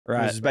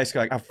Right. It's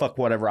basically like I fuck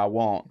whatever I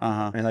want,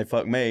 and they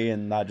fuck me,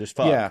 and I just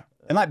fuck. Yeah.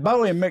 And like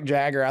Bowie and Mick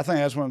Jagger, I think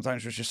that's one of the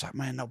things was just like,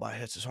 man, nobody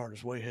hits as hard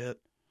as we hit.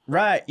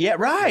 Right. Yeah.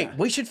 Right. Yeah.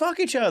 We should fuck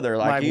each other.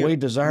 Like we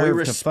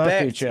deserve to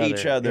fuck each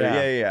other.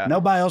 Yeah.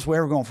 Nobody else we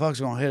ever gonna fuck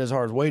is gonna hit as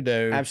hard as we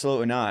do.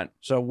 Absolutely not.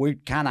 So we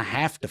kind of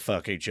have to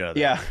fuck each other.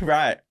 Yeah.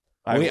 Right.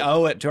 We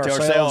owe it to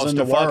ourselves and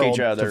to the fuck world each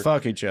other. to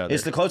fuck each other.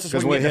 It's the closest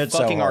we get to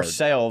fucking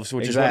ourselves,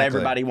 which is what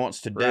everybody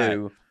wants to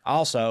do. Right.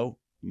 Also,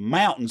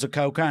 mountains of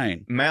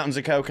cocaine. Mountains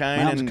of cocaine.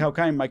 Mountains of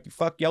cocaine make you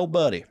fuck your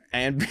buddy.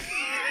 And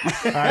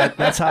all right,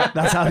 that's how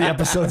the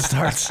episode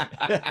starts.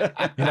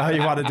 You know how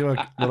you want to do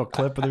a little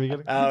clip at the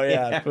beginning? Oh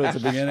yeah, at the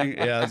beginning.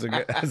 Yeah,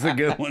 that's a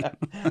good one.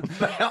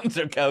 Mountains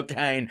of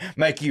cocaine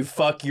make you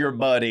fuck your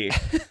buddy.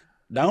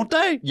 Don't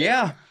they?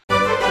 Yeah.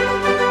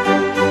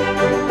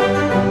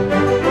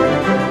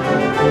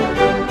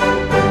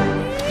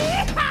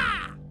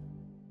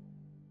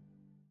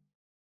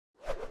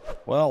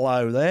 Well,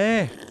 hello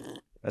there.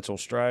 That's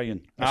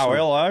Australian. That's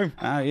hello.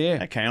 Oh, yeah.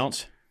 That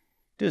counts.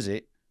 Does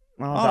it?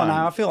 Oh,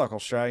 no, I feel like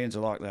Australians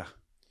are like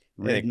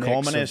the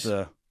communists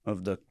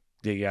of the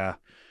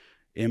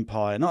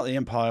empire. Not the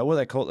empire. What do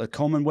they call it? The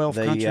Commonwealth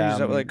countries? Is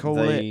that what they call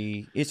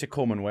it? It's a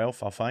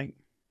Commonwealth, I think.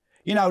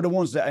 You know, the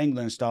ones that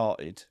England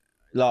started.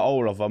 Like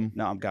all of them.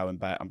 No, I'm going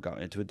back. I'm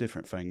going into a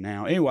different thing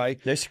now. Anyway.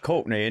 That's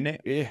Courtney, isn't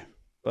it? Yeah.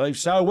 Believe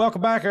so.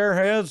 Welcome back,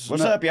 Airheads.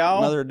 What's up, y'all?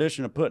 Another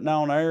edition of Puttin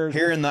On Airs.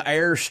 Here in the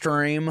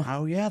Airstream.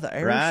 Oh, yeah, the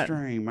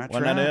Airstream. That's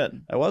Wasn't that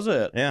it? That was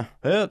it. Yeah.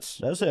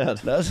 That's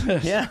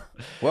it. Yeah.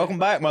 Welcome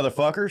back,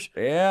 motherfuckers.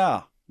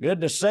 Yeah.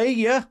 Good to see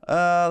you.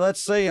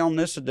 Let's see on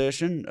this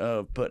edition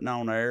of Puttin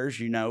On Airs.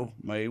 You know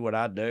me, what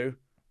I do.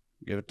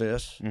 Give it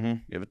this.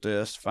 Give it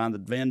this. Find the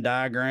Venn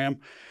diagram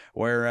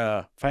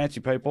where fancy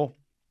people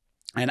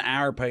and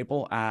our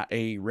people,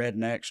 i.e.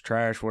 rednecks,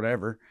 trash,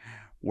 whatever,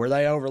 where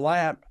they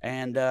overlap,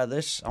 and on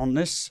this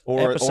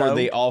episode, or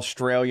the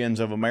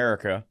Australians of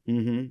America,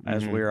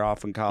 as we're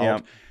often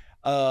called.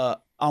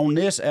 Yep. On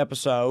this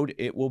episode,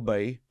 it will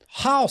be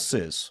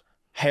horses.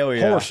 Hell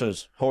yeah,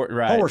 horses,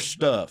 right? Horse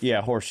stuff.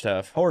 Yeah, horse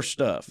stuff. Horse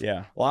stuff.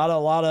 Yeah, a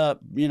lot of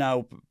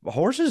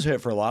horses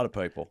hit for a lot of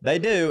people. They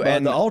do, but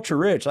and the ultra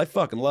rich, they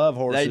fucking love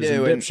horses. They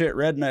do, and dipshit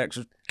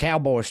rednecks,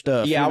 cowboy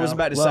stuff. Yeah, I was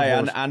about to say,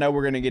 I know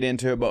we're gonna get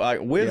into it, but like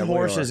with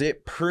horses,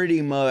 it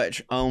pretty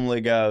much only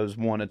goes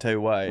one of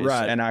two ways,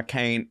 right? And I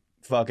can't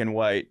fucking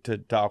wait to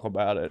talk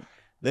about it.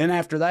 Then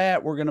after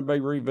that, we're going to be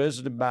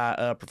revisited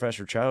by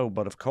Professor Cho.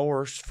 But of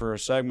course, for a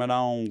segment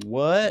on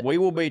what? We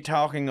will be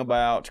talking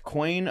about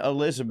Queen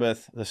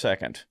Elizabeth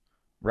II.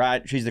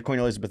 Right? She's the Queen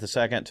Elizabeth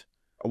II.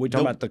 Are we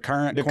talking about the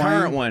current queen? The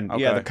current one.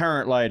 Okay. Yeah, the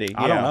current lady.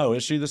 I don't know.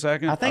 Is she the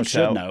second? I think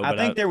so. I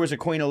think there was a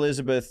Queen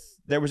Elizabeth.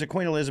 There was a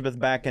Queen Elizabeth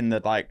back in the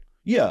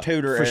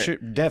Tudor. For sure,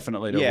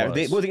 definitely there was.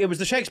 It was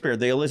the Shakespeare,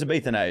 the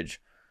Elizabethan age.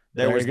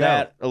 There was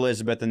that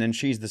Elizabeth, and then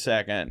she's the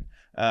second.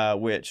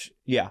 Which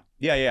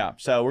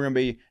So we're going to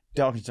be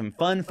talking some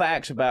fun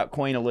facts about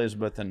Queen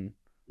Elizabeth and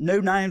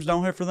new names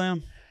don't hit for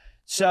them.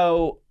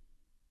 So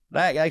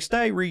they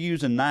stay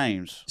reusing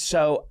names.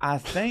 So I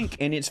think,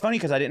 and it's funny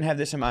because I didn't have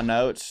this in my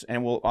notes,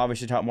 and we'll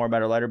obviously talk more about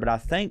her later. But I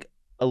think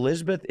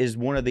Elizabeth is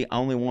one of the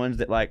only ones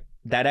that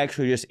that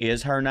actually just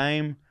is her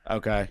name.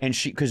 Okay. And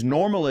because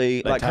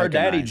normally, like her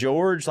daddy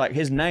George, like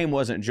his name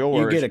wasn't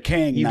George. You get a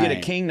king name. You get a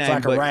king name.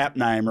 It's like a rap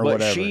name or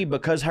whatever. But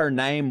because her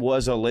name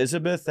was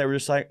Elizabeth, they were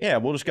just like, yeah,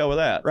 we'll just go with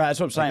that. Right. That's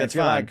what I'm saying. That's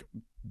fine. Like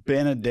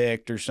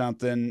Benedict or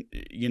something,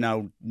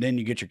 then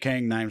you get your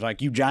king names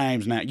like you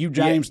James now. You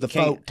James the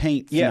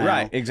 14th. Yeah, now,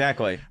 right,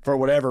 exactly. For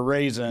whatever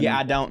reason. Yeah,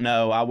 I don't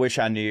know. I wish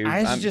I knew.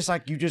 It's just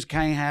like you just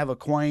can't have a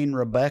Queen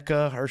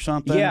Rebecca or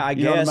something. Yeah, I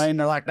guess. You know what I mean?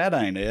 They're like, that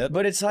ain't it.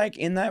 But it's like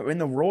in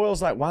the royals,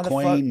 like why the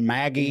fuck Queen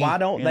Maggie? Why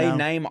don't they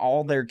name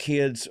all their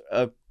kids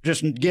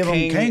just give them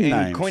king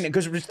names?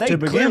 Because they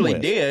clearly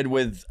did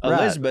with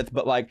Elizabeth,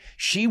 but like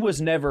she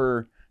was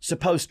never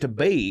supposed to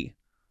be.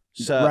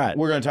 So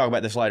we're going to talk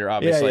about this later,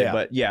 obviously. Yeah.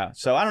 But yeah,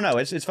 so I don't know.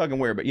 It's fucking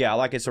weird. But yeah,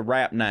 like it's a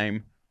rap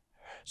name.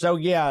 So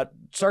yeah,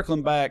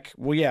 circling back,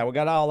 we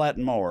got all that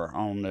and more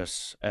on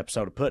this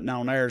episode of Puttin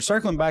On Airs.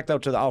 Circling back though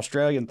to the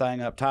Australian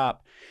thing up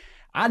top,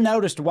 I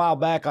noticed a while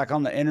back, like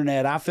on the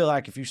internet, I feel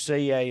like if you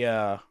see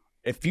a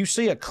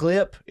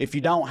clip, if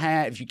you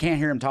can't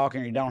hear him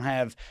talking or you don't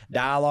have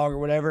dialogue or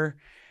whatever,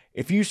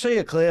 if you see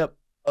a clip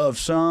of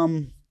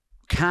some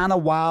kind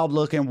of wild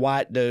looking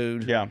white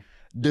dude,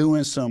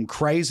 doing some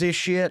crazy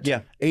shit,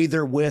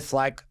 either with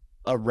like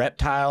a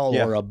reptile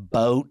or a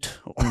boat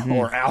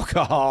or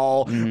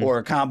alcohol or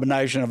a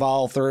combination of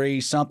all three,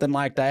 something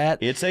like that.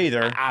 It's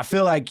either. I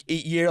feel like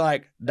you're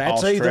like,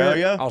 that's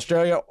Australia, either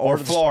Australia or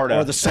Florida.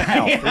 Or the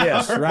South.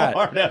 Yes, right.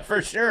 Florida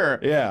for sure.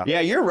 Yeah.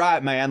 Yeah, you're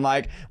right, man.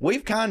 Like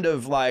we've kind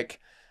of like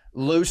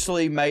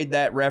loosely made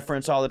that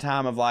reference all the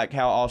time of like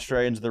how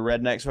Australians are the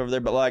rednecks over there,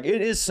 but like it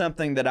is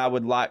something that I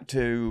would like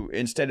to,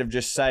 instead of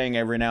just saying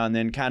every now and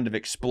then, kind of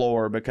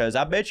explore, because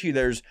I bet you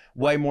there's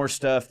way more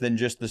stuff than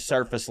just the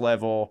surface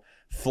level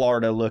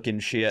Florida looking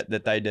shit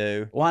that they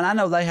do. Well, and I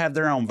know they have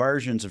their own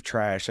versions of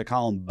trash. They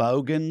call them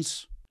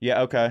bogans.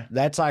 Yeah, okay.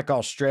 That's like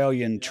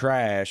Australian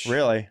trash.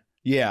 Really?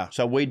 Yeah.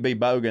 So we'd be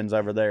bogans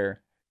over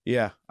there.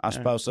 Yeah. I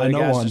suppose so. I You know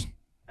guys one. just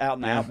out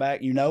in the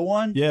outback. You know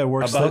one? Yeah,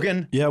 works. A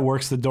bogan?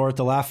 Works the door at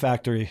the Laugh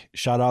Factory.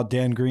 Shout out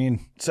Dan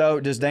Green. So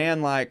does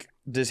Dan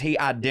does he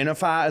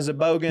identify as a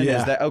bogan? Yeah.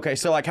 Is that okay?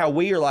 So like how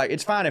we are like,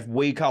 it's fine if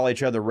we call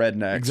each other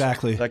rednecks.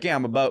 Exactly. Like, yeah,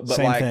 I'm a but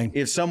Same like thing.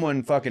 if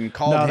someone fucking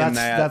called him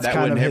that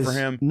kind wouldn't of hit for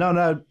him.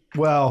 No.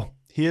 Well,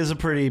 he is a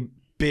pretty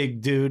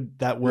big dude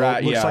that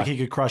looks like he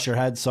could crush your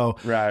head. So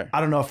Right.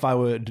 I don't know if I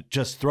would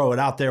just throw it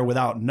out there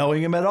without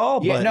knowing him at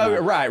all. Yeah, but no,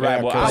 right.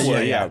 Yeah, Well, I 'cause-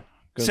 would, yeah.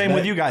 Same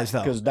with you guys though.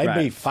 Because they be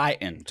Right.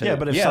 fighting too. Yeah,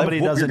 but if Yeah, somebody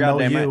whoop your doesn't know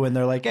goddamn you ass. and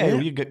they're like, "Hey,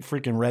 Yeah. you get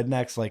freaking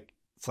rednecks," like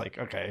it's like,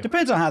 okay,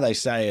 depends on how they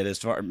say it. As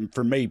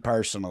for me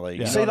personally,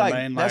 you Yeah. know See, what like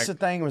I mean? that's the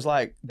thing was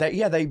like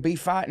they be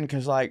fighting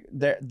because like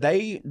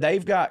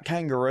they've got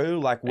kangaroo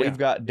like we've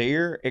got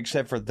deer,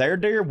 except for their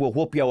deer will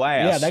whoop your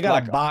ass. yeah, they got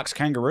like, to box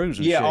kangaroos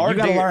and Yeah, shit. our You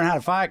got to deer- learn how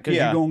to fight because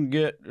Yeah. you're gonna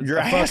get Your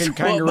a ass fucking whooped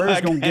by kangaroo's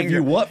a gonna give you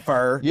kangaroo. what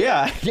fur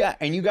yeah,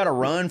 and you got to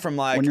run from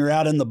like when you're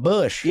out in the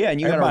bush. yeah, and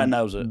you everybody got to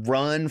knows it.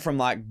 run from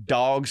like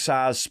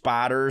dog-sized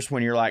spiders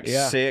when you're like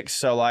Yeah. 6.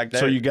 So like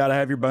So you got to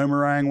have your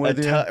boomerang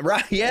with you.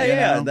 right? Yeah, You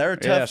yeah, know? they're a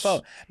tough Yes.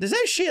 foe. Does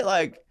that shit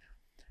like?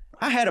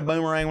 I had a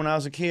boomerang when I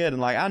was a kid,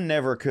 and like I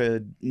never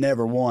could.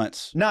 Never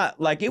once.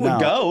 Not like it would No.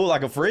 go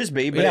like a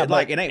frisbee, but Yeah, it,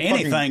 like it ain't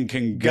anything fucking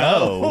can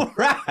go.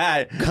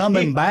 right.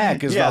 Coming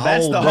back is yeah, the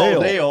that's whole the deal.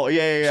 whole deal.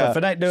 Yeah. So if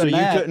it ain't doing so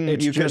that, you couldn't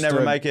it's you could just never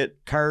a make it.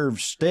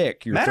 curved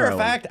stick. You're Matter throwing. of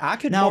fact, I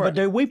could no, more, but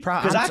dude, we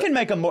probably because I can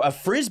make a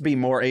frisbee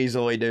more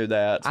easily do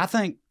that. I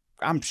think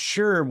I'm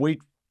sure we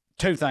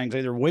two things.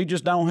 Either we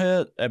just don't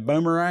hit at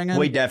boomeranging.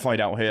 We definitely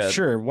don't hit.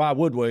 Sure. Why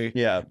would we?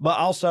 Yeah. But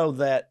also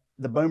that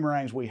the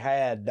boomerangs we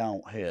had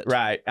don't hit.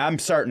 Right. I'm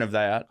certain of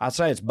that. I'd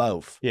say it's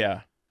both.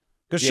 Yeah.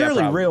 Because Yeah,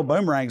 surely probably. real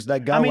boomerangs, they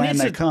go I mean, and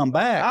it's they a- come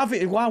back.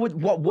 Why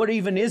would what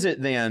even is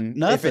it then? If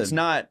Nothing. it's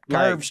not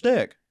Curved like,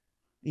 stick.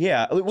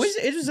 yeah.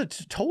 It is a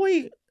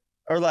toy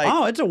or like.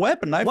 Oh, it's a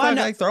weapon. They, Why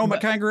not- they throw them at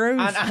but- kangaroos.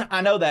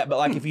 I know that, but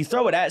like if you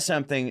throw it at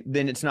something,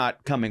 then it's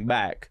not coming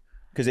back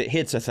because it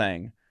hits a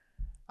thing.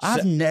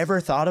 I've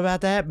never thought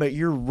about that, but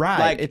you're right.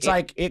 Like, It's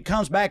like it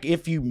comes back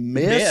if you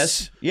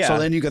miss. Yeah. So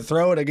then you could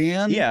throw it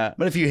again. Yeah.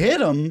 But if you hit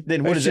them,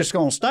 Then what it's is just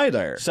going to stay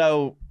there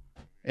So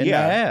in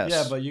yeah. the ass.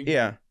 yeah, but you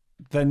yeah.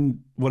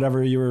 then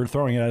whatever you were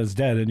throwing it at is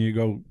dead, and you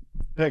go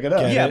pick it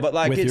up. get Yeah, it but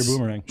like with your it's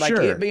boomerang. like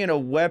Sure. it being a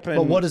weapon.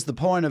 But what is the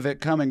point of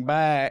it coming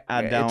back?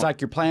 I don't- It's like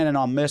you're planning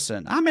on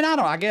missing. I mean, I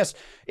don't. I guess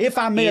if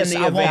I miss, the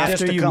I want event- this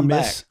after to you come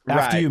miss back.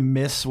 after Right. you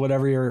miss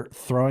whatever you're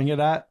throwing it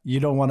at, you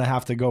don't want to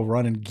have to go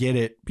run and get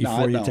it No,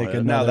 before it you don't take hit.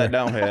 another. No, that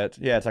don't hit.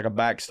 Yeah, it's like a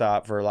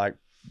backstop for like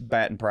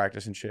batting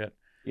practice and shit.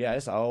 Yeah,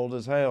 it's old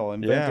as hell.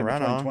 Invented Yeah, right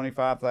between on.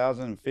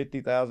 25,000 and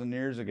 50,000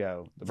 years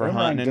ago. The For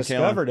boomerang hunting and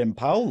discovered in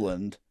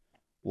Poland.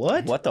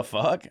 What? What the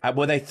fuck?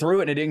 Well, they threw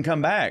it and it didn't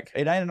come back.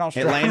 It ain't in It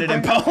Australia. landed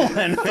in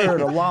Poland. Threw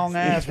it a long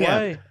ass Yeah.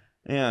 way.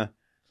 Yeah,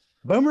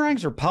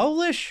 Boomerangs are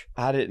Polish.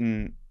 I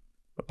didn't.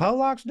 The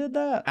Polacks did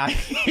that.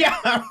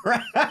 Yeah,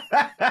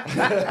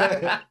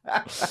 right.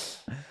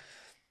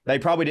 They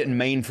probably didn't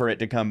mean for it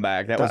to come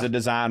back. That was a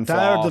design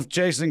Tired flaw. of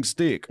chasing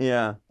stick.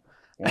 Yeah.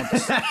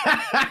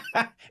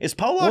 Is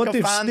Polak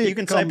a fine? You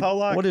can say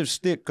Polak. What if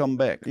stick come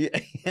back?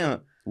 Yeah.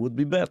 Would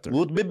be better.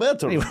 Would be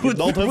better. You Would-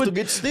 don't have to would-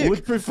 get stick.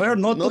 Would prefer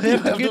not Not to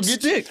have to get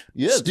stick.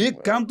 Yes.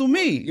 Stick come to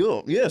me.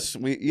 Yeah, yes,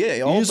 all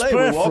It's day we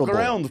walk preferable.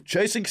 around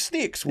chasing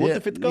sticks. What Yeah.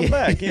 if it comes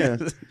back? Yeah.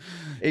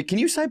 Can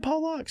you say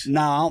Polacks?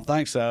 No, I don't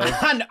think so.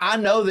 I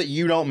know that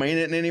you don't mean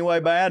it in any way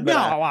bad, but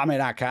No, I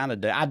mean I kind of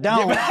do. I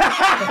don't.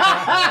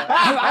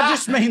 I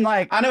just mean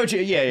like I know what you.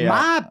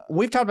 Yeah.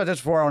 we've talked about this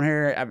before on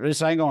here.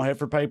 This ain't gonna hit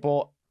for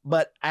people,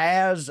 but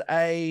as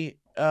a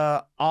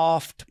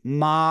oft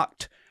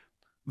mocked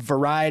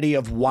variety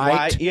of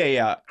white,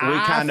 Yeah. We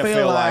I kind of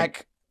feel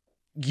like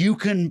you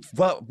can.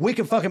 We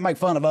can fucking make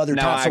fun of other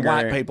No, types I of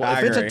white agree. people. I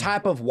If it's a agree.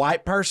 type of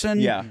white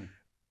person, yeah.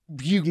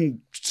 you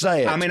can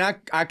say it. I mean,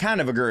 I kind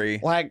of agree.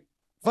 like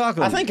fuck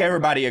 'em. I think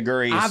everybody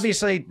agrees.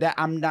 Obviously, that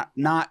I'm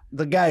not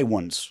the gay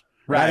ones.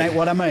 Right. That ain't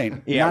what I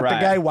mean. Yeah, not right.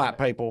 the gay white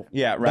people.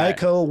 Yeah, They right.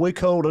 cool. We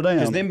cool to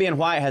Because them. them being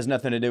white has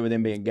nothing to do with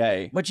them being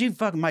gay. But you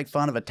fucking make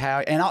fun of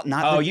Italian and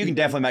not. Oh, the, you can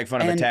definitely make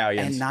fun of and,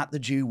 Italians. and not the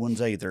Jew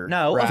ones either.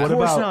 No, Right. of What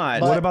course about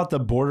not. what about the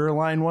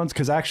borderline ones?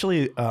 Because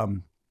actually,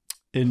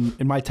 in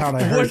my town,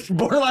 I heard. What,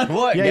 borderline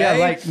what? Yeah, gay?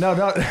 yeah, like no,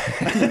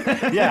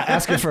 yeah,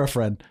 asking for a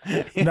friend.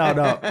 No,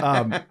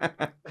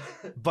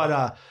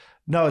 but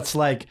no, it's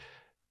like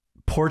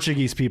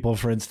Portuguese people,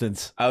 for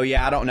instance. Oh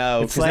yeah, I don't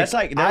know. It's 'Cause like, that's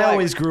like I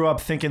always grew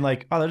up thinking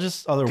like, oh, they're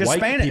just other 'Cause white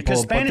Spanish- people,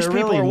 'cause Spanish but they're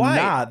people really are white.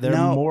 not. They're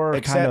No, more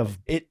kind except of.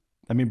 it.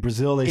 I mean,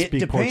 Brazil they It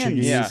speak depends.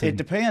 Portuguese. Yeah. It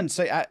depends.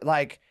 See,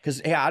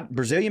 because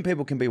Brazilian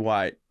people can be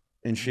white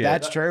and shit.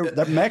 That's true.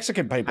 The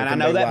Mexican people, And I can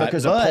know be that white,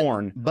 because of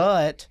porn.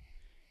 But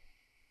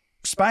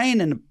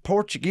Spain and the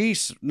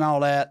Portuguese and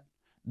all that,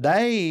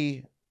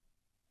 a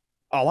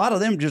lot of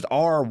them just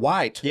are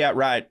white. Yeah,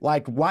 right.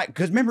 Like white.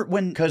 Because remember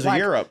when Because like,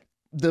 of Europe.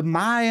 the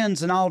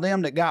Mayans and all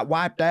them that got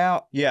wiped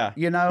out. Yeah.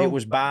 You know, It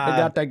was by they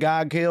got their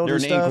God killed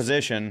during and the stuff.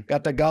 Inquisition.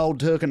 Got the gold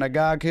took and their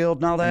God killed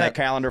and all And that. that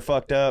calendar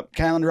fucked up.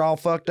 Calendar all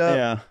fucked up.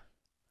 Yeah.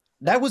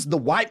 that was the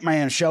white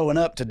man showing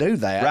up to do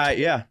that. Right,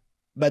 yeah.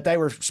 But they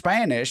were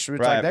Spanish. It's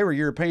Right. like they were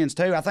Europeans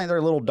too. I think they're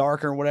a little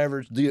darker or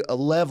whatever. A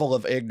level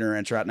of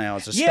ignorance right now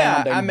is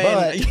astounding. Yeah, I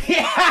mean,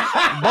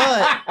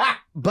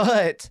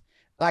 but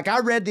like I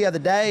read the other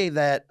day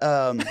that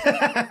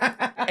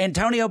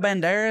Antonio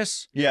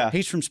Banderas, yeah,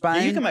 he's from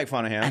Spain. you can make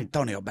fun of him.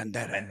 Antonio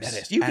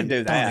Banderas. You can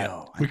do that.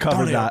 We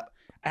covered that.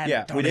 Yeah, we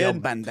Antonio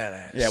did.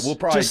 Banderas. Yeah, we'll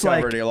probably Just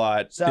cover like- it a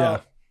lot. So, Yeah.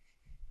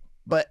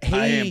 but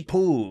I am he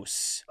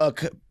Poos.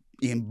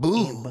 in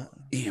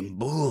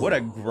boo. What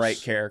a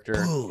great character,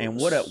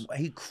 and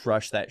he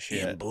crushed that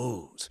shit.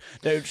 Booze.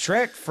 Dude,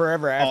 Shrek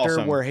Forever After,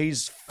 Awesome. where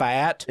he's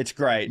fat, It's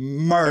great.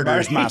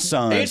 murders my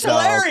son. It's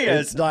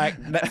hilarious. It's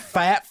like that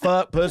fat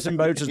fuck Puss in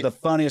Boots is the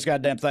funniest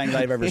goddamn thing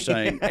they've ever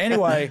seen.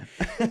 Anyway,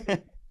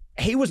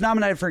 he was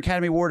nominated for an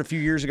Academy Award a few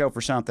years ago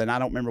for something. I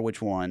don't remember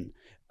which one.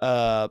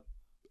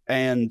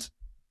 And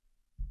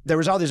there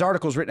was all these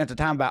articles written at the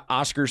time about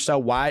Oscars so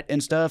white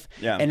and stuff.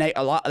 Yeah. And they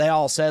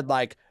all said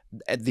like,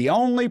 the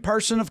only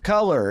person of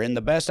color in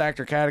the best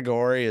actor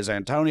category is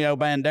Antonio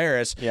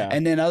Banderas. Yeah.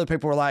 And then other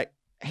people were like,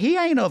 he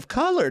ain't of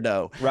color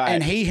though. Right.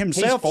 And he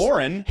himself, He's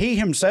foreign. He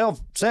himself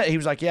said, he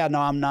was like, yeah, no,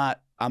 I'm not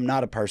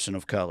a person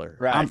of color.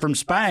 Right. I'm from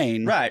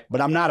Spain. Right.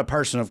 But I'm not a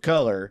person of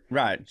color.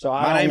 Right. So my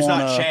I don't name's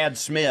not wanna- Chad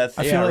Smith.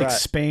 I Yeah, feel like right.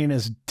 Spain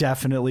is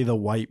definitely the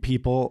white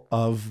people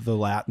of the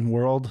Latin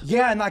world.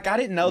 Yeah, and like I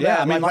didn't know Yeah, that.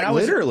 I mean, when like,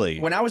 was, literally.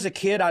 When I was a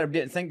kid, I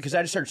didn't think because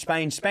I just heard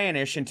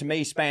Spanish, and to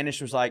me,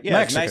 Spanish was like,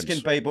 yeah, it's Mexicans.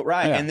 Mexican people,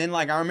 right? Yeah. And then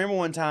like I remember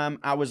one time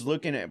I was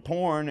looking at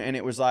porn, and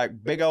it was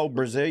like big old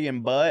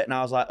Brazilian butt, and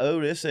I was like, oh,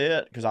 this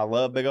it, because I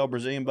love big old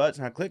Brazilian butts,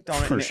 and I clicked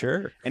on it, For and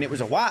sure. and it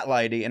was a white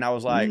lady, and I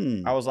was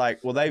like,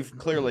 well, they've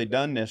clearly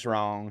done this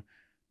wrong.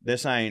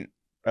 This ain't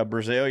a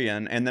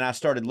Brazilian. And then I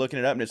started looking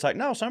it up, and it's like,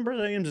 no, some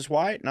Brazilians is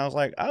white, and I was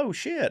like, oh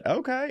shit,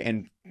 okay,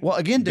 and Well,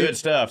 again, dude, good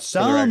stuff. for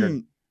the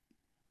record.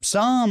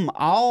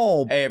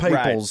 all Right,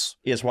 peoples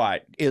is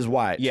white. is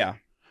white. Yeah.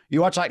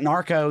 You watch like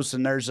Narcos,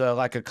 and there's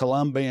like a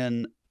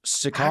Colombian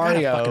I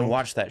gotta fucking Sicario,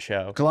 watch that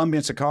show.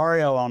 Colombian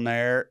Sicario on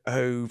there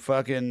who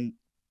fucking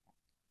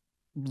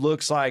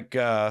looks like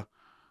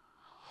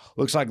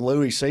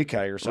Louis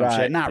C.K. or some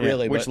shit. Not yeah.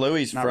 really, Which but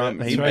Louis not from?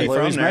 really. He's Louis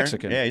from there.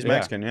 Mexican. Yeah, he's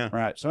Mexican. Yeah.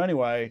 right. So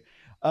anyway,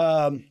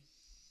 I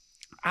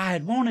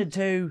had wanted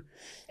to.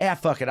 Yeah,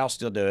 fuck it. I'll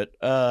still do it.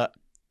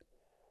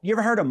 You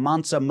ever heard of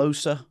Mansa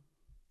Musa?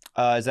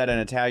 Is that an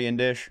Italian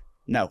dish?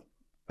 No.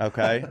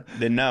 Okay,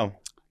 then no.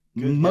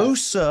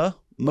 Musa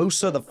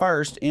the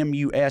First,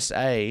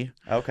 M-U-S-A.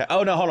 Okay.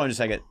 Oh no, hold on just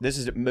a second. This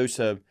is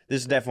Musa.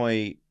 This is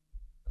definitely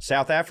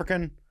South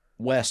African.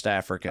 West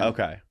African.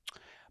 Okay.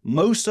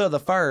 Musa the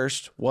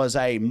First was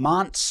a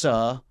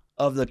Mansa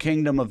of the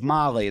Kingdom of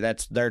Mali.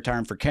 That's their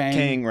term for king.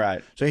 King,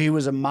 right? So he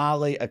was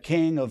a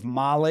king of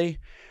Mali,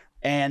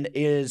 and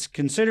is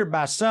considered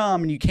by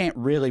some, and you can't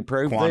really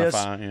prove this,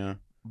 Quantify. Yeah.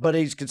 but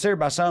he's considered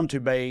by some to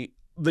be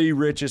the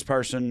richest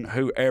person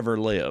who ever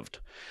lived,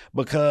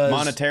 because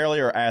Monetarily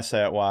or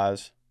asset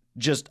wise.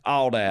 just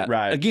all that.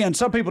 Right. Again,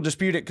 some people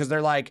dispute it because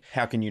they're like,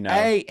 How can you know?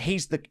 hey,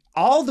 he's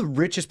all the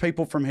richest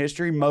people from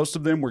history. Most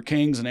of them were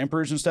kings and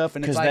emperors and stuff,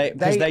 and it's 'Cause like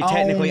they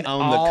technically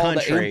own the all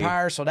country.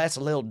 empire, so that's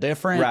a little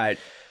different. Right.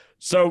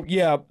 So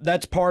yeah,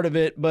 that's part of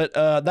it. But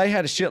they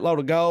had a shitload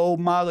of gold.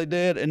 Miley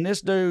did, and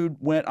this dude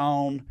went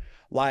on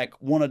like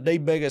one of the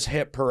biggest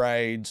hit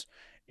parades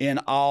in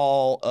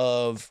all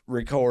of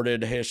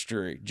recorded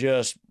history.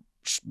 Just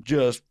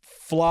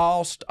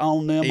flossed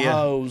on them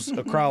hoes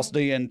across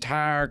the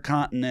entire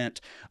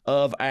continent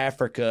of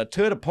Africa,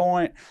 to the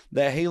point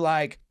that he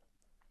like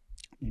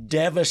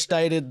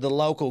devastated the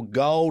local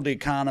gold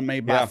economy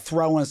by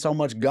throwing so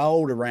much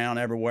gold around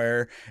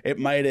everywhere. It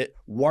made it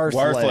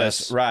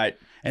worthless. Right.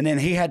 And then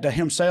he had to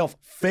himself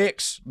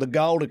fix the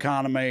gold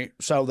economy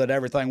so that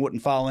everything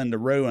wouldn't fall into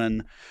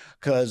ruin,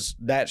 because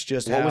that's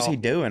just What how was he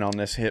doing on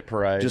this hit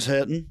parade? just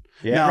hitting.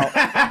 Yeah.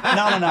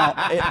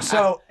 No.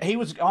 So he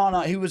was on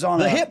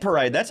the hit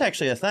parade. That's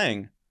actually a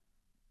thing.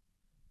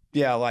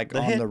 Yeah, like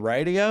on the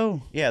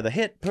radio. Yeah, the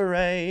hit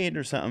parade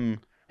or something.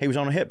 He was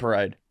on a hit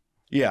parade.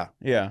 Yeah,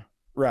 Yeah.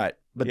 right.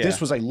 But Yeah.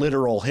 this was a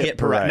literal hit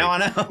parade. No, I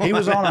know. He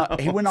was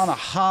he went on a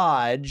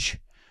Hajj,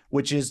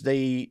 which is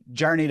the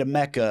journey to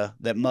Mecca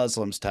that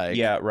Muslims take.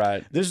 Yeah,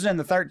 right. This is in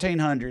the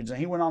 1300s, and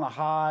he went on a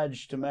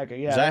Hajj to Mecca.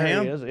 Yeah, Is that there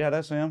him? he is. Yeah,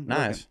 that's him.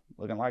 Nice.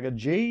 Looking like a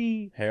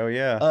G. Hell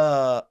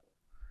yeah.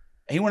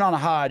 He went on a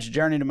Hajj,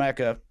 journey to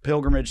Mecca,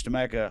 pilgrimage to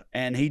Mecca,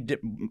 and he did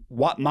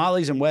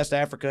Mali's in West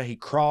Africa. He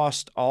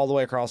crossed all the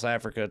way across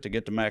Africa to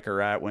get to Mecca,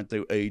 right? Went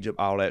through Egypt,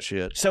 all that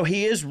shit. So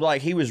he is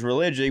like, he was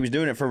religious. He was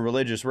doing it for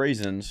religious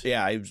reasons.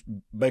 Yeah, he was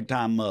big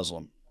time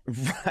Muslim.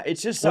 Right.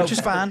 It's just so Which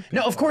is fine.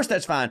 No, of course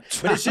that's fine.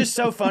 But it's just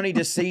so funny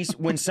to see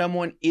when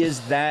someone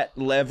is that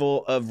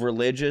level of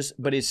religious,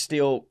 but is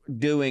still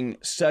doing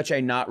such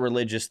a not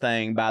religious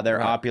thing by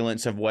their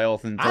opulence of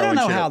wealth and I don't throwing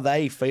know shit how up.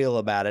 they feel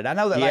about it. I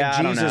know that Yeah, I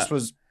like don't Jesus know.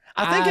 was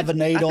eye of a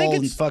needle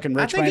and fucking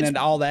rich man and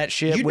all that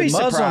shit. With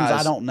Muslims,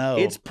 I don't know.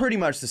 It's pretty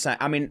much the same.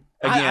 I mean,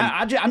 again,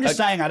 I'm just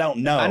saying I don't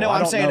know. I know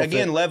I'm saying,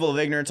 again, level of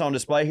ignorance on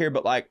display here,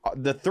 but like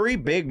the three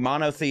big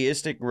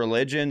monotheistic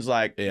religions,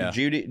 like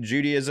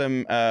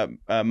Judaism,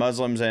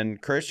 Muslims,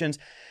 and Christians,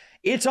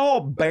 it's all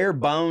bare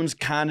bones,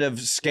 kind of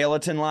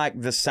skeleton like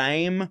the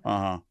same.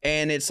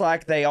 And it's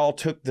like they all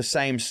took the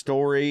same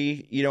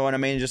story. You know what I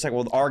mean? Just like,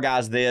 well, our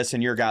guy's this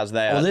and your guy's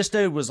that. Well, this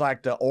dude was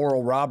like the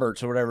Oral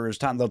Roberts or whatever his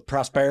time, the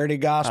prosperity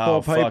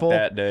gospel people. Fuck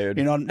that dude.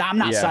 You know, I'm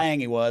not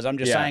saying he was. I'm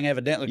just saying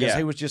evidently because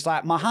he was just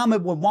like,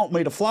 Muhammad would want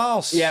me to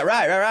floss. Yeah,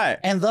 right.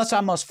 And thus I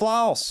must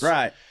floss.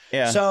 Right.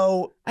 Yeah.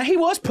 So he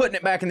was putting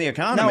it back in the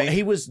economy. No,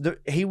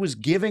 he was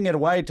giving it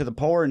away to the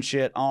poor and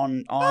shit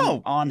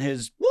on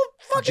his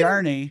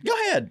journey. Go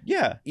ahead.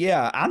 Yeah.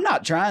 Yeah. I'm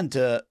not trying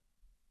to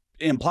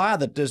imply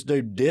that this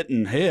dude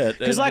didn't hit.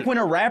 Because like when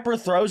a rapper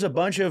throws a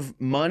bunch of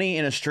money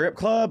in a strip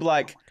club,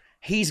 like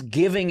he's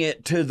giving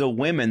it to the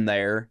women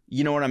there.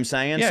 You know what I'm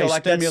saying? Yeah, so he's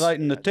like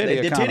stimulating the titty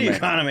economy. Titty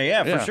economy.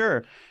 Yeah, for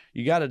sure.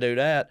 You got to do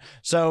that.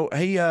 So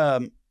he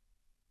on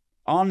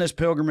this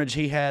pilgrimage,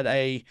 he had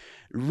a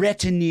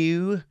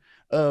retinue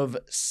of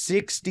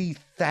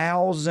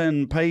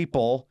 60,000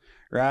 people,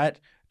 right?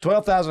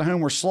 12,000 of whom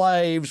were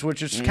slaves,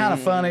 which is kind of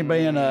funny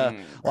being a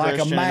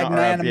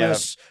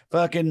magnanimous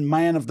fucking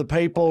man of the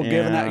people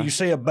giving out. You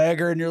see a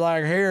beggar and you're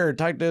like, here,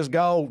 take this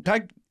gold,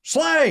 take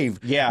slave.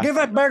 Yeah. Give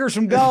that beggar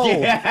some gold.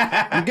 You're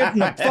getting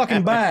the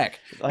fucking back.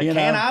 Like,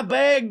 can I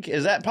beg?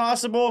 Is that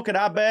possible? Could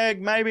I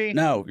beg maybe?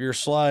 No, you're a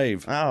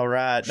slave. Oh,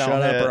 right. Shut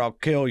up or I'll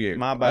kill you.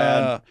 My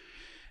bad.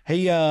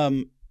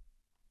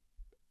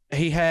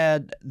 He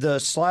had the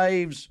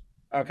slaves.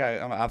 Okay,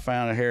 I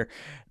found it here.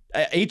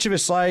 Each of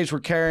his slaves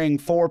were carrying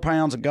 4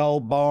 pounds of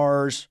gold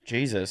bars.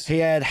 Jesus. He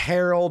had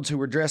heralds who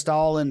were dressed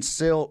all in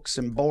silks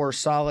and bore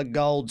solid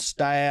gold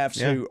staffs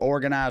who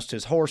organized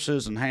his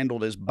horses and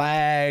handled his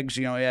bags.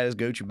 You know, he had his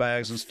Gucci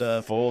bags and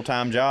stuff.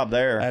 Full-time job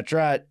there. That's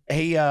right.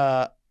 He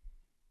had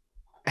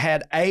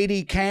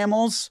 80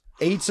 camels,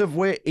 each of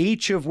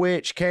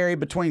which carry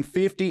between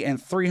 50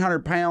 and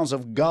 300 pounds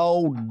of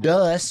gold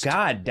dust.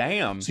 God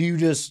damn. So you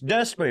just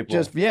dust people.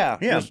 Just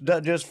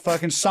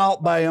fucking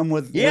salt bay them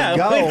with gold.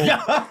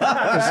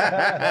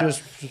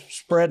 just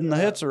spreading the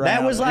hits around.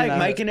 That was like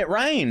making it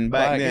rain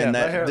back then.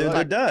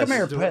 The dust. Come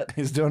here, pet.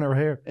 He's doing her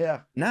hair.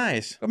 Yeah.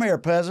 Nice. Come here,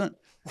 peasant.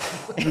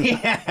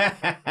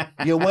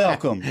 You're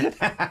welcome.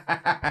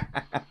 Back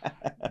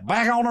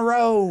on the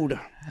road.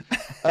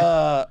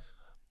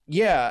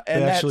 Yeah,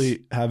 and they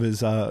actually have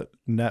his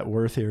net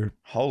worth here.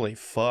 Holy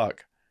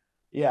fuck!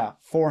 Yeah,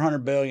 400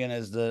 billion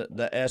is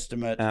the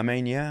estimate. I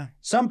mean, yeah.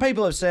 Some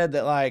people have said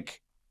that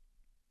like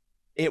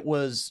it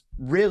was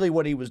really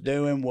what he was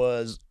doing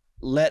was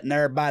letting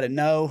everybody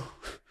know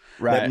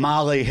that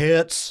Molly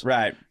hits.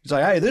 Right. He's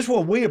like, hey, this is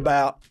what we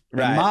about.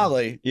 Right. And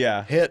Molly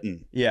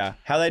hitting. Yeah.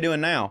 How they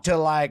doing now? To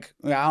like,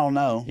 I don't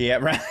know. Yeah.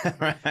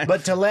 Right.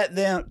 But to let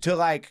them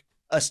like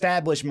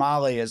establish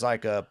Molly as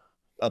like a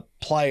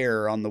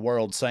player on the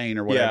world scene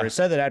or whatever. It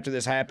said that after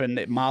this happened,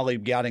 that Molly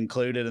got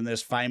included in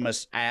this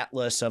famous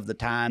atlas of the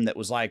time that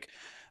was like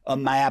a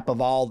map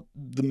of all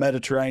the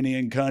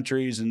Mediterranean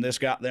countries, and this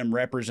got them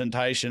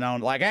representation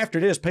on. Like after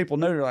this, people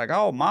knew, they're like,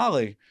 oh,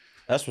 Molly.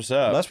 That's what's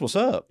up. That's what's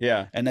up.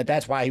 Yeah. And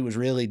that's why he was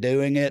really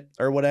doing it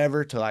or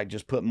whatever, to like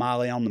just put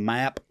Molly on the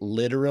map,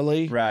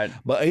 literally. Right.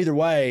 But either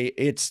way,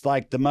 it's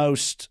like the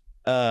most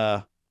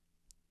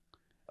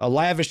a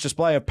lavish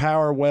display of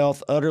power,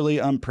 wealth, utterly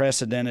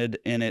unprecedented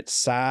in its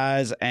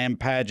size and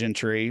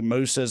pageantry.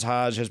 Musa's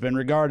Hajj has been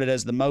regarded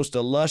as the most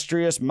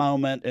illustrious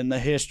moment in the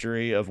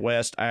history of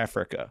West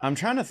Africa. I'm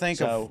trying to think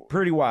of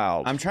pretty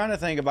wild. I'm trying to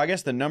think of, I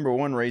guess, the number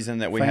one reason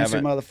that we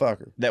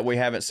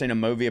haven't seen a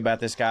movie about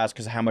this guy is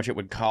because of how much it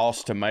would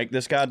cost to make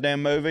this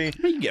goddamn movie.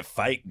 I mean, you get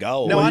fake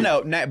gold. No, I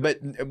know, but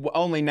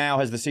only now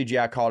has the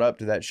CGI caught up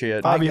to that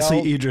shit.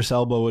 Obviously, Idris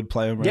Elba would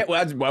play him. Right?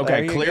 Yeah, well,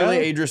 okay,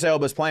 clearly Idris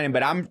Elba's playing him,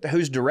 but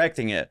who's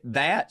directing it?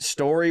 That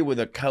story with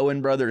a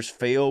Coen Brothers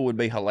feel would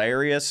be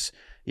hilarious.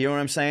 You know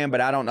what I'm saying?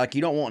 But I don't you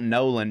don't want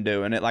Nolan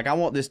doing it. Like, I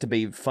want this to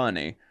be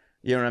funny.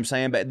 You know what I'm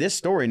saying? But this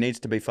story needs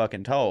to be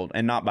fucking told,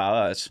 and not by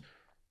us.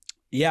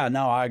 Yeah,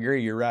 no, I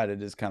agree. You're right.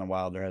 It is kind of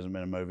wild. There hasn't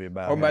been a movie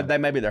about it. Or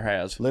maybe there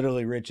has.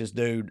 Literally richest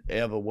dude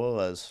ever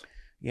was.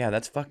 Yeah,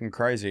 that's fucking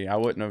crazy. I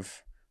wouldn't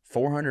have.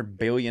 $400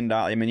 billion.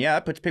 I mean, yeah,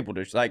 that puts people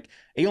to, like,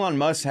 Elon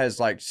Musk has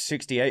like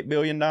 $68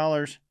 billion.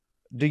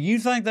 Do you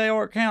think they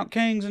are count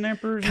kings and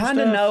emperors? Kind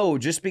of no,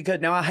 just because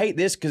now I hate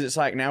this because it's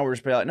like now we're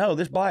just like, no,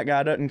 this black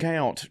guy doesn't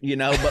count, you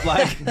know. But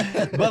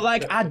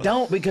like, I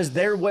don't, because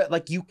they're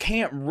like, you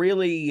can't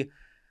really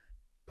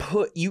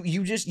put you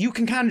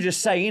can kind of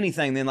just say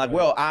anything. Then like,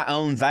 well, I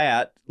own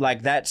that.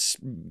 Like, that's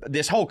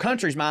this whole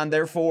country's mine.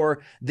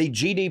 Therefore, the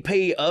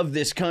GDP of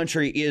this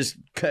country is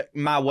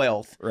my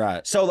wealth.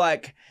 Right. So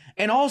like,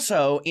 and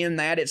also in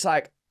that it's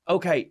like,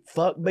 okay,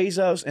 fuck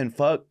Bezos and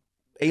fuck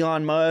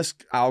Elon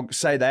Musk, I'll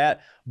say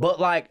that. But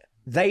like,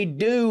 they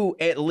do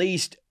at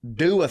least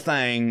do a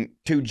thing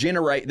to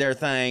generate their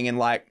thing and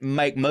like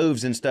make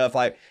moves and stuff.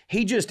 Like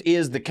he just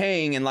is the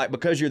king, and like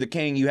because you're the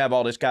king, you have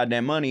all this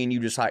goddamn money, and you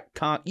just like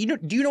do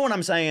you know what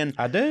I'm saying?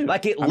 I do.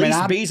 Like at least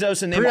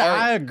Bezos and them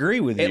I agree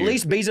with you. At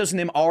least Bezos and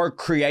them are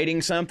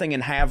creating something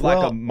and have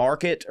like a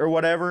market or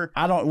whatever.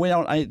 I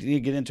need to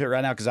get into it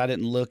right now because I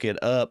didn't look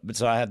it up, but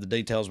so I have the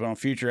details. But on a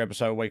future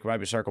episode, we can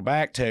maybe circle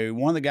back to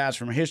one of the guys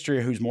from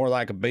history who's more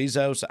like a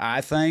Bezos,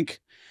 I think,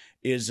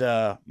 is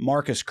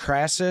Marcus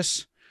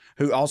Crassus,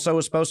 who also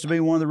was supposed to be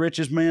one of the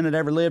richest men that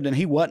ever lived, and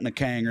he wasn't a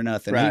king or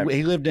nothing. Right.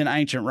 He lived in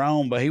ancient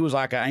Rome, but he was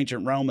like an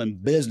ancient Roman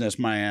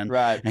businessman.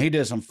 Right. And he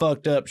did some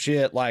fucked up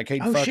shit. Like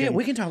shit,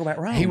 we can talk about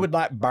Rome. He would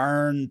like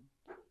burn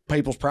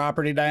people's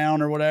property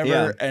down or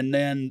whatever, and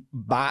then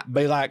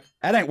be like,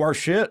 that ain't worth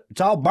shit.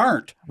 It's all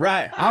burnt.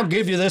 Right. I'll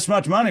give you this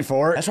much money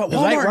for it. That's what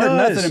Walmart ain't worth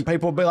does. nothing. And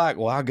people will be like,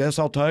 well, I guess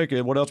I'll take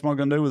it. What else am I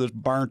going to do with this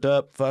burnt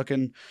up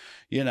fucking,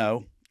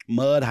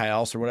 mud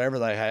house or whatever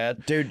they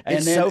had? Dude, and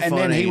it's then, so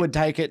funny. And then he would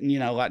take it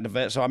and, like the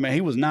vet. So, I mean,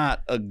 he was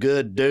not a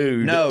good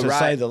dude, to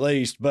say the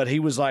least, but he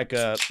was like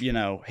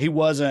he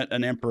wasn't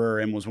an emperor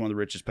and was one of the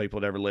richest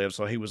people that ever lived.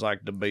 So he was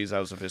like the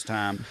Bezos of his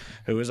time,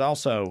 who is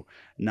also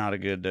not a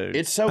good dude.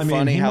 It's so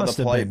funny how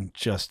the play been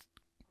just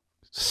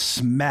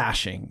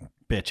smashing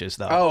bitches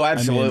though. Oh,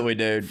 absolutely,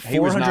 dude. He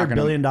was $400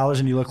 billion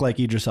and you look like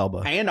Idris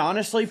Elba. And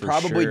honestly,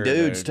 probably sure,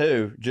 dudes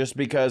too, just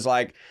because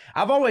like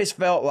I've always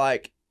felt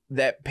like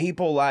that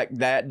people like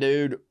that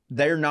dude,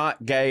 they're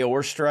not gay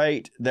or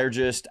straight. They're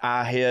just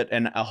I hit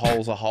and a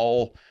hole's a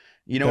hole.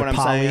 You know what I'm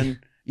saying?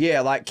 Yeah,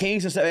 like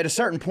kings and stuff. At a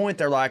certain point,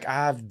 they're like,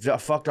 I've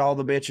fucked all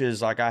the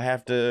bitches. Like I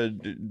have to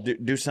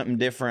do something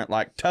different.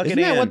 Like tuck Isn't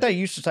it in. that what they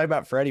used to say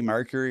about Freddie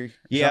Mercury?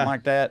 Something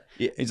like that.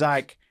 Yeah. He's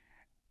like,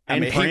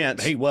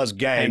 Prince. He was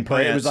gay, And but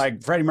Prince. it was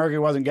like Freddie Mercury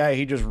wasn't gay.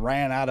 He just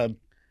ran out of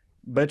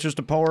bitches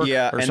to pork,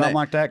 or something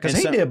like that. Because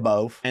he did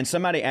both. And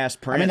somebody asked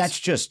Prince. I mean, that's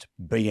just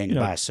being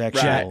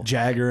bisexual.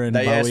 Jagger and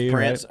they Bowie, asked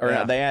Prince,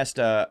 right? or they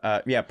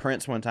asked,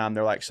 Prince one time.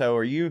 They're like, "So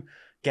are you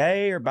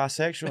gay or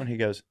bisexual?" And he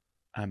goes,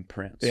 "I'm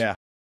Prince." Yeah,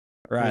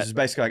 right. Which is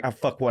basically like I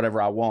fuck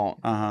whatever I want,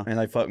 and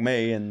they fuck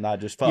me, and I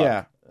just fuck.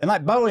 Yeah, and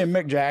like Bowie and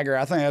Mick Jagger,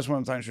 I think that's one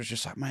of the things was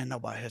just like, man,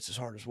 nobody hits as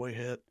hard as we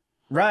hit.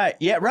 Right.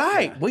 Yeah.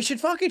 Right. We should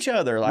fuck each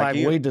other. Like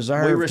we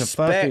deserve we to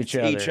fuck each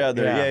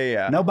other.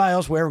 Yeah. Nobody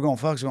else we ever gonna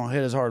fuck is gonna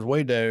hit as hard as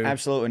we do.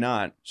 Absolutely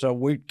not. So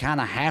we kind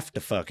of have to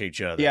fuck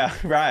each other. Yeah.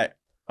 Right.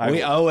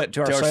 We owe it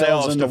to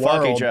ourselves and to the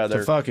fuck world each other.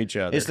 to fuck each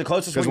other. It's the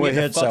closest we can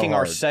get to fucking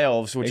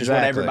ourselves, which is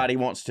what everybody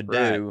wants to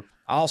do. Right.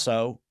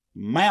 Also,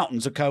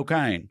 mountains of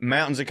cocaine.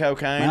 Mountains of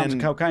cocaine. Mountains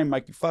of cocaine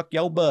make you fuck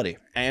your buddy.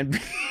 And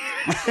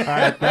all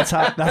right, that's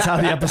how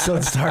the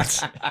episode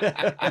starts.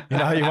 You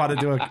know how you want to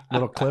do a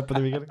little clip at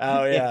the beginning?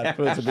 Oh yeah, at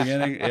the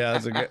beginning. Yeah,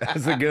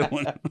 that's a good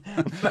one.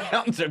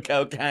 Mountains of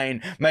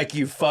cocaine make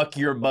you fuck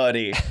your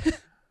buddy.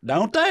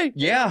 Don't they?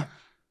 Yeah.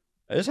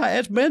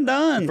 It's been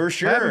done. For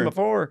sure. Happened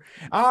before.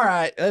 All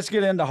right, let's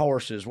get into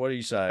horses. What do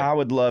you say? I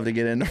would love to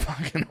get into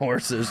fucking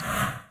horses.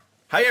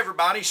 Hey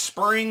everybody,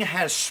 spring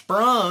has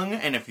sprung,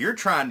 and if you're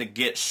trying to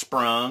get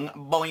sprung,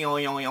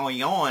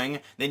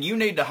 boing, then you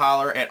need to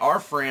holler at our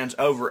friends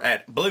over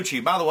at Blue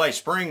Chew. By the way,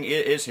 spring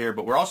is here,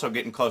 but we're also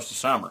getting close to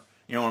summer.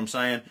 You know what I'm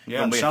saying?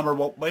 Yeah, summer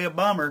won't be a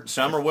bummer.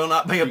 Summer will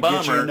not be a bummer.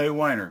 Get you a new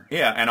winter.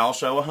 Yeah, and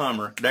also a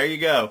Hummer. There you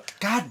go.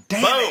 God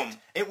damn Boom.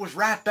 It was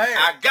right there.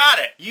 I got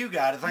it. You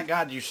got it. Thank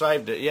God you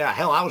saved it. Yeah,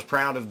 hell, I was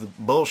proud of the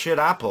bullshit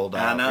I pulled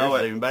out. I know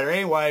it. Even better.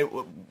 Anyway,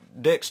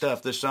 dick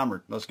stuff this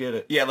summer. Let's get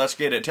it. Yeah, let's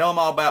get it. Tell them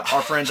all about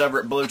our friends over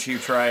at Blue Chew,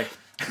 Trae.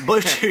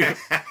 Blue Chew.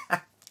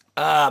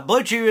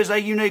 Blue Chew is a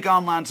unique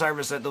online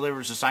service that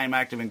delivers the same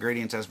active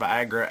ingredients as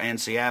Viagra and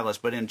Cialis,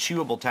 but in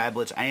chewable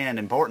tablets and,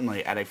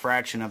 importantly, at a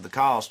fraction of the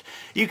cost.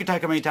 You can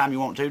take them anytime you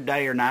want to,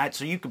 day or night,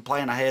 so you can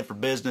plan ahead for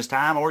business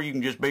time, or you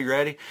can just be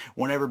ready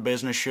whenever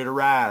business should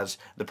arise.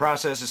 The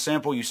process is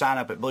simple. You sign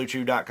up at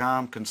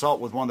BlueChew.com, consult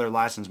with one of their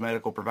licensed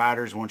medical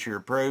providers. Once you're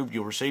approved,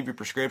 you'll receive your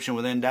prescription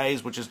within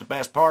days, which is the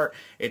best part.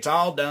 It's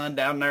all done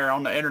down there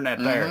on the internet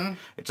there.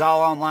 It's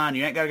all online.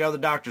 You ain't got to go to the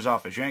doctor's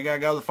office. You ain't got to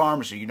go to the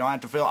pharmacy. You don't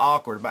have to feel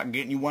awkward about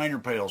getting you wiener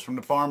pills from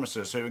the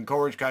pharmacist who, in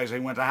Corey's case, he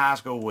went to high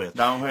school with.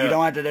 You don't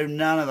have to do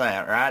none of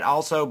that, right?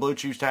 Also, Blue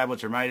Chew's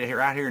tablets are made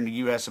right here in the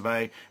U.S. of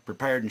A.,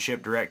 prepared and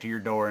shipped direct to your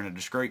door in a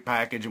discreet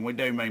package, and we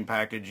do mean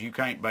package. You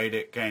can't beat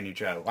it, can you,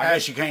 Joe? I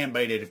guess you can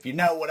beat it if you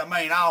know what I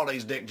mean, all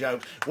these dick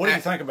jokes. What do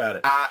you think about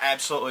it? I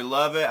absolutely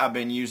love it. I've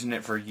been using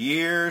it for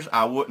years.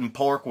 I wouldn't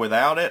pork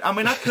without it. I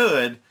mean, I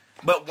could,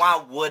 but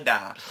why would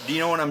I? Do you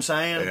know what I'm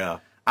saying? Yeah.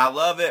 I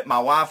love it. My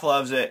wife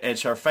loves it.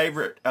 It's her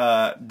favorite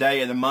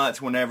day of the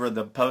month whenever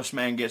the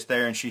postman gets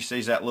there and she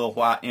sees that little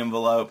white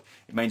envelope.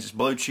 It means it's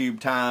Blue Chew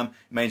time.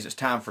 It means it's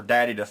time for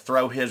Daddy to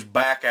throw his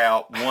back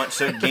out once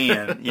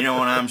again. You know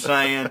what I'm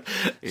saying?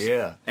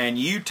 Yeah. And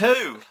you,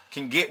 too,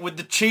 can get with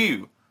the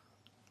chew.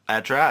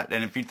 That's right.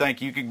 And if you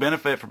think you could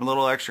benefit from a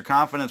little extra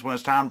confidence when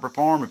it's time to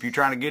perform, if you're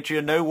trying to get you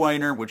a new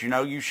wiener, which you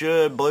know you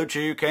should, Blue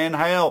Chew can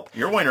help.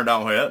 Your wiener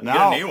don't hit. No,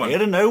 Get a new one.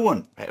 Get a new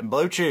one.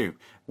 Blue Chew.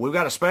 we've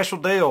got a special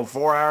deal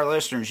for our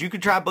listeners. You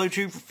can try Blue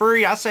Chew for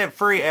free. I said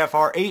free,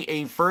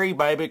 F-R-E-E, free,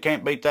 baby.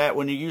 Can't beat that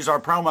when you use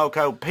our promo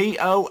code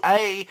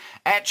POA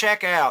at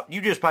checkout. You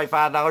just pay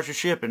 $5 for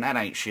shipping. That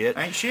ain't shit.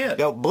 Ain't shit.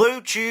 Go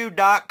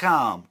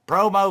BlueChew.com,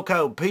 promo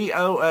code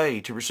POA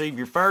to receive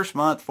your first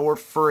month for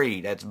free.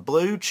 That's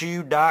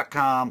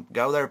BlueChew.com.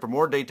 Go there for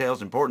more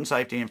details, important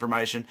safety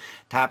information.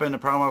 Type in the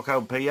promo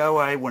code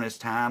POA when it's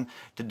time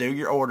to do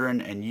your ordering,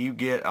 and you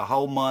get a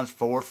whole month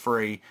for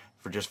free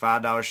for just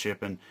 $5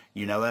 shipping.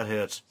 You know that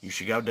hits. You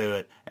should go do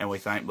it. And we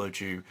thank Blue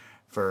Chew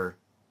for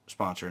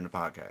sponsoring the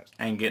podcast.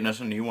 And getting us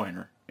a new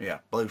wiener. Yeah.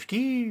 Blue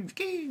Chew.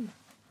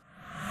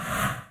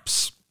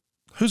 Psst.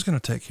 Who's going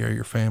to take care of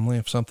your family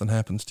if something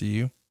happens to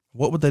you?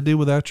 What would they do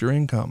without your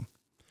income?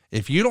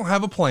 If you don't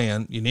have a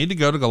plan, you need to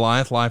go to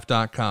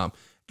GoliathLife.com.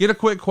 Get a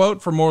quick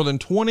quote for more than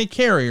 20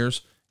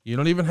 carriers. You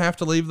don't even have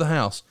to leave the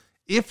house.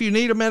 If you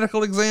need a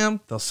medical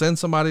exam, they'll send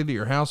somebody to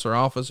your house or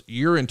office.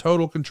 You're in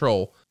total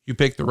control. You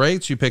pick the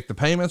rates, you pick the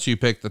payments, you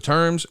pick the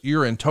terms.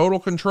 You're in total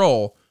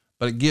control,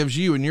 but it gives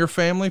you and your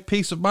family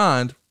peace of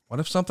mind.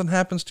 What if something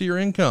happens to your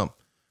income?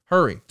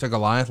 Hurry to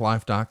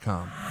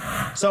GoliathLife.com.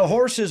 So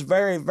horses,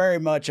 very, very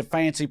much a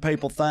fancy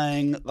people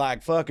thing.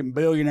 Like fucking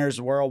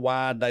billionaires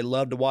worldwide, they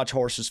love to watch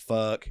horses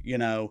fuck, you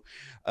know,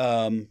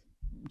 to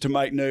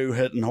make new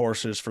hitting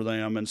horses for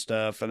them and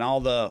stuff. And all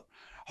the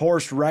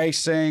horse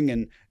racing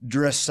and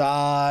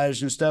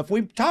dressage and stuff.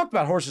 We talked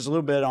about horses a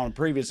little bit on a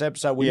previous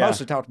episode. We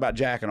mostly talked about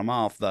jacking them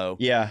off, though.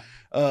 Yeah.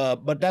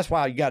 But that's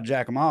why you got to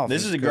jack them off.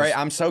 This is a great.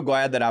 I'm so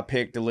glad that I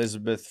picked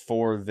Elizabeth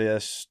for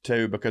this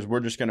too, because we're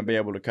just going to be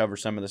able to cover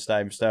some of the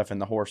same stuff in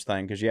the horse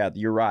thing. Because yeah,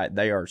 you're right.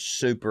 They are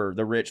super.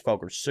 The rich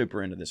folk are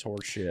super into this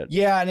horse shit.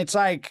 Yeah, and it's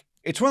like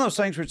it's one of those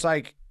things where it's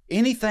like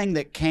anything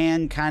that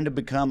can kind of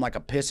become like a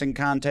pissing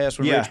contest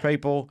with rich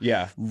people.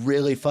 Yeah,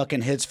 really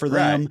fucking hits for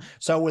them. Right.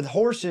 So with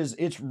horses,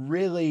 it's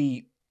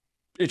really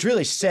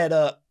set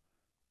up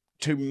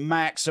to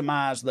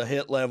maximize the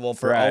hit level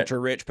for ultra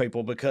rich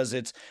people because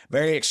it's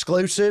very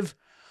exclusive.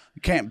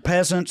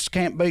 Peasants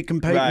can't be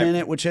competing in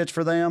it, which hits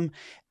for them.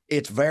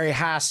 It's very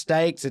high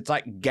stakes. It's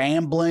like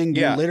gambling.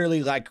 You're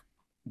literally like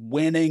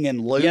winning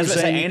and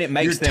losing. And it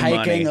makes You're them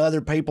taking money.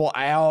 other people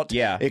out.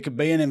 Yeah. It could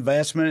be an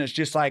investment. It's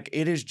just like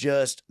it is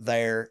just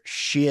their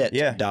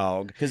shit,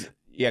 dog.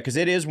 Because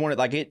it is one.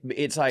 Like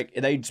it's like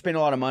they spend a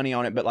lot of money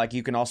on it, but like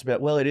you can also be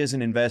like, well, it is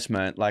an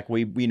investment. Like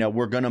we're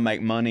gonna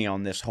make money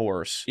on this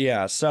horse.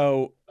 Yeah.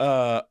 So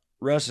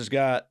Russ has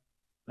got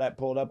that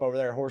pulled up over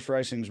there. Horse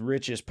racing's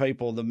richest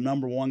people. The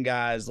number one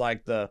guy is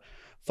like the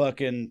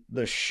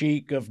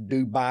sheik of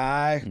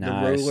Dubai,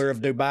 the ruler of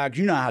Dubai. 'Cause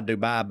you know how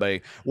Dubai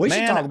be. We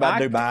should talk about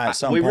Dubai at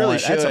some point. We really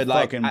should. That's a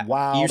like, fucking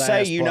wild. You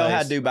say you know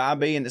how Dubai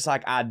be, and it's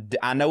like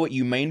I know what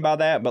you mean by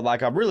that, but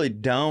like I really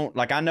don't.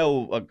 Like I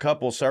know a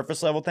couple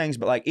surface level things,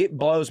 but like it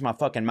blows my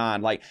fucking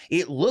mind. Like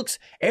it looks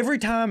every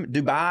time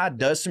Dubai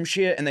does some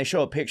shit and they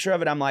show a picture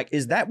of it, I'm like,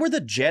 is that where the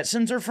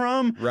Jetsons are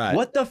from? Right.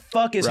 What the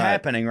fuck is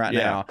happening right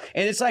now?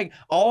 And it's like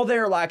all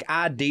their like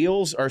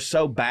ideals are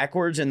so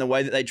backwards in the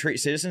way that they treat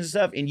citizens and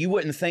stuff, and you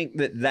wouldn't think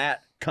that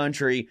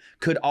country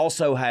could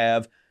also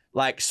have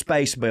like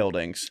space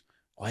buildings.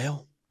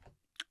 Well,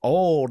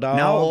 dog.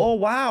 No,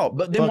 wow.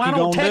 But then why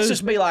don't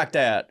Texas be like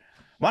that?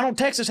 Why don't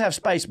Texas have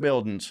space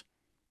buildings?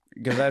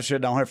 Because that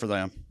shit don't hit for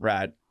them.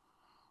 Right.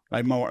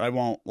 They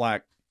won't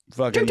like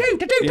fucking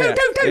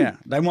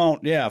they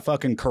won't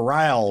fucking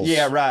corrals.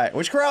 Yeah, right.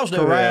 Which corrals do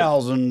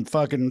corrals and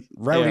fucking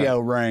rodeo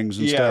rings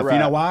and stuff. Right. You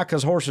know why?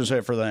 Because horses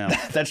hit for them.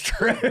 That's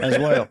true as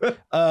well.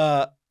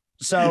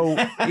 So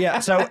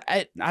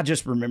I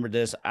just remembered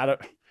this.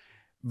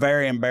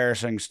 Very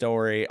embarrassing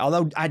story.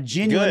 Although I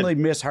genuinely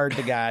misheard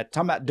the guy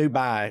talking about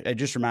Dubai. It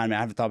just reminded me.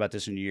 I haven't thought about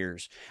this in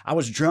years. I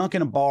was drunk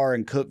in a bar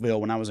in Cookeville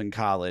when I was in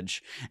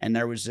college, and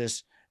there was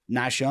this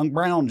nice young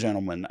brown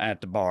gentleman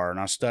at the bar, and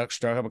I struck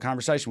up a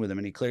conversation with him,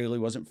 and he clearly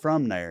wasn't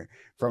from there,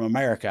 from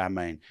America, I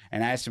mean.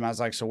 And I asked him, I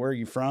was like, "So where are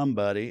you from,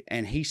 buddy?"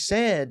 And he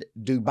said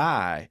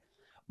Dubai.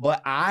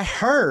 But I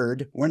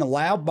heard, we're in a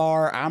loud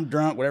bar, I'm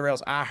drunk, whatever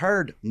else, I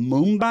heard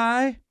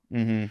Mumbai,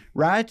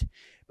 right?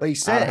 But he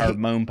said, I heard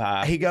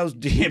Mumbai. He goes,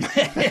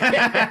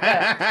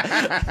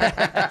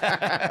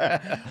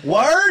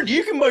 word?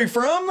 You can be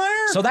from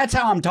there? So that's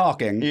how I'm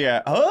talking.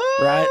 Yeah.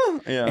 Right?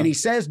 Yeah. And he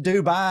says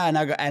Dubai,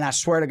 and I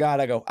swear to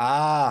God, I go,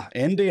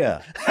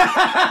 India.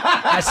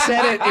 I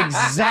said it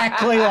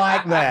exactly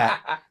like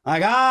that.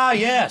 Like,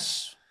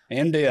 yes.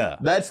 India.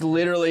 That's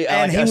literally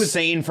a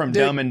scene from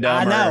Dumb and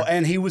Dumber. I know.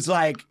 And he was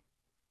like,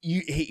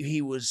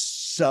 he was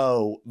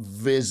so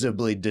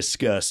visibly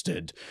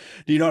disgusted.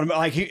 Do you know what I mean?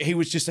 Like he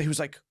was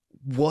like,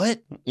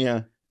 what?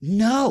 Yeah.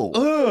 No.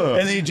 Ugh.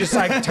 And then he just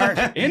like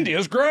turned,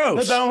 India's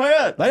gross. That don't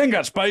hit. They ain't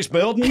got space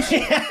buildings.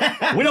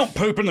 We don't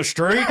poop in the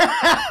street.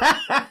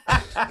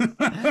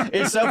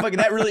 It's so fucking.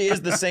 That really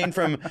is the scene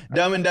from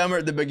Dumb and Dumber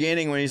at the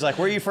beginning when he's like,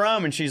 "Where are you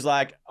from?" And she's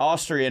like,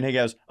 "Austria," and he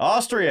goes,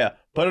 "Austria.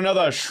 Put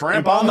another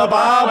shrimp on the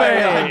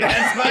barbie." Like,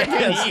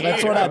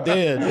 That's what I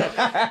did.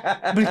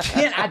 But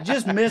Kent, I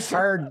just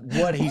misheard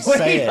what he We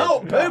said.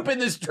 don't poop in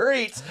the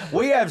streets.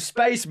 We have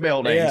space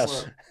buildings.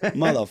 Yes,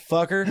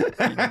 motherfucker,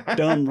 you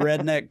dumb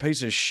redneck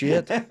piece of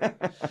shit.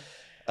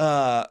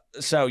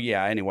 So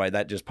yeah. Anyway,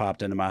 that just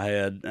popped into my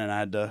head, and I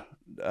had to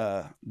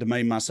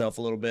demean myself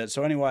a little bit.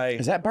 So anyway,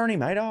 Is that Bernie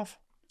Madoff?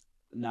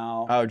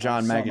 no. Oh,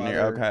 John some McEnroe.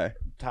 other Okay.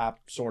 type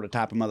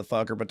of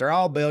motherfucker, but they're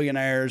all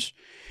billionaires.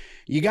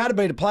 You got to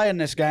be to play in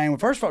this game.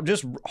 First of all,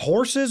 just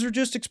horses are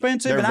just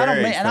expensive, They're and I don't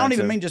very mean, and I don't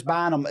even expensive. mean just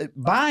buying them.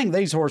 Buying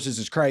these horses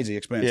is crazy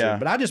expensive, Yeah.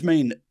 but I just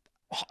mean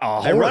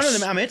a They horse. run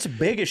them. I mean, it's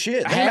big as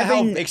shit. Think about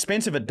Having- how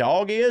expensive a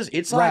dog is.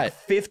 It's Right. like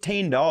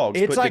 15 dogs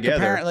It's put like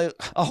together. apparently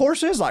a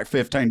horse is like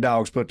 15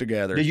 dogs put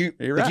together. Did you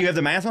You're right. you have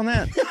the math on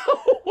that?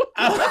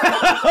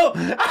 I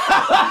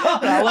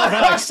love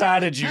how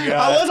excited you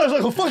got. I was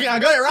like, well, fuck it, I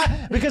got it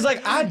right because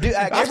like I do.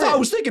 I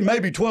was thinking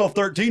maybe 12,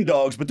 13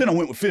 dogs, but then I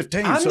went with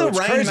 15. I'm so the it's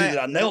Rain crazy Man.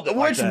 that I nailed it.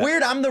 Well, like it's that.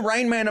 weird. I'm the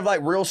Rain Man of like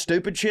real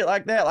stupid shit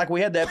like that. Like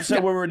we had the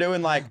episode where we were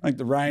doing like I think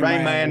the Rain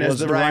Man Man is was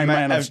the Rain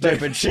Man of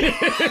stupid. stupid shit.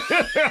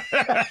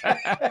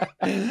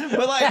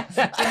 But like,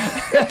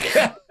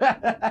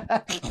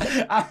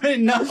 I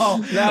mean,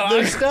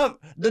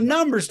 the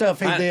number stuff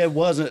he did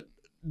wasn't.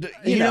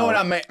 You know what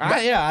I mean?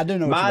 I do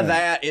know what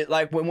you mean.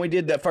 Like when we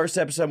did that first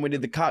episode, we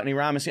did the Cockney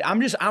rhyme.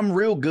 I'm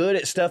real good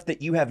at stuff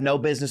that you have no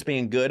business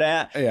being good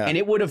at. Yeah. And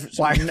it would have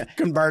Like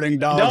converting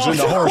dogs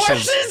into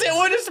horses. It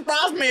wouldn't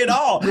surprise me at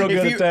all. Real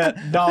If good you- at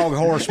that dog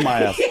horse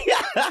math.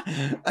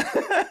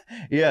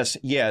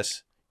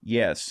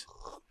 Yes.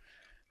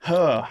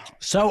 Huh.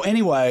 So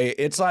anyway,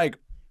 it's like,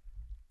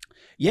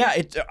 yeah,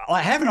 it's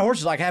like having a horse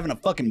is like having a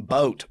fucking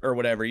boat or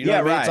whatever. You know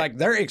Yeah, what I mean? It's right. like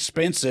they're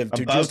expensive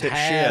to boat just that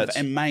have shits.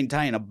 and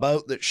maintain a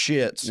boat that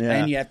shits, Yeah.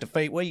 and you have to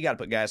feed. Well, you got to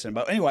put gas in a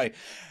boat anyway.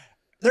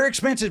 They're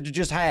expensive to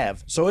just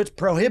have, so it's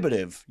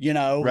prohibitive. You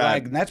know, Right.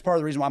 like and that's part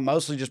of the reason why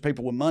mostly just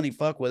people with money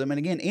fuck with them. And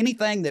again,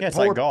 anything that Yeah, it's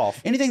poor like golf.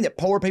 anything that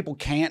poor people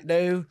can't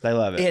do, They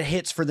love it. It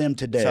hits for them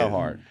to do So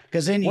hard.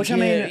 because then you Which get,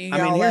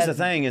 here's the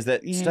thing is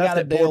that you stuff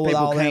gotta that deal poor with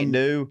people all can't them-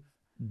 do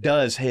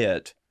does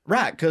hit.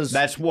 right? Because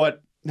That's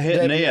what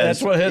hitting is.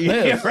 That's what hitting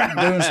Yeah, is. right.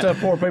 Doing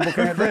stuff poor people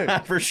can't do.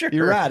 Right, for sure.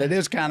 You're right. It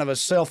is kind of a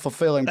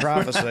self-fulfilling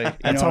prophecy. You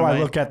That's know how what I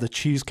mean? look at the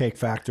Cheesecake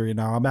Factory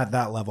now. I'm at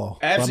that level.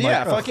 Absolutely, I'm yeah,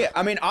 like, fuck ugh. yeah.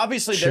 I mean,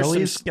 obviously,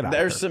 Chili's? Get out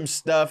there's of some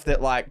stuff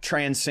that like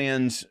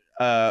transcends,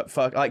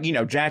 like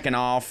jacking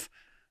off,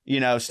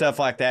 stuff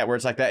like that, where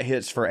it's like that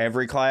hits for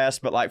every class.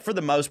 But like for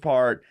the most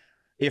part,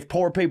 if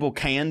poor people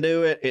can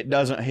do it, it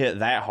doesn't hit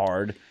that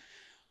hard.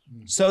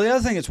 So the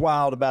other thing that's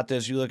wild about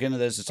this, you look into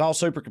this, it's all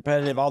super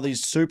competitive. All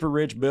these super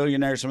rich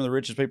billionaires, some of the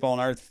richest people on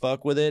earth,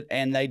 fuck with it,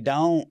 and they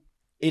don't.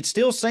 It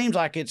still seems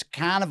like it's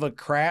kind of a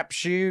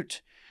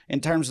crapshoot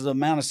in terms of the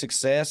amount of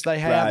success they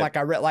have. Right. Like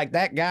I read, like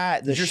that guy,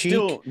 the You're Sheik.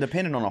 still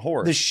dependent on a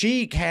horse. The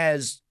Sheik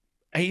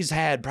he's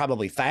had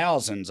probably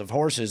thousands of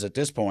horses at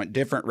this point,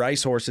 different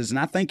race horses, and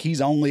I think he's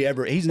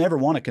never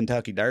won a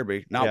Kentucky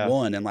Derby, not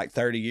one in like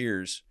 30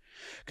 years.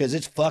 Because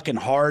it's fucking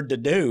hard to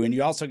do, and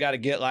you also got to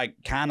get like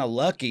kind of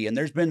lucky. And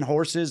there's been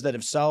horses that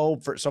have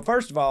sold for. So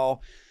first of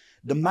all,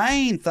 the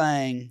main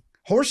thing,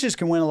 horses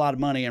can win a lot of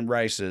money in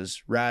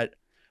races, right?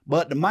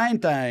 But the main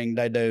thing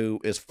they do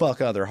is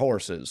fuck other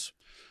horses.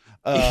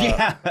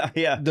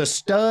 yeah. The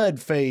stud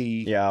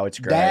fee. Yeah, it's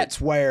great. That's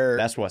where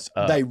That's what's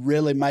up. they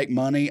really make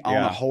money on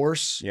Yeah. a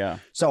horse. Yeah.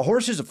 So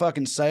horses that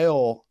fucking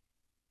sell.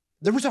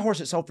 There was a horse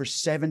that sold for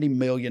 $70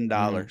 million.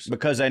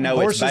 Because they know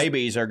Horses- its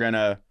babies are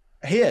gonna.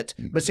 Hit.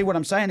 But see, what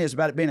I'm saying is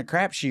about it being a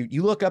crapshoot.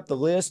 You look up the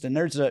list, and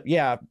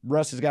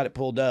Russ has got it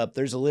pulled up.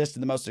 There's a list of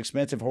the most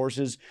expensive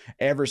horses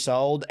ever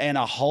sold, and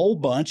a whole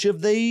bunch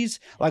of these.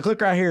 Like, look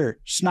right here,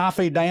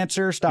 Snuffy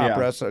Dancer. Stop, Yeah.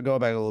 Russ. Go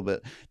back a little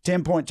bit.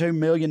 $10.2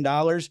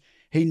 million.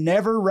 He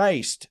never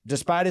raced,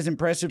 despite his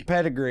impressive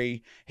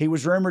pedigree. He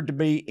was rumored to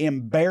be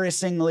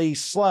embarrassingly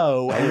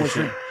slow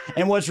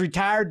and was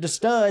retired to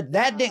stud.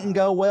 That didn't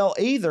go well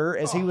either,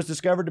 as he was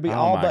discovered to be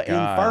all my but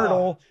God.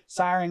 infertile,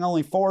 siring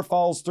only 4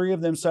 foals, 3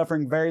 of them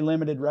suffering very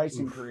limited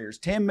racing careers.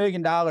 $10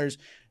 million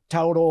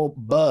total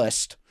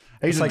bust.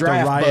 He's It's a like the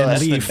draft Ryan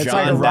bust. Leaf. It's John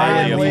like a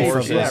Ryan Daly of Leaf.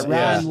 horses. Yeah, Ryan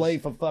Yeah.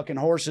 Leaf of fucking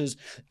horses.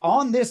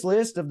 On this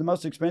list of the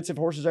most expensive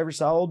horses ever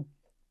sold,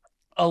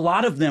 a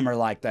lot of them are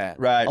like that.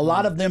 Right. A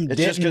lot of them It's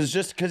didn't.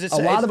 just because it's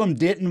A lot of them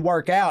didn't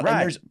work out, Right.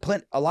 and there's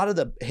a lot of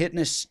the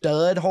hittingest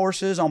stud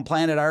horses on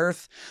planet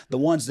Earth, the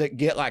ones that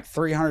get like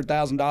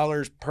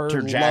 $300,000 per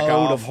To jack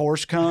load off. of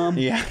horse cum.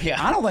 Yeah.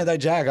 I don't think they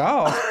jack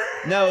off.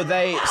 No,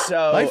 they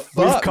They We've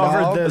fuck,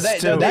 covered dog. this, They,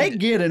 too. they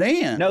get it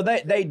in. No,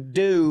 they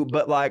do,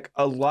 but like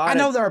a lot. I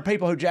know there are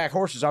people who jack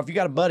horses off. You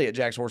got a buddy that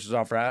jacks horses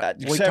off, right?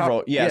 We several,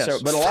 talk- yeah. yes. So,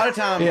 but a lot of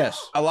times,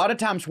 Yes. a lot of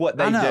times, what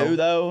they I know. do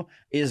though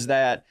is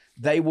that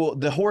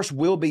the horse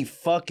will be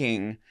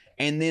fucking,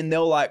 and then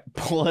they'll like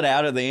pull it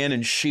out of the end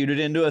and shoot it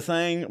into a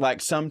thing.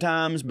 Like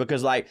sometimes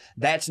because like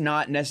that's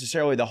not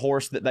necessarily the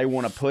horse that they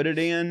want to put it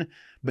in,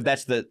 but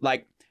that's the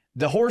like.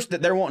 the horse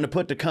that they're wanting to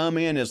put to come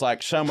in is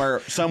like somewhere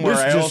This else.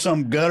 is just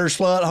some gutter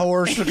slut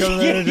horse.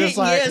 Just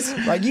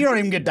like you don't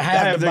even get to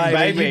have the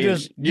baby.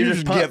 You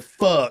just get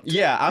fucked.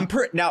 Yeah, I'm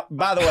pretty. Now,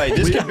 by the way,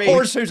 this could be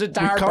horse whose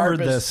entire covered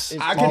purpose.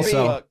 this. I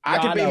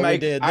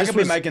could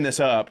be making this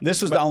up.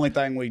 This was the only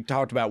thing we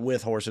talked about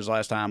with horses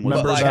last time.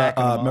 Remember was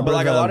remember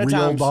like the a lot of real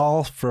times-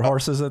 ball for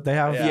horses that they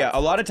have? Yeah, a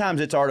lot of times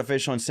it's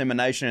artificial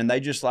insemination, and they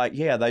just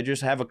they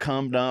just have a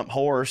cum dump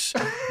horse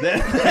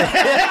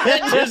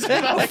that just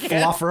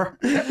Fluffer.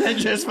 it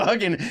just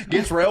fucking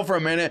gets real for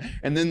a minute,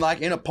 and then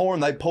like in a porn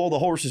they pull the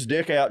horse's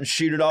dick out and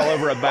shoot it all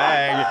over a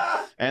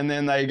bag, and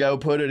then they go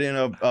put it in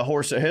a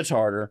horse that hits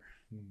harder.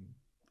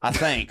 I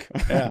think.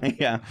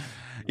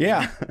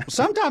 Yeah.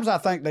 Sometimes I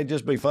think they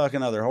just be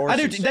fucking other horses.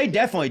 I do. They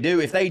definitely do.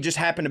 If they just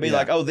happen to be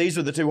like, oh, these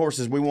are the two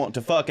horses we want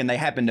to fuck, and they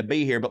happen to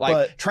be here.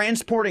 But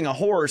transporting a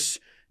horse,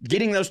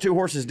 getting those two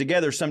horses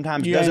together,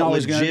 sometimes doesn't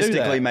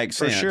logistically make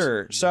sense. For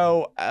sure.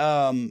 So,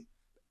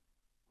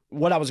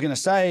 what I was going to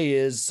say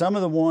is some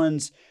of the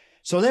ones.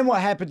 So then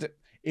what happens?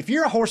 If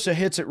you're a horse that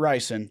hits it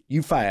racing,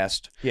 you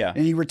fast,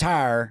 and you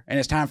retire, and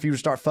it's time for you to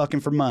start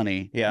fucking for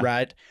money,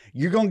 right?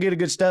 You're going to get a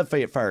good stud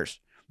fee at first.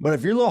 But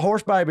if your little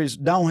horse babies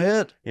don't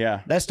hit,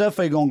 that stud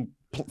fee going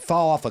to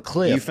fall off a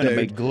cliff. You finna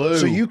be glue.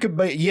 So you could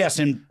be,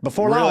 and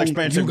before Real long,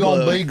 expensive you're going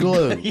to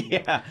glue. be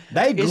glue.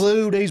 They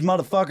glue these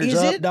motherfuckers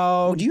up, it,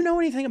 dog. Do you know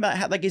anything about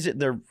how, like, is it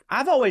their,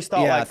 I've always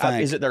thought,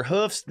 is it their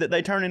hoofs that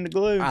they turn into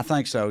glue? I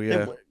think so,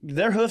 yeah.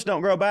 Their hoofs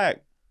don't grow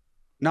back.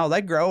 No,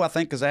 they grow, I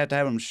think, because they have to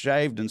have them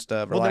shaved and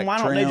stuff. Well, then why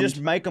don't trimmed. they just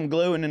make them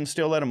glue and then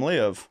still let them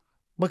live?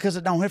 Because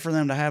it don't hit for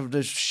them to have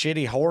this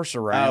shitty horse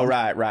around. Oh,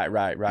 right.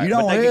 You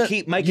don't but they hit, could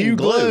keep making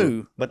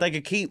glue. But they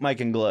could keep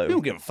making glue. You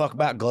don't give a fuck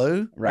about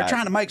glue. Right. They're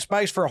trying to make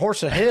space for a horse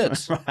that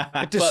hits.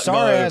 Get this Fuck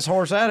sorry-ass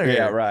horse out of here.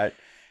 Yeah, right.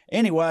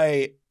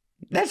 Anyway.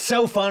 That's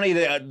so funny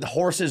that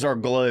horses are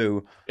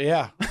glue.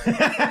 Yeah.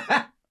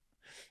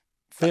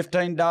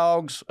 15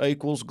 dogs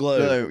equals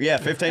glue. Yeah,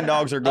 15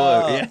 dogs are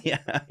glue.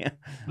 Yeah.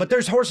 But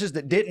there's horses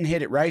that didn't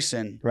hit it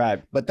racing.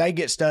 Right. But they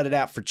get studded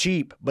out for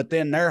cheap. But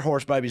then their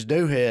horse babies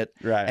do hit.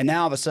 Right. And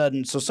now all of a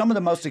sudden, so some of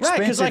the most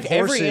expensive because like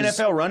horses. every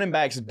NFL running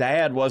back's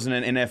dad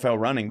wasn't an NFL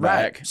running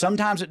back. Right.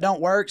 Sometimes it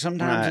don't work.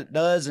 Sometimes it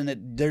does. And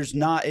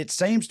it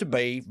seems to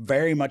be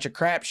very much a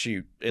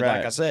crapshoot.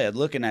 Like I said,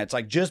 looking at it's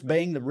like just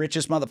being the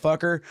richest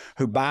motherfucker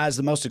who buys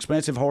the most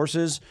expensive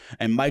horses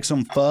and makes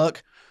them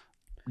fuck.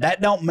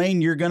 That don't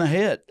mean you're gonna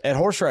hit at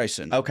horse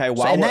racing. Okay,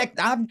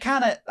 that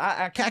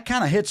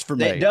kind of hits for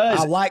me. It does.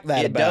 I like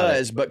that. It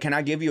does. But can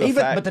I give you a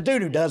fact? But the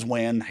dude who does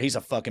win, he's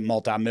a fucking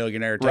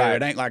multimillionaire too. Right.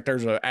 It ain't like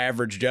there's an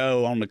average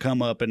Joe on the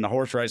come up in the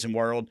horse racing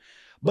world.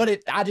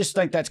 But I just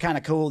think that's kind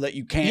of cool that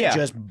you can't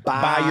just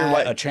buy your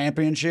way a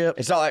championship.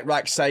 It's not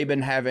like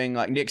Saban having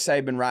like Nick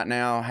Saban right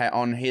now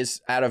on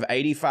his out of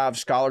 85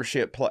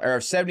 scholarship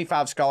or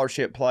 75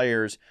 scholarship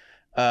players.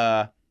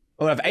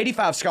 Well, of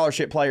 85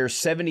 scholarship players,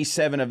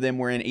 77 of them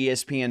were in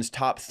ESPN's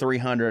top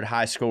 300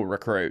 high school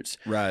recruits.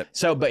 Right.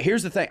 So, but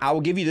here's the thing. I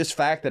will give you this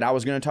fact that I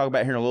was going to talk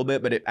about here in a little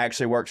bit, but it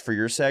actually works for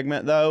your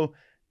segment, though.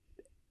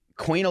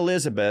 Queen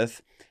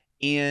Elizabeth,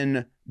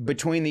 in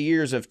between the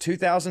years of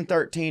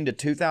 2013 to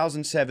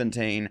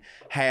 2017,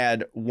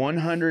 had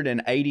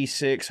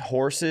 186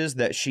 horses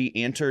that she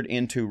entered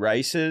into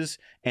races,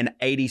 and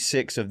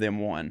 86 of them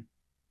won.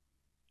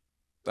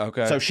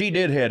 Okay. So she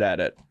did hit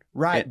at it.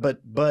 Right,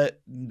 but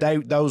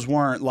those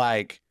weren't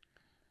like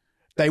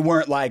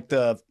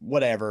the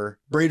whatever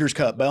Breeders'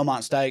 Cup,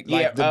 Belmont State,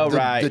 like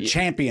the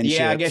championships.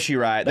 Yeah, I guess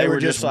you're right. They were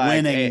just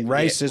winning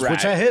races,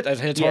 which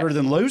hits harder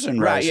than losing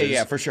races. Right,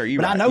 yeah, for sure.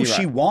 But I know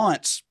she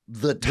wants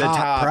the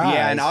top prize.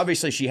 Yeah, and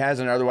obviously she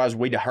hasn't. Otherwise,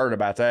 we'd have heard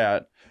about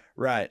that.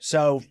 Right.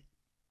 So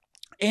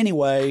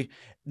anyway,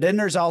 then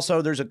there's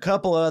a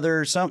couple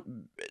other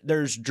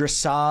there's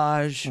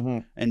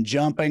dressage and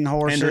jumping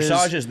horses. And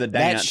dressage is the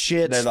dance. That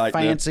shit's like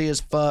fancy as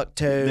fuck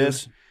too.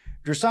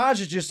 Dressage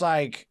is just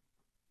like,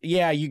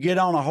 you get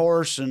on a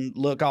horse and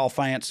look all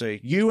fancy.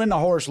 You and the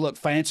horse look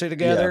fancy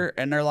together,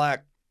 and they're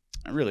like,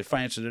 I really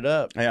fancied it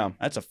up. Yeah.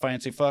 That's a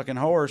fancy fucking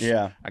horse.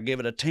 Yeah. I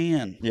give it a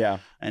 10. Yeah.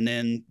 And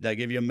then they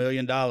give you $1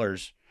 million or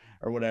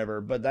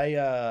whatever. But they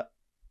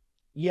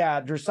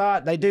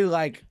dressage, they do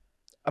like,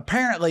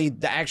 apparently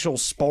the actual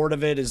sport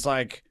of it is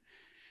like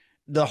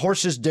the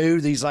horses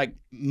do these like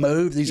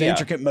these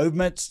intricate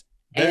movements.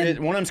 And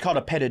one of them's called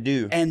a pas de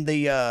deux. And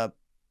the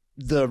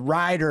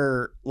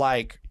rider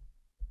like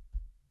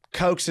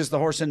coaxes the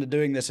horse into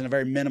doing this in a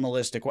very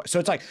minimalistic way. So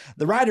it's like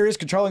the rider is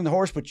controlling the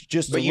horse, but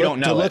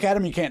look at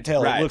them, you can't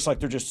tell. Right. It looks like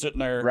they're just sitting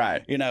there,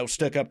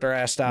 stuck up their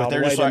ass style. But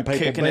they're just like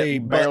kicking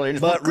it barely.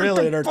 But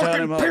really, they're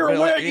telling them,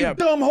 pirouette, you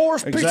dumb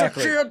horse, piece of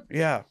shit.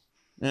 Yeah.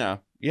 Yeah.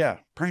 Yeah.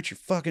 Prance your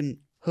fucking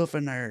hoof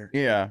in there.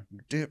 Yeah.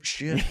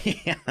 Dipshit.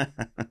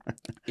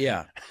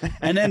 Yeah.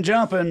 And then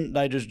jumping,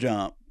 they just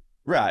jump.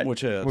 Right.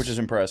 Which is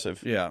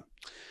impressive. Yeah.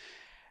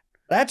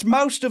 That's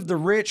most of the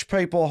rich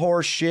people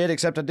horse shit,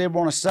 except I did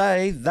want to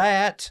say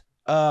that,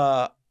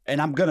 and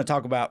I'm going to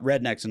talk about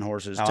rednecks and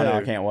horses too. No,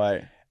 I can't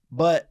wait.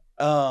 But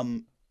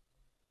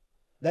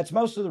that's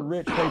most of the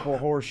rich people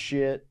horse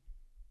shit.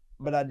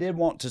 but I did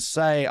want to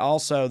say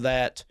also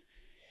that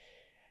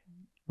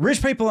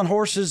rich people and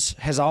horses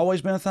has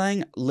always been a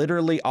thing,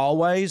 literally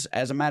always.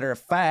 As a matter of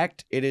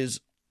fact, it is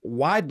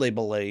widely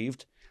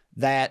believed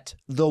that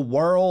the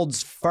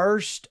world's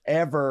first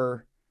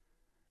ever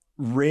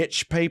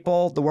rich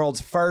people, the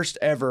world's first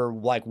ever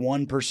like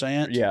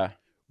 1%,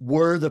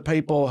 were the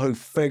people who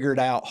figured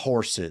out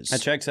horses.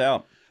 That checks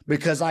out.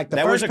 Because like the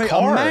that first was a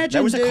car. Imagine,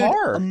 that was a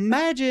car.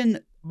 Imagine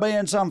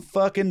being some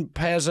fucking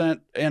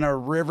peasant in a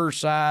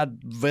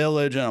riverside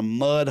village in a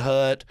mud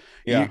hut.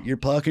 Yeah. You're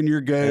plucking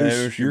your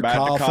goose. You're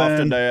about coughing. to cough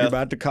to death. You're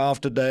about to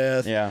cough to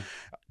death. Yeah.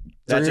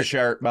 That's a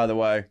shirt, by the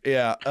way.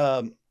 Yeah.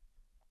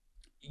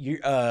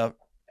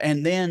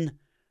 And then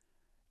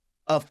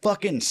a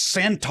fucking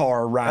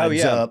centaur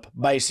rides up,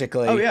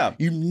 basically. Oh, yeah.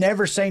 You've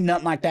never seen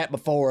nothing like that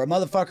before. A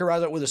motherfucker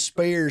rides up with a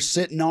spear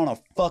sitting on a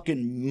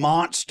fucking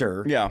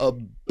monster. Yeah. A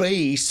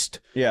beast.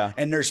 Yeah.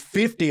 And there's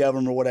 50 of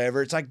them or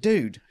whatever. It's like,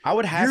 dude, I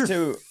would have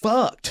you're to.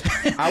 fucked.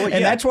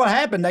 And that's what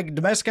happened. They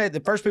domesticate, the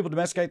first people to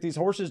domesticate these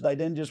horses, they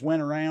didn't just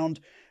went around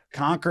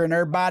conquering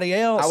everybody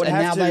else. And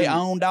now they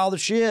owned all the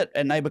shit.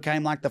 And they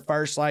became like the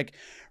first like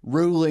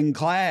ruling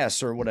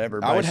class or whatever.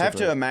 Basically. I would have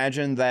to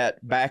imagine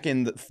that back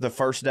in the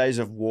first days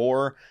of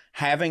war,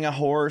 having a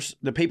horse,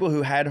 the people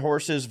who had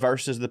horses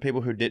versus the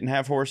people who didn't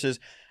have horses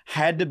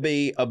had to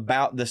be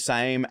about the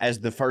same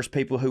as the first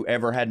people who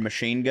ever had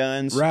machine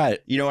guns. Right.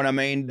 You know what I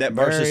mean? That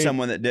versus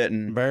someone that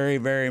didn't. Very,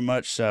 very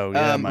much so.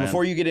 Yeah, man.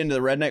 Before you get into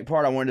the redneck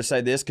part, I wanted to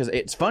say this because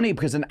it's funny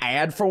because an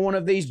ad for one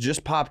of these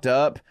just popped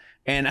up.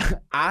 And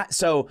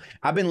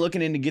I've been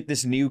looking in to get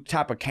this new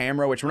type of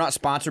camera, which we're not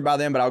sponsored by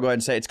them, but I'll go ahead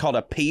and say it's called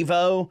a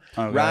Pivo,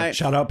 right?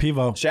 Shout out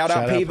Pivo. Shout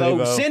out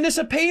Pivo. Send us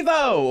a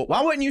Pivo.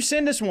 Why wouldn't you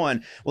send us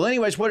one? Well,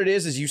 anyways, what it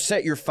is you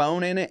set your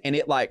phone in it and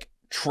it like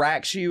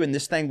tracks you, and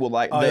this thing will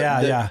like.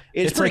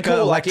 It's pretty like cool.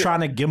 An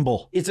electronic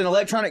gimbal. It's an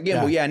electronic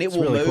gimbal, and it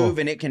will really move cool.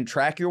 and it can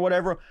track you or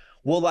whatever.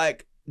 Well,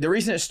 like. The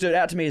reason it stood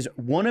out to me is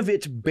one of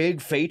its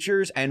big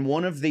features and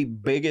one of the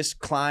biggest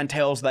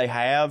clienteles they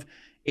have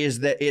is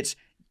that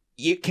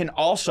it can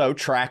also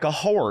track a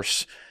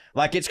horse.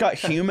 Like it's got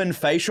human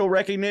facial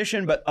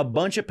recognition, but a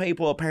bunch of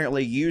people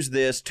apparently use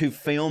this to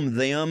film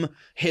them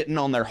hitting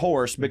on their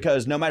horse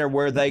because no matter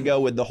where they go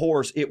with the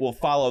horse, it will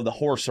follow the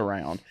horse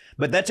around.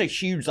 But that's a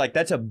huge,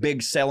 that's a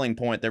big selling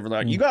point. They're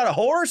like, you got a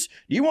horse?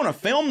 You want to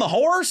film the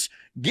horse?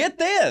 Get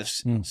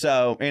this.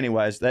 So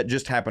anyways, that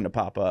just happened to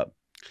pop up.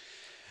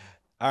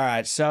 All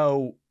right,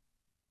 so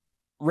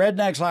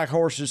rednecks like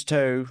horses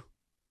too.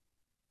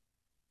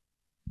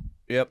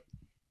 Yep.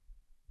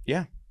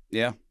 Yeah.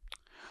 Yeah.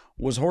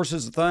 Was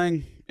horses a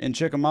thing in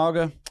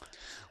Chickamauga?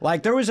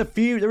 Like there was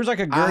like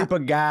a group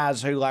of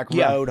guys who like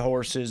rode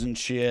horses and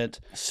shit.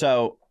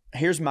 So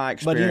here's my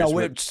experience.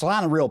 But it's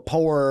kind of real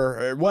poor.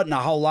 It wasn't a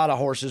whole lot of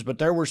horses, but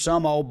there were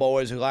some old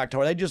boys who liked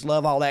horses. They just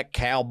love all that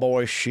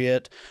cowboy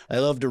shit. They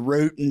love to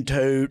root and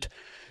toot.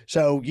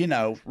 So,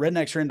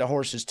 rednecks are into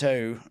horses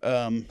too.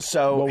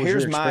 So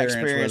here's my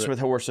experience with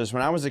horses.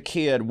 When I was a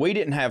kid, we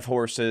didn't have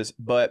horses,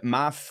 but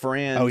my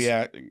friends. Oh,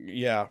 yeah.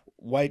 Yeah.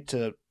 Wait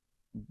to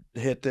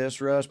hit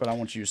this, Russ, but I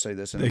want you to say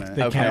this in a minute.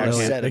 They can't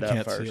set it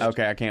up first.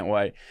 Okay, I can't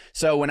wait.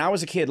 So when I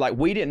was a kid,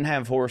 we didn't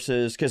have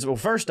horses because, well,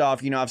 first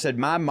off, I've said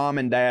my mom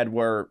and dad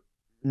were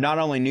not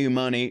only new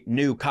money,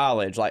 new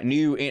college,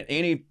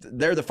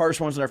 they're the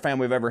first ones in our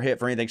family we've ever hit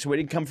for anything. So we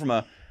didn't come from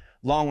a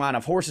long line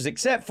of horses,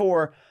 except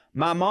for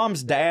my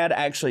mom's dad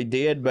actually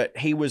did, but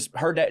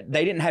her dad,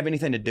 they didn't have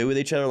anything to do with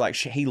each other. Like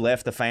he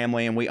left the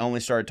family and we only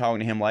started talking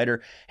to him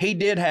later. He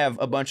did have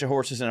a bunch of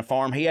horses and a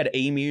farm. He had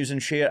emus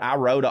and shit. I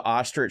rode an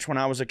ostrich when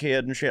I was a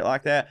kid and shit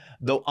like that.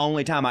 The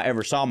only time I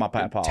ever saw my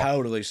papa.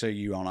 Totally see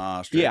you on an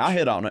ostrich. Yeah, I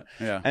hit on it.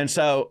 Yeah. And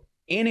so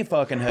any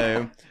fucking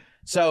who.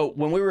 So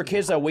when we were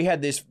kids, though, we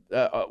had this,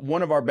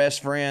 one of our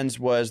best friends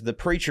was the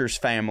preacher's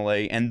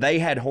family, and they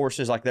had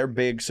horses, they're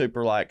big,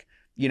 super,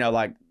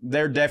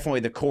 they're definitely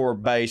the core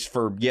base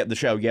for the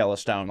show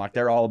Yellowstone.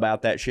 They're all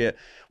about that shit.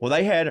 Well,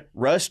 they had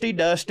Rusty,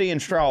 Dusty,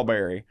 and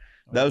Strawberry.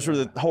 Those were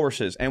the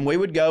horses. And we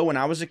would go when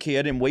I was a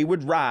kid, and we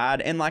would ride.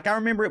 And, I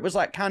remember it was,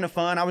 kind of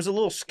fun. I was a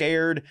little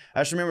scared.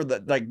 I just remember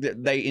that,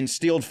 they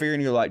instilled fear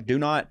in you, do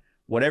not,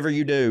 whatever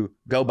you do,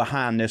 go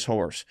behind this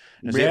horse.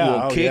 It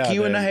will kick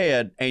you in the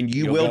head, and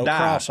you'll will die.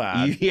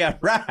 Cross-eyed. Yeah,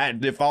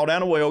 right. If fall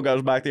down a wheel,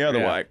 goes back the other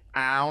way.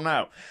 I don't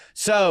know.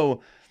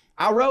 So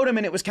I rode him,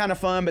 and it was kind of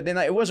fun, but then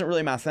it wasn't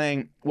really my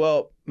thing.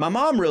 Well, my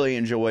mom really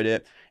enjoyed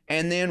it.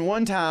 And then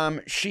one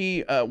time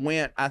she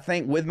went, I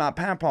think, with my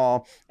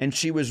papa, and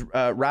she was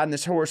riding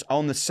this horse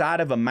on the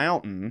side of a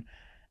mountain,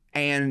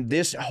 and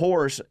this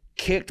horse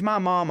kicked my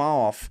mom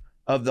off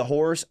of the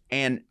horse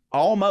and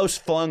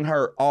almost flung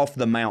her off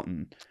the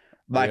mountain.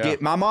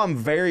 My mom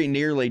very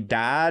nearly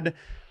died.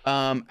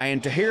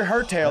 And to hear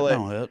her tell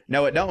it,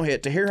 no, it don't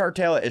hit. To hear her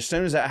tell it, as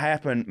soon as that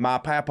happened, my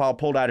papa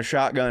pulled out a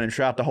shotgun and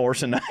shot the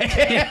horse in the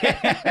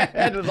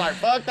head. It was like,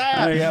 fuck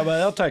that. Yeah, but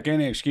they'll take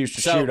any excuse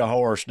to shoot a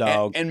horse,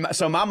 dog. And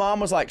so my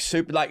mom was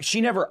super,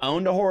 she never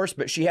owned a horse,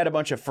 but she had a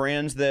bunch of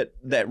friends that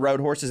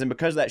rode horses. And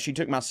because of that, she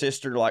took my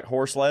sister to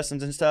horse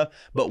lessons and stuff.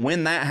 But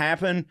when that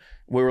happened,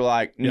 we were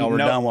like, Y'all were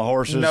done with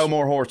horses? No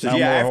more horses. No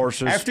yeah, more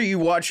horses. After you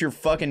watch your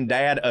fucking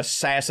dad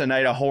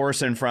assassinate a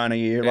horse in front of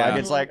you, like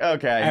it's like,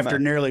 okay. After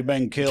nearly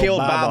being killed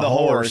by the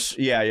horse.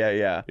 Yeah.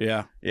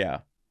 Yeah.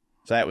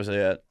 So that was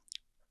it.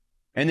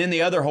 And then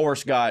the other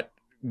horse got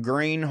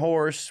green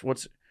horse.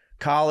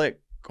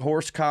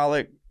 Horse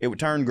colic. It would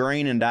turn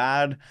green and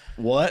died.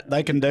 What?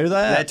 They can do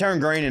that? They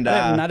turned green and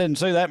died. I didn't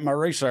see that in my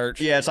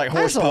research. Yeah, it's like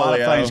horse There's polio. a lot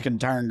of things can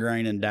turn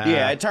green and die.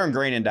 Yeah, it turned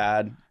green and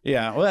died.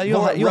 Yeah. Well,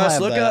 you'll Russ,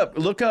 have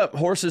look up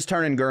horses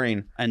turning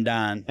green and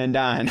dying.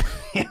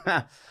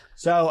 Yeah.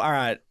 So, all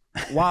right.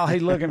 While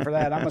he's looking for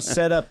that, I'm going to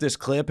set up this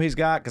clip he's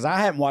got because I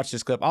haven't watched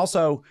this clip.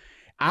 Also,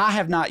 I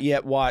have not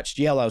yet watched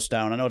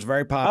Yellowstone. I know it's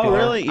very popular. Oh,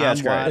 really? Yeah,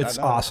 it's great. It's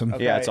awesome.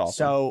 Okay. Yeah, it's awesome.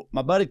 So,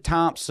 my buddy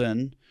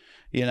Thompson,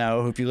 you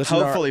know, if you listen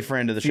Hopefully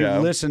friend of the if you show.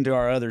 listen to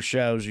our other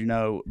shows, you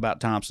know about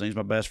Thompson. He's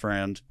my best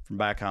friend from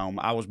back home.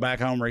 I was back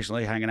home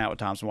recently hanging out with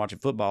Thompson watching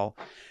football.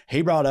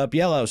 He brought up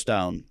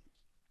Yellowstone.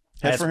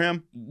 That's for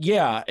him?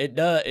 Yeah, it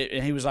does.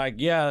 And he was like,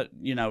 yeah,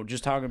 you know,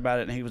 just talking about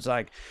it. And he's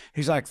like,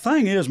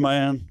 thing is,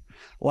 man,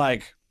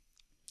 like,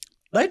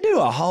 they do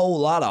a whole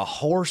lot of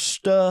horse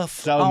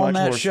stuff on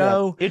that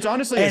show. Stuff. It's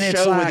honestly And a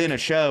it's show like- within a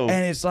show.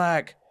 And it's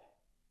like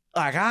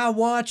I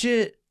watch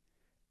it,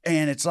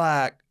 and it's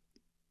like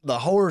the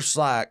horse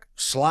like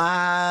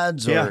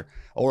slides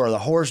or the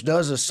horse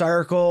does a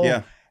circle.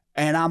 Yeah.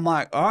 And I'm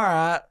like, all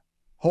right,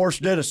 horse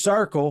did a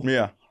circle.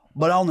 Yeah.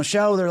 But on the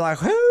show, they're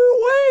like,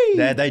 whoo-wee.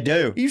 That they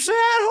do. You see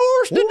that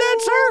horse did that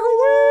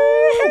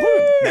circle?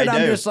 Woo-hoo. They And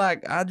I'm do. just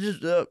like,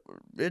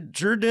 it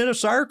sure did a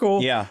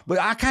circle. Yeah. But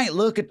I can't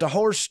look at the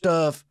horse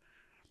stuff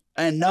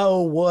and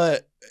know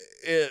what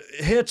it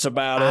hits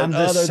about it. I'm the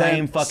other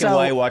same than, fucking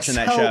way watching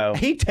that show.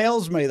 He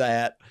tells me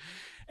that,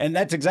 and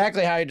that's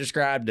exactly how he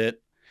described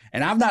it.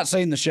 And I've not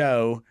seen the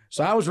show.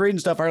 So I was reading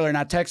stuff earlier, and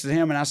I texted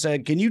him, and I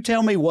said, can you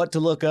tell me what to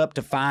look up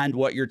to find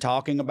what you're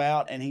talking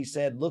about? And he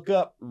said, look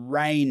up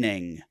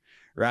raining,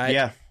 right?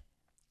 Yeah.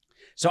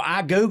 So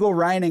I Google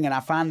raining, and I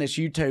find this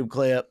YouTube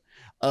clip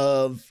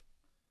of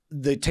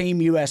the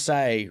Team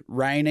USA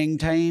raining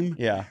team,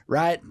 Yeah.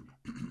 right?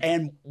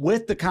 And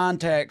with the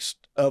context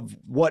of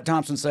what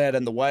Thompson said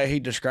and the way he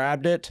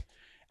described it,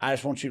 I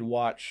just want you to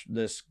watch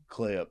this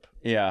clip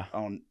Yeah.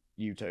 on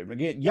YouTube.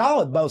 Again, y'all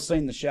have both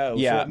seen the show.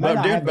 Yeah, so it may but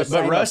not dude, have the but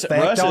same Russ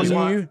effect on is-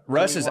 you.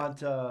 Russ Do is you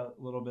want a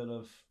little bit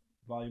of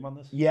volume on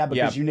this? Yeah,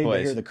 because you need to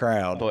please. hear the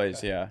crowd.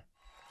 Please, yeah.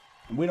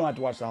 We don't have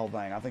to watch the whole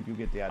thing. I think you'll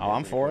get the idea. Oh,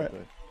 I'm for pretty it.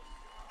 quickly.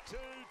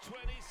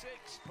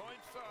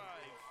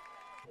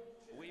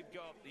 226.5. We've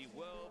got the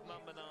world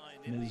number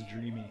 9 in Ms. the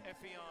Dreamy.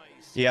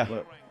 FEI. Yeah.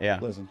 Look, Yeah.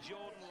 Listen.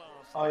 Jordan Love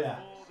Oh, yeah.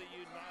 for the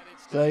United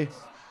See? States.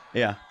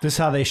 Yeah. This is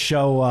how they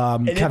show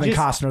it Kevin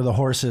just- Costner the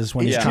horses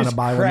when he's Yeah. trying to just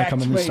buy one. They come cracks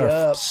in and me start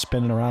up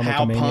spinning around How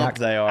like a maniac. pumped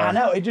they are. I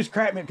know. It just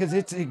cracked me because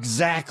it's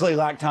exactly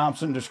like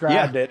Thompson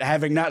described it.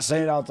 Having not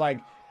seen it, I was like,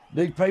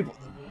 these people,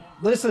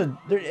 listen,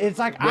 it's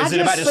like, Was I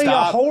it about just to see a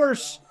stop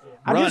horse.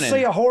 I just running?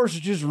 see a horse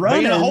just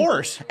running. Being a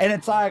horse. And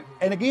it's like,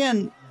 and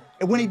again,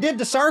 when he did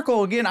the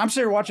circle, again, I'm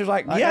sitting watching,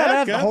 like,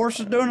 yeah, that okay. horse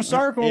is doing a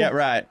circle. Yeah,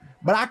 right.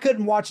 But I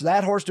couldn't watch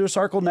that horse do a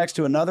circle next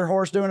to another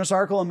horse doing a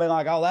circle and be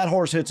like, oh, that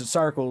horse hits its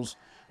circles.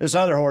 This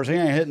other horse, he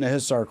ain't hitting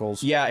his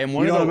circles. Yeah, and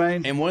You know what I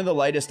mean? in one of the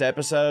latest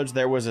episodes,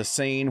 there was a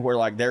scene where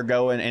like they're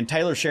going, and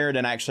Taylor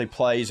Sheridan actually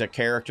plays a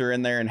character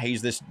in there, and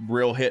he's this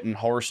real hitting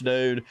horse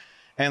dude,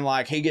 and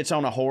like he gets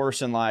on a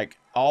horse, and like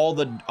all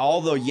the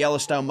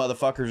Yellowstone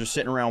motherfuckers are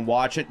sitting around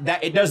watching.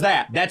 That it does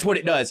that. That's what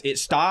it does. It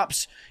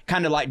stops,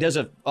 kind of like does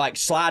a like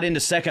slide into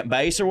second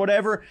base or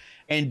whatever.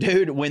 And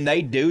dude, when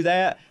they do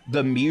that,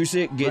 the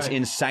music gets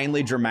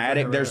insanely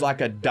dramatic. There's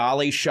like a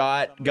dolly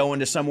shot going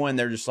to someone.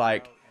 They're just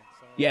like.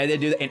 Yeah, they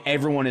do that, and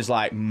everyone is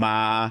like,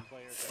 my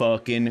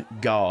fucking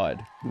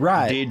God.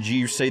 Right. Did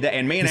you see that?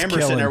 And me and He's Amber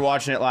sitting there killing.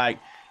 watching it like,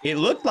 it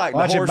looked like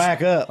Watch the it horse.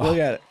 back up. Look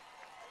at it.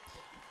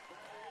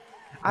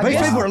 These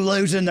people are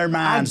losing their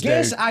minds,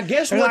 dude. I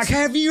guess They're what's- like,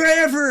 have you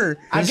ever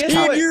I guess in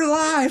what- your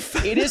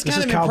life? It is This kind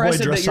is of cowboy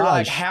impressive that you're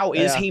like, dressage. how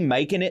is he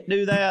making it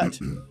do that?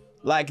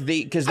 Like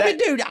because that, I mean,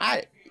 dude,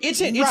 Right.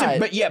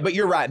 but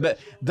you're right. But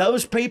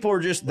those people are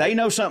just, they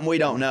know something we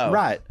don't know.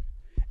 Right.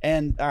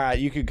 And all right,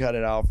 you could cut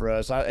it off for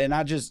us. They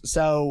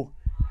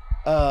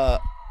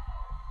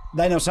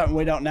know something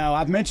we don't know.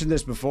 I've mentioned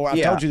this before. I've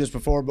Yeah. told you this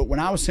before, but when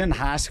I was in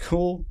high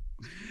school,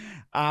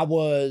 I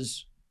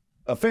was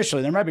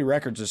officially, there might be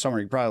records this summer,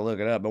 you can probably look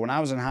it up, but when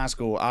I was in high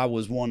school, I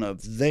was one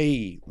of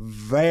the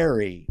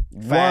very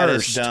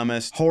Fattest, worst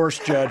dumbest. horse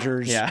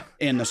judgers Yeah.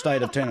 in the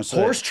state of Tennessee.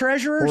 Horse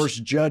treasurers? Horse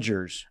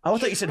judgers. I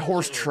thought you said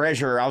horse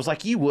treasurer. I was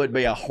like, you would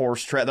be a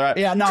horse treasurer.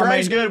 Yeah, no, I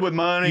Trey's mean, good with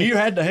money. You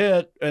had to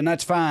hit, and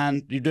that's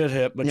fine. You did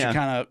hit, but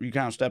Yeah. you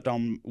kind of stepped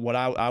on what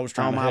I was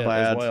trying Oh, to my hit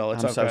bad. as well.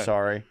 It's I'm so okay.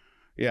 sorry.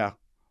 Yeah,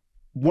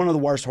 one of the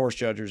worst horse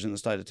judges in the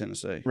state of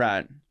Tennessee.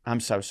 Right. I'm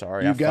so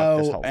sorry. You I fucked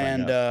this go whole thing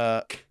and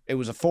up. it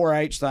was a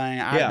 4-H thing.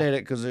 I Yeah. did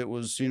it because it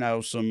was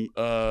some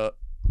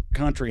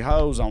country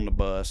hoes on the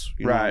bus.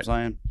 You know what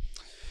I'm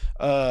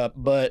saying?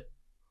 But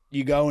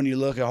you go and you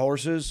look at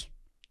horses,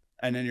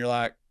 and then you're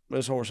like,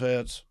 this horse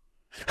hits.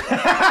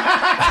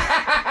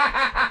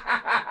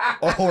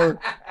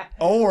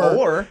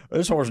 Or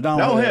this horse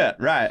don't hit.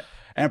 Right.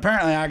 And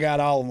apparently I got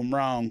all of them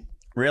wrong.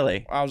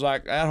 Really? I was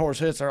like, that horse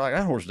hits. They're like,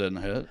 that horse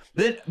didn't hit.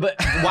 But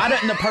why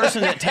doesn't the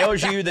person that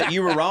tells you that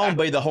you were wrong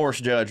be the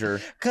horse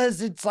judger? Because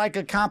it's like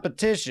a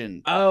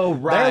competition. Oh,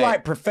 right. They're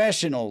like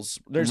professionals.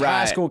 There's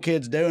high school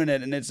kids doing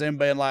it, and it's them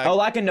being like, oh,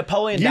 like in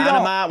Napoleon You don't-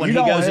 Dynamite when you he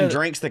don't goes hit and it.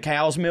 drinks the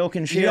cow's milk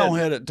and shit. you don't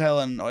hit it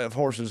telling if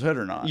horses hit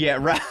or not. Yeah,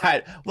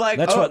 right. Like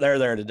That's what they're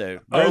there to do.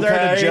 They're there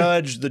to Okay.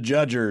 judge the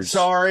judgers.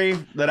 Sorry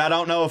that I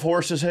don't know if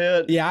horses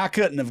hit. Yeah, I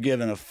couldn't have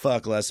given a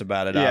fuck less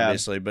about it, Yeah.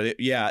 obviously. But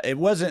it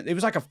wasn't. It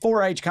was like a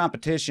 4-H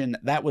competition.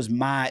 That was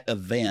my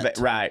event.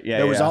 Right. Yeah.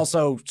 There was yeah.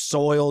 also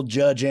soil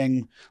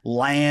judging,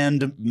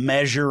 land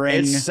measuring,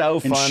 It's so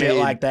and shit funny.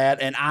 like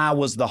that. And I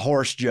was the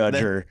horse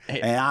judger,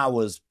 and I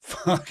was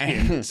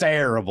fucking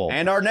terrible.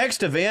 And our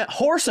next event,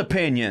 horse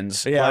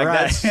opinions. Yeah, like, right,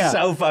 That's yeah.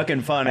 so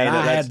fucking funny. And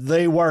I that's had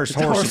the worst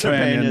horse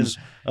opinions.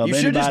 Of You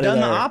should have just anybody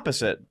done the there.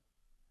 opposite.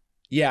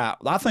 Yeah,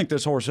 I think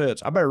this horse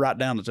hits. I better write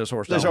down that this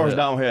horse This don't horse hit.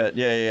 don't hit.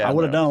 Yeah. I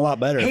would have done a lot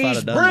better if I'd He's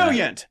have done that.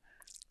 brilliant.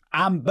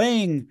 I'm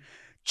being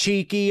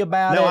cheeky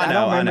about No, it. I know,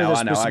 don't I remember know, the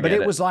I know, I specific, but get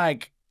it it. was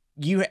like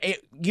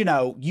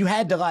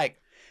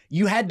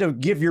you had to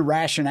give your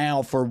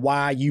rationale for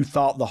why you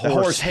thought the The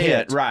horse, horse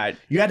hit. Right.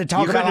 You had to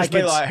talk You couldn't about just be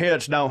it's- like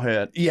hits, don't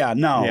hit. yeah,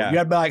 no. Yeah. You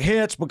had to be like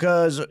hits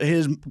because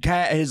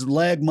his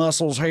leg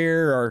muscles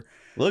here or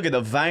Look at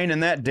the vein in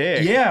that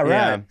dick. yeah,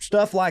 right.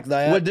 Stuff like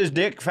that. Would this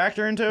dick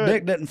factor into it?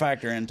 Dick didn't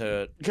factor into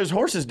it. Because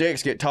horses'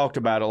 dicks get talked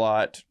about a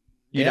lot.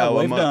 You Yeah, know,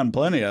 we've done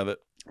plenty of it.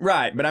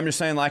 Right, but I'm just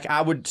saying, like,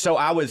 I would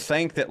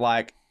think that,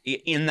 like,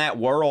 in that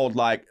world,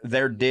 like,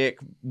 their dick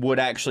would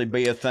actually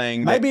be a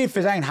thing. That, Maybe if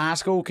it ain't high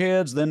school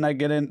kids, then they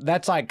get in.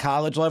 That's like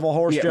college level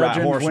horse Yeah, right,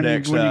 judging. horse when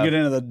dick you stuff. get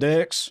into the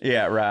dicks,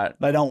 yeah, right.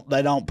 they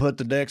don't put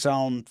the dicks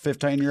on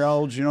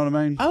 15-year-olds. You know what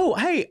I mean? Oh,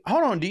 hey,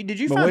 hold on. Did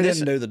you But find we this?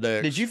 didn't do the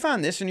dicks. Did you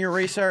find this in your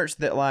research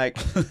that like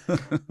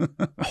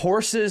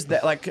horses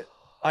that like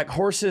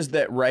horses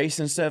that race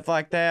and stuff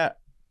like that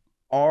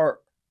are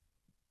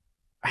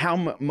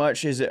how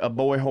much is it a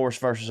boy horse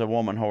versus a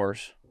woman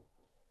horse?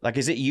 Like,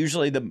 is it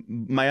usually the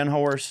man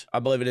horse? I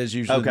believe it is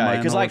usually the Okay, man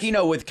because like horse. you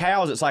know with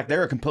cows it's like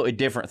they're a completely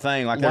different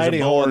thing. Like there's Lady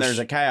a bull and horse. there's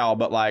a cow,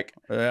 but like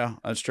Yeah,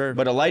 that's true.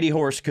 but a lady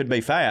horse could be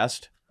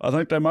fast. I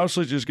think they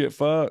mostly just get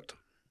fucked.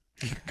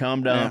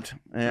 Cum dumped.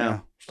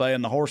 Yeah. Stay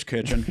in the horse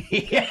kitchen.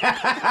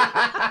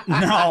 Yeah.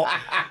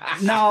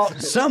 No,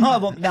 some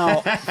of them.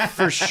 No,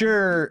 for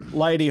sure,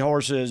 lady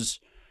horses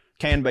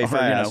Can be are,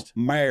 fast.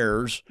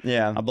 mares.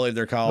 Yeah. I believe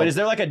they're called. But is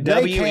there like a They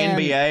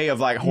WNBA of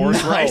like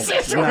horse No,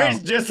 races where no. it's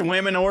just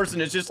women horse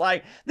and it's just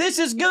like, this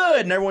is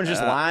good. And everyone's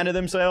just lying to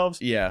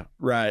themselves? Yeah,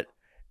 right.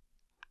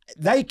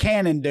 They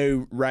can and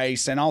do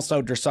race, and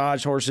also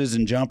dressage horses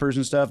and jumpers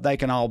and stuff. They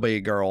can all be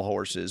girl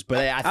horses.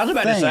 But I was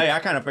about to say, I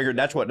kind of figured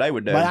that's what they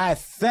would do. But I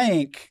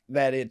think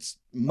that it's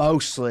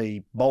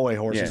mostly boy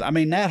horses. Yeah. I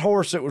mean, that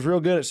horse that was real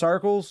good at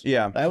circles,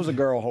 Yeah. that was a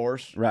girl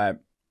horse. Right.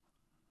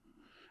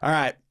 All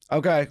right.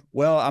 Okay.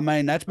 Well, I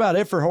mean, that's about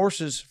it for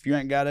horses. If you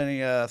ain't got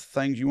any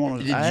things you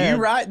want to Did add.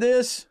 you write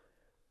this?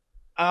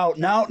 Oh,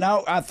 no.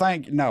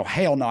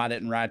 Hell no, I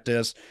didn't write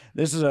this.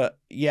 This is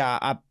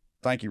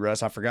thank you,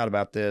 Russ. I forgot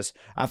about this.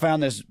 I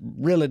found this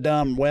really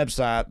dumb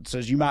website that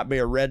says you might be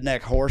a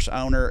redneck horse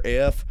owner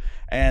if,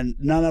 and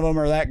none of them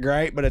are that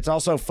great, but it's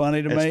also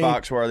funny to It's me.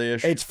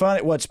 Foxworthy-ish. It's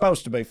funny. Well, it's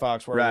supposed to be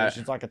Foxworthy. Right.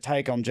 It's like a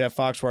take on Jeff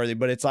Foxworthy,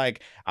 but it's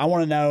like I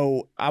want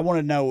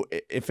to know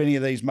if any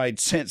of these made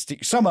sense to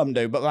you. Some of them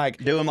do, but like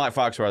Do them like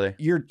Foxworthy.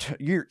 your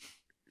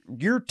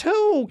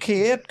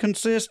toolkit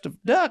consists of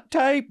duct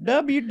tape,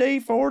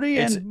 WD-40,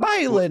 and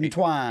baling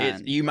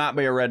twine. You might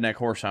be a redneck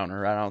horse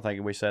owner. I don't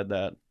think we said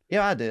that.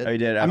 Yeah, I did. Oh, you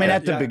did? I mean, Okay.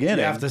 at the beginning.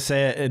 You have to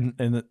say it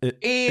in If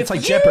it's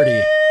like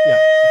Jeopardy. Yeah.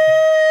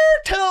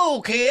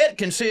 Toolkit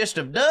consists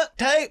of duct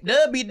tape,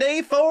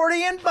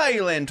 WD-40, and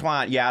baling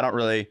twine. Yeah, I don't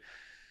really.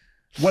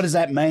 What does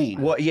that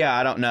mean? Well, yeah,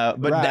 I don't know,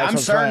 but Right, that's I'm what I'm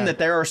certain saying. that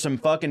there are some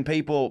fucking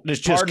people. It's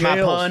just pardon my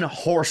kills. pun,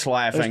 horse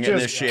laughing It's at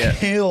just this shit.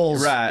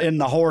 kills Right. in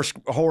the horse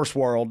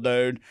world,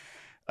 dude.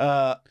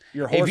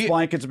 Your horse you-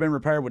 blankets have been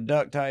repaired with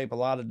duct tape, a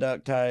lot of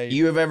duct tape.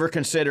 You have ever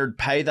considered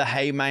pay the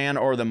hay man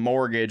or the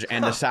mortgage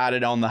and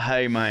decided on the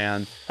hay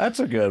man? That's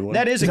a good one.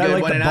 That is a that good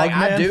like one, the and bug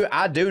I man?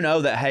 I do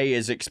know that hay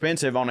is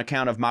expensive on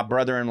account of my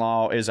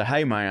brother-in-law is a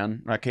hay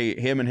man. Like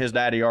him and his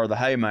daddy are the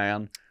hay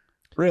man.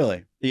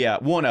 Really? Yeah,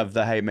 one of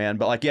the hay men,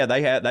 but like, yeah,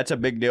 that's a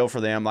big deal for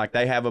them. Like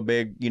they have a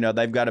big,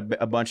 they've got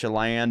a bunch of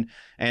land,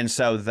 and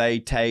so they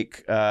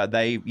take, I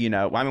mean,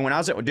 when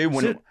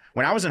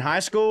I was in high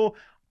school,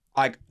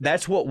 like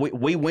that's what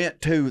we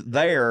went to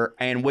there,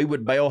 and we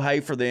would bale hay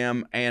for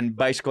them, and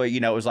basically,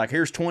 it was like,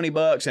 here's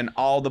 $20 and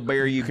all the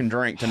beer you can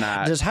drink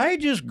tonight. Does hay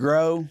just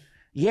grow?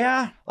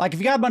 Yeah, Like if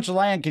you got a bunch of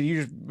land,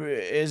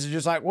 is it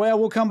just like, well,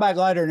 we'll come back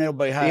later and it'll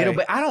be hay. it'll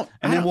be. and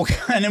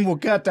then we'll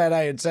cut that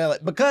hay and sell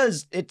it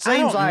because it I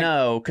seems don't like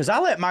know, because I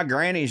let my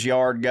granny's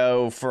yard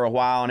go for a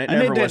while, and it And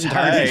it never was didn't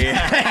turn hay.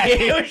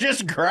 into It was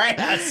just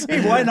grass.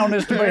 he's waiting on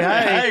this to be hay.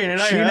 Hey, and it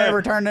ain't She hay.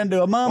 never turned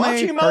into a mummy. Why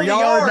don't you mow Her the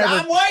yard? never-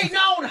 I'm waiting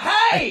on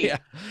hay. Yeah.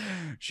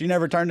 She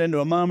never turned into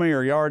a mummy,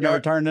 or yard never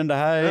turned into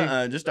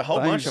hay. Just a whole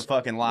bunch of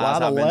fucking lies. A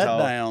lot I've of been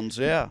told. letdowns,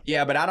 yeah.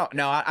 Yeah, but I don't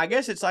know. I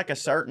guess it's like a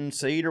certain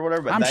seed or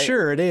whatever. But I'm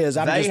sure it is.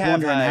 I'm they just have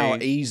wondering how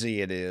hay.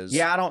 easy it is.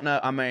 Yeah, I don't know.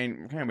 I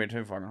mean, it can't be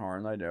too fucking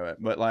hard, and they do it.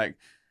 But like,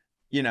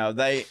 you know,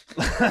 they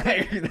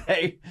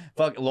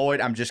fuck Lloyd.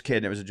 I'm just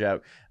kidding. It was a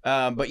joke.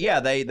 But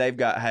yeah, they've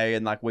got hay,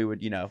 and like we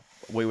would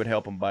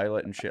help them bale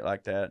it and shit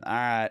like that. All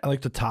right. I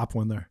like the top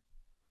one there.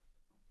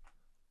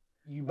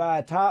 You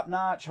buy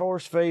top-notch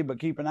horse feed, but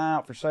keep an eye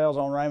out for sales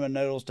on ramen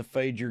noodles to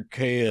feed your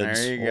kids.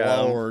 There you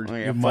go. Lord.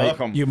 Yeah,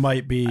 fuck 'em. You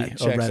might be a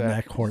checks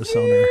redneck horse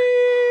owner.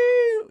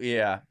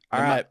 Yeah.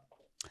 All right.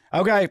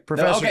 Okay,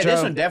 Professor Okay, Cho.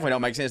 this one definitely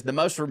don't make sense.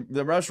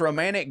 The most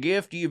romantic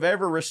gift you've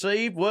ever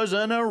received was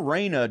an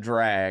arena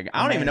drag.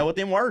 I don't even know what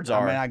them words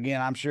are. I mean,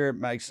 again, I'm sure it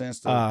makes sense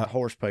to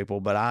horse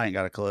people, but I ain't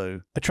got a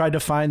clue. I tried to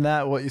find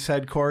that, what you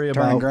said, Corey,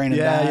 Turning about green and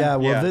yeah, dying? yeah.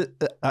 Well,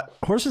 Yeah.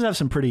 horses have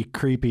some pretty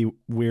creepy,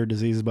 weird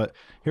diseases, but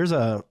here's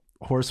a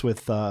horse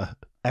with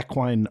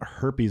equine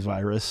herpes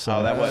virus. So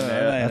Oh, that wasn't it.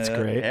 That's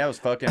great. Yeah, it was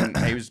fucking.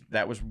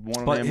 That was one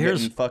of But them here's-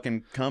 getting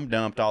fucking cum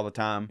dumped all the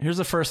time. Here's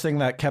the first thing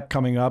that kept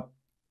coming up: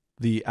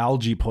 the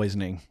algae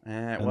poisoning.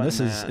 And this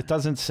is, it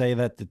doesn't say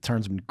that it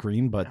turns them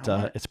green, but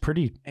it's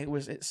pretty.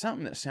 It's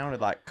something that sounded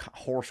like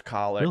horse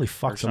colic. Really or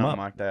fucks 'em something up.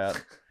 like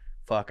that.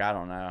 Fuck, I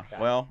don't know.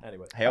 Well,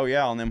 Anyway. hell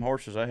yeah, on them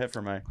horses, they hit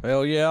for me.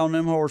 Hell yeah on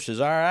them horses.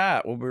 All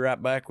right, we'll be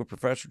right back with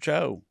Professor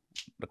Cho,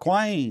 the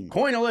Queen.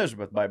 Queen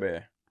Elizabeth,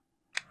 baby.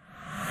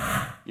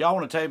 Y'all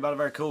want to tell you about a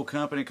very cool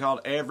company called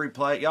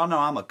EveryPlate. Y'all know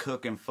I'm a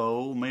cooking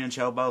fool. Me and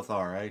Cho both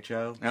are, eh,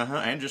 Cho?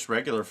 And just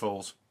regular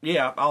fools.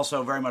 Yeah,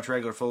 also very much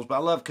regular fools. But I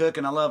love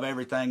cooking. I love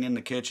everything in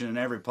the kitchen, and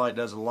EveryPlate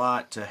does a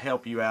lot to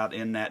help you out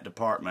in that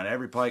department.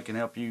 EveryPlate can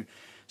help you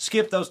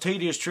skip those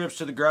tedious trips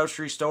to the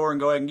grocery store and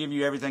go ahead and give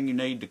you everything you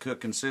need to cook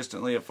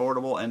consistently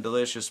affordable and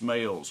delicious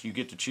meals. You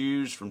get to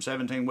choose from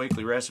 17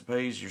 weekly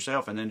recipes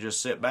yourself and then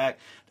just sit back.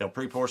 They'll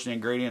pre-portion the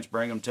ingredients,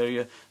 bring them to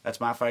you. That's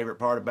my favorite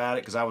part about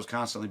it because I was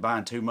constantly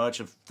buying too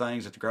much of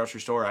things at the grocery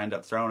store. I end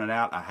up throwing it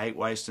out. I hate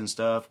wasting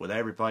stuff. With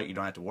EveryPlate, you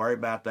don't have to worry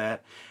about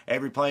that.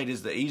 EveryPlate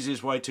is the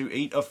easiest way to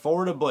eat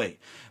affordably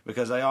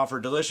because they offer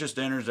delicious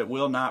dinners that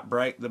will not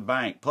break the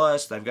bank.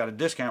 Plus, they've got a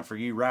discount for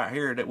you right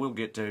here that we'll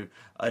get to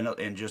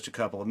in just a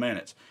couple of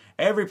minutes.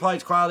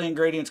 EveryPlate's quality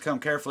ingredients come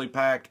carefully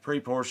packed,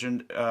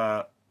 pre-portioned,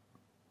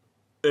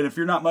 and if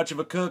you're not much of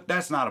a cook,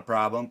 that's not a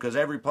problem because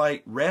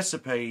EveryPlate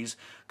recipes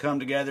come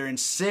together in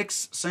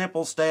 6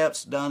 simple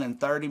steps done in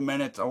 30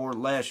 minutes or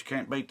less. You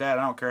can't beat that.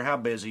 I don't care how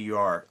busy you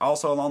are.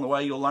 Also, along the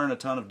way, you'll learn a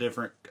ton of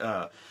different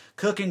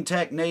cooking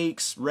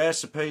techniques,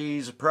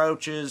 recipes,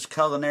 approaches,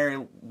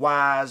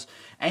 culinary-wise,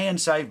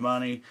 and save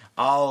money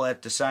all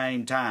at the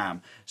same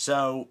time.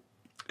 So,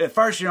 at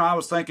first, I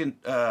was thinking,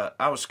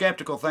 I was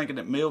skeptical thinking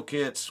that meal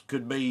kits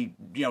could be,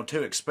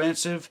 too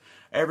expensive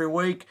every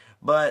week.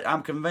 But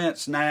I'm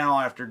convinced now,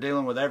 after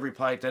dealing with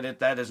EveryPlate,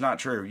 that is not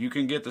true. You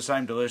can get the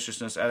same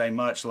deliciousness at a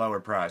much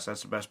lower price.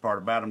 That's the best part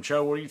about them.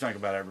 Cho, what do you think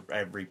about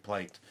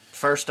EveryPlate?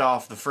 First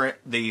off,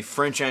 the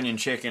French onion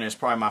chicken is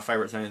probably my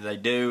favorite thing that they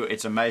do.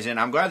 It's amazing.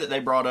 I'm glad that they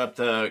brought up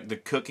the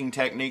cooking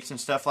techniques and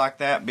stuff like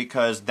that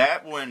because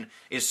that one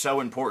is so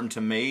important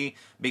to me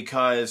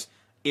because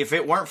if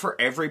it weren't for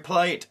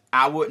EveryPlate,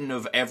 I wouldn't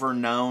have ever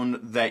known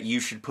that you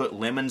should put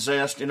lemon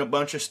zest in a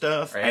bunch of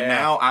stuff. Yeah. And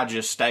now I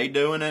just stay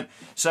doing it.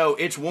 So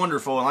it's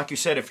wonderful. And like you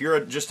said, if you're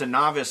just a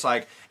novice,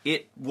 like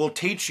it will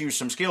teach you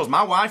some skills.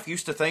 My wife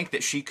used to think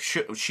that she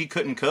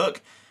couldn't cook.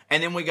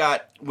 And then we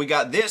got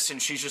this,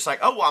 and she's just like,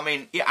 oh, well, I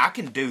mean, yeah, I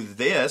can do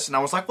this. And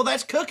I was like, well,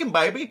 that's cooking,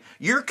 baby.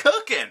 You're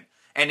cooking.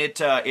 And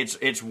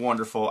it's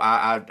wonderful.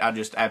 I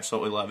just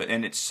absolutely love it,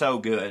 and it's so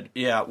good.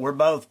 Yeah, we're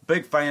both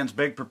big fans,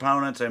 big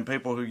proponents, and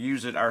people who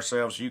use it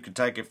ourselves. You can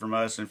take it from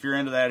us. And if you're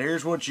into that,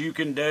 here's what you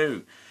can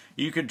do.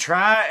 You can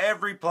try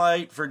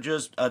EveryPlate for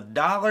just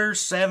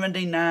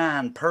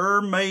 $1.79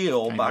 per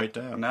meal by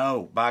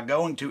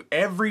going to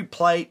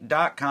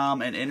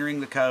everyplate.com and entering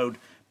the code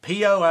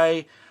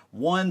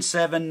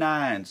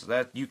POA179. So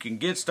that you can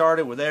get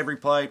started with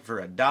EveryPlate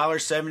for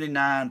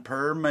 $1.79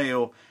 per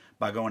meal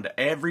by going to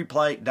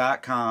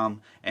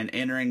everyplate.com and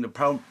entering the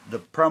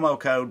promo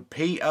code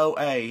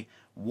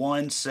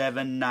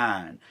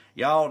POA179.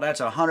 Y'all, that's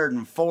a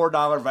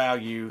 $104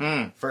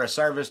 value for a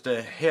service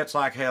that hits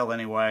like hell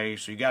anyway,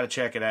 so you got to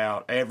check it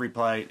out,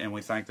 EveryPlate, and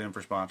we thank them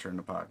for sponsoring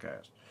the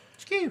podcast.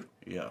 It's cute.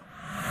 Yeah.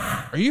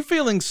 Are you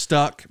feeling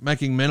stuck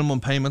making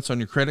minimum payments on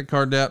your credit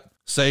card debt?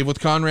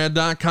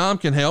 SaveWithConrad.com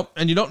can help,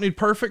 and you don't need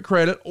perfect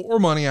credit or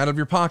money out of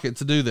your pocket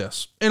to do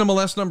this.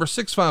 NMLS number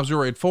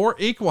 65084,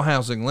 equal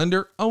housing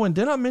lender. Oh, and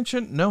did I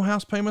mention no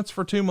house payments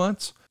for 2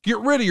 months? Get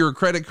rid of your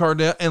credit card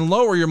debt and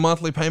lower your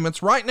monthly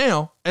payments right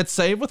now at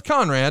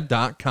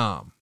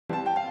SaveWithConrad.com.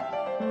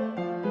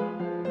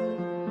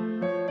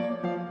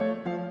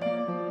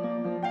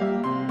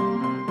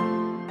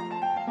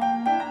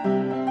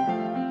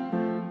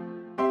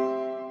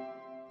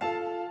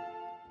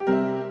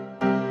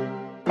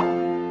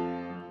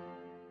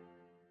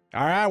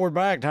 All right, we're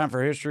back. Time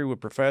for history with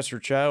Professor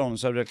Cho on the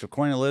subject of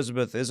Queen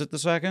Elizabeth. Is it the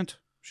second?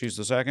 She's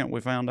the second,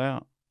 we found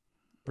out.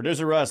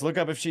 Producer Russ, look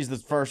up if she's the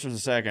first or the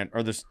second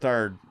or the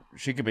third.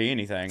 She could be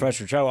anything.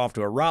 Professor Cho off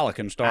to a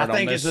rollicking start I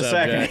think on it's this the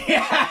subject.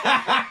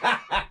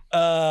 second.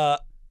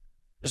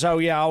 So,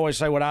 yeah, I always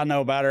say what I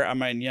know about her. I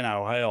mean, you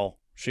know, hell,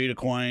 she the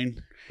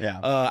queen. Yeah.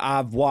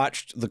 I've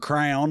watched The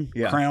Crown.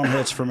 Yeah. Crown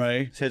hits for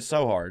me. It's hit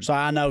so hard. So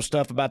I know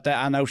stuff about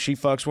that. I know she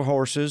fucks with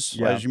horses,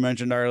 Yeah. as you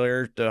mentioned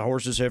earlier. The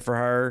horses hit for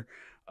her.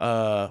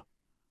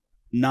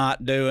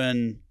 Not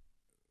doing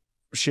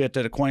shit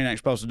that a queen ain't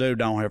supposed to do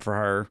don't hit for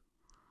her.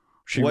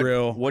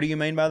 What do you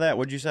mean by that?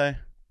 What'd you say?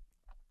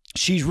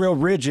 She's real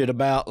rigid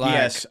about like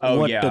Yes. Oh,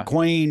 what yeah. the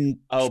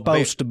queen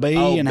supposed to be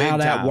and big how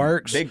that time.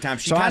 works. Big time.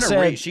 She So I kind of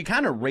said- she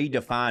kind of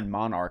redefined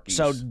monarchies.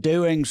 So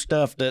doing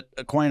stuff that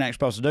a queen ain't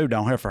supposed to do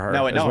don't hit for her.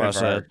 no, it is don't what hit I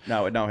for her. said.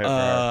 No, it don't hit for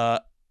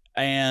her.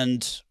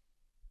 And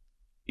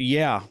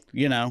yeah,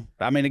 you know,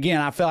 I mean,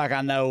 again, I feel like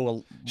I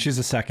know. She's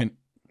a second.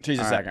 She's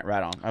a all second.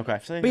 Right on. Okay.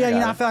 See, But yeah, you know,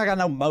 got I it. feel like I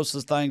know most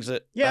of the things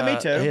that Me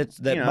too.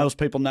 that You know. most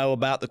people know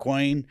about the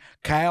queen.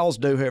 Cows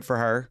do hit for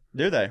her.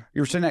 Do they?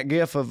 You ever seen that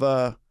gif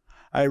of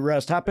hey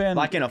Russ, type in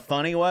Like in a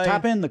funny way?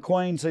 type in the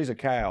queen sees a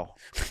cow.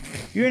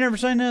 You ain't never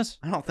seen this?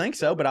 I don't think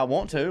so, but I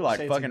want to. Like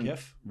Say it's a fucking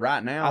gif?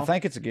 right now. I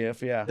think it's a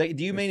gif. Yeah,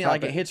 Do you mean Just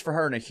like type it hits for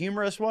her in a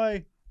humorous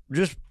way?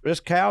 just this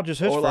cow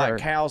just hits Or for like her.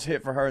 cows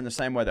hit for her in the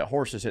same way that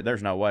horses hit?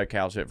 There's no way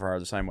cows hit for her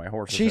the same way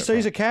horses She hit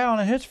sees for a cow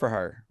and it hits for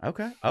her. her.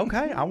 Okay.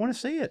 Okay. I want to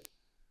see it.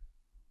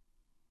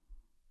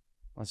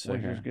 Let's see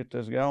Let's here. just get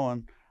this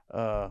going.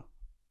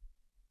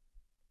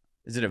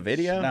 Is it a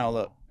video? Now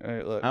look,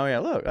 hey, look, Oh, yeah.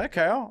 Look. That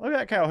cow. Look at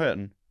that cow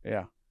hitting.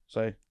 yeah.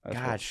 See, that's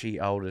God, she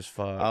old as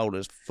fuck. old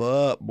as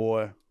fuck,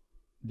 boy.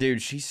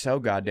 Dude, she's so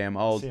goddamn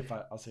old.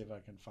 I'll see if I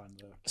can find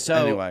the.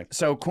 So Anyway.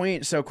 so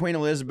Queen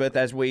Elizabeth,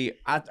 as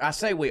I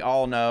say we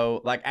all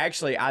know, like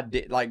actually I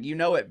did, like, you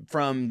know it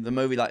from the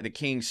movie, like The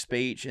King's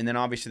Speech and then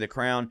obviously The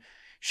Crown.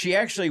 She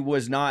actually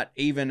was not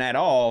even at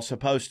all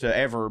supposed to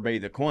ever be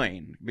the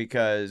queen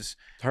because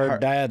Her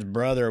dad's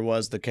brother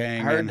was the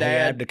king, her and dad-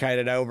 he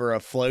abdicated over a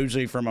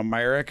floozy from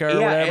America or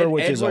Yeah, whatever,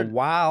 which is a Edward-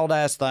 wild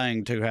ass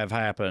thing to have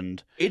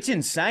happened. it's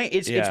insane.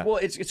 Yeah.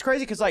 It's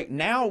crazy because like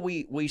now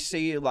we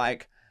see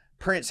like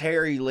Prince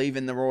Harry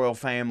leaving the royal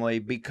family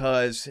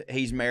because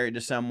he's married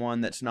to someone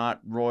that's not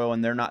royal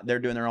and they're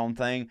doing their own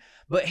thing,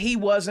 but he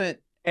wasn't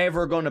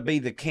ever going to be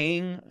the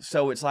king.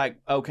 So it's like,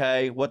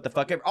 okay, what the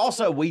fuck?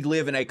 Also, we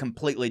live in a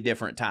completely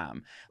different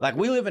time. Like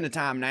we live in a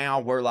time now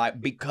where like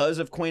because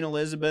of Queen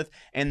Elizabeth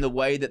and the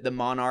way that the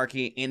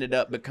monarchy ended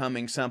up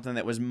becoming something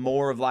that was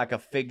more of like a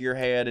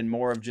figurehead and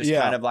more of just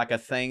Yeah. kind of like a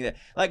thing that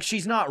like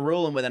she's not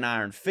ruling with an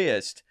iron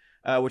fist.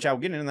 Which I'll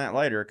get into that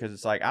later because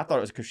it's like I thought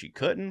it was because she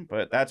couldn't,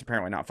 but that's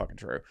apparently not fucking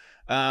true.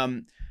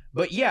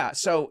 But yeah,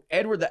 so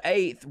Edward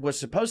VIII was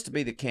supposed to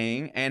be the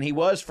king, and he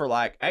was for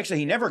like actually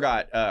he never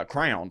got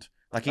crowned.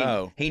 Like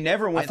he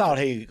never I went. thought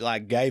he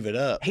like gave it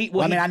up. He- Well,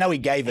 well, I mean, he- I know he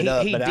gave it he,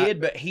 up, he but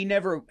did, but he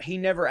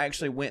never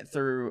actually went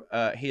through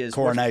his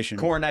Coronation.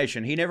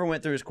 Coronation. He never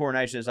went through his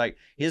coronation. It's like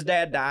his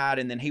dad died,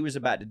 and then he was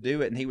about to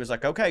do it, and he was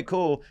like, "Okay,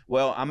 cool.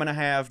 Well, I'm gonna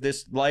have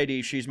this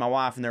lady. She's my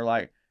wife." And they're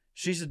like,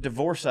 "She's a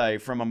divorcee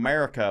from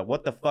America.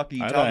 What the fuck are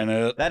you That talking?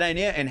 ain't it. That ain't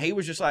it." And he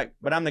was just like,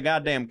 "But I'm the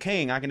goddamn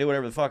king. I can do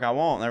whatever the fuck I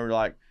want." And they were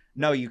like,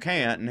 "No, you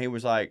can't." And he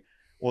was like,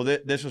 "Well,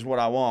 this is what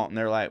I want." And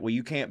they're like, "Well,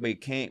 you can't be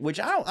king." Which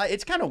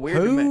it's kind of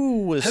weird to me.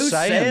 Who was Who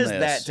saying says this?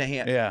 that to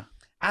him? Yeah.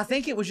 I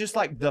think it was just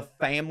like the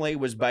family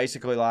was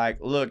basically like,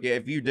 "Look,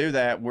 if you do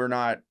that, we're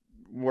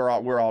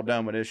all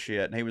done with this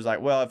shit." And he was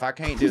like, "Well, if I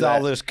can't do With that,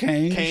 all this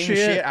king shit.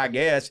 shit, I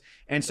guess."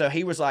 And so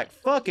he was like,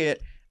 "Fuck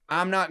it,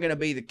 I'm not gonna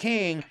be the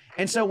king."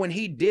 And so when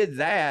he did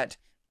that,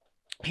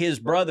 his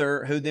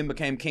brother, who then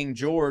became King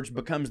George,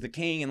 becomes the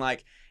king. And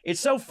like, it's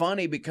so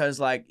funny because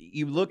like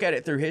you look at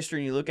it through history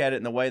and you look at it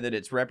in the way that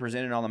it's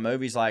represented on the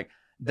movies, like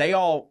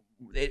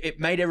it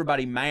made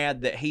everybody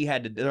mad that he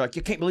had to. They're like,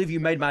 "You can't believe you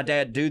made my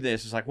dad do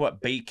this." It's like, what,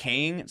 be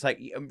king? It's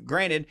like,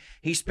 granted,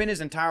 he spent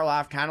his entire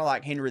life kind of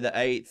like Henry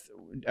VIII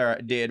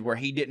did, where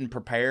he didn't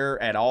prepare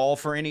at all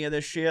for any of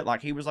this shit.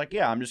 Like he was like,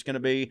 "Yeah, I'm just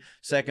gonna be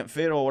second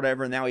fiddle or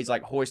whatever." And now he's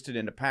like hoisted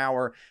into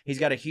power. He's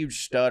got a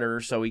huge stutter,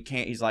 so he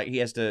can't. He's like, he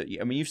has to.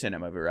 I mean, you've seen that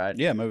movie, right?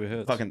 Yeah, movie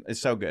hits. Fucking,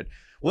 it's so good.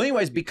 Well,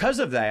 anyways, because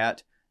of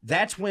that.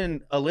 That's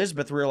when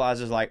Elizabeth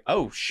realizes, like,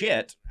 oh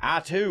shit, I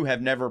too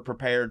have never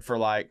prepared for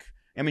like.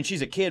 I mean,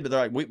 she's a kid, but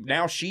they're like,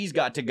 now she's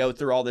got to go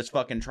through all this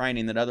fucking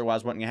training that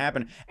otherwise wasn't gonna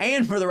happen.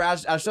 And for the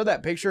rest, I saw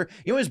that picture.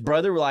 You know, his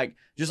brother like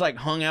just like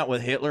hung out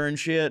with Hitler and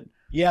shit.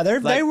 Yeah, they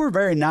Like- were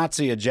very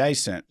Nazi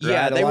adjacent.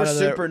 Yeah, right? A they were lot of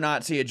their- super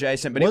Nazi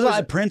adjacent. But was it was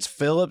like Prince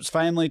Philip's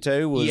family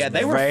too? Was Yeah,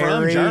 they were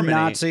from very Germany.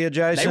 Nazi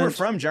adjacent. They were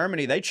from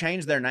Germany. They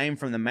changed their name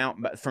from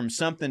from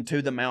something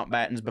to the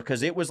Mountbattens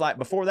because it was like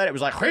before that it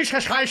was like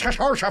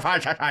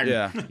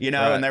Yeah, you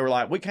know, right. and they were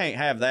like, we can't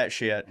have that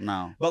shit.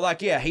 No. But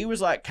like, yeah, he was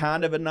like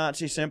kind of a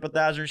Nazi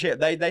sympathizer and shit.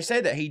 They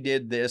say that he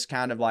did this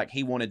kind of like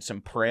he wanted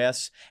some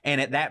press,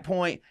 and at that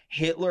point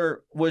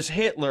Hitler was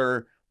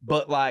Hitler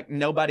but like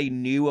nobody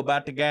knew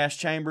about the gas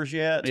chambers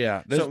yet.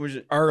 Yeah, so it was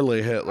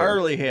early Hitler.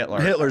 early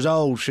Hitler. Hitler's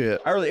old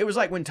shit. Early. It was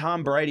like when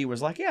Tom Brady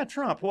was like, "Yeah,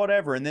 Trump,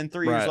 whatever," and then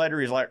 3 years Right. later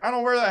he's like, "I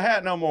don't wear that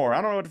hat no more.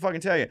 I don't know what to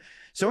fucking tell you."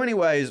 So,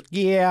 anyways,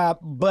 Yeah,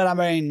 but I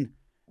mean,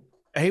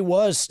 he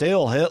was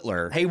still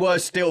Hitler. he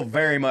was still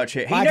very much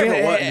hit. He Like,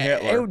 never wasn't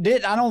Hitler. It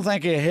did. I don't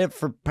think it hit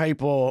for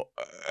people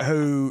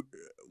who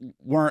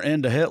weren't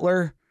into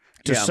Hitler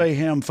to Yeah. see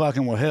him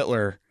fucking with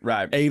Hitler,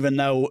 Right. even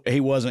though he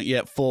wasn't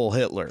yet full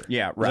Hitler.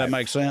 Yeah. Does Right. that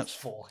make sense?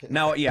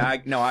 No. Yeah.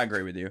 I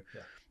agree with you.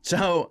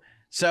 So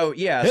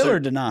yeah. Hitler so,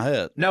 did not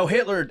hit. No,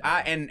 Hitler.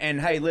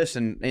 And hey,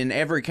 listen. In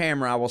every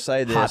camera, I will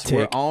say Hot this: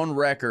 we're take. on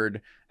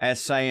record as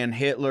saying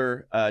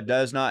Hitler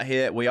does not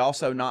hit. We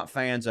also not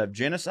fans of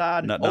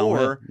genocide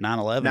or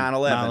 9/11.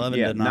 9/11.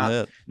 Yeah, did not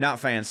hit. not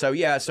fans. So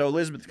yeah. So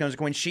Elizabeth becomes the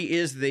queen. She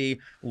is the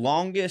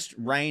longest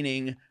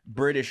reigning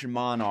British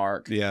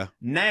monarch. Yeah,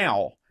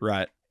 Now,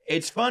 right.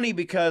 it's funny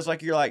because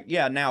like you're like,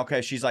 yeah, now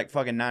okay, she's like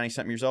fucking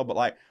 90-something years old, but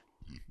like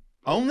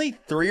only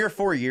 3 or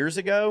 4 years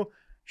ago,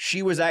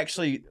 she was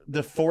actually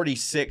the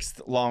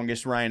 46th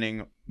longest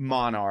reigning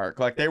monarch.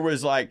 Like there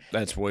was like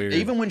That's weird.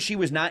 even when she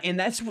was and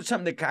that's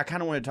something that I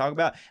kind of want to talk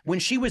about. When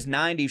she was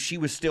 90, she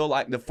was still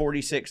like the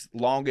 46th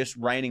longest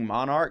reigning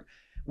monarch,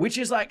 which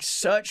is like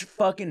such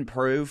fucking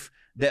proof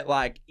that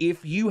like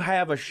if you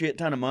have a shit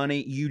ton of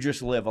money, you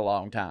just live a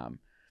long time.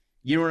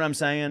 You know what I'm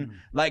saying?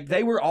 Like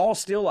they were all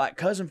still like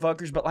cousin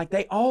fuckers, but like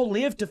they all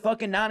lived to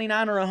fucking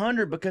 99 or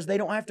 100 because they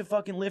don't have to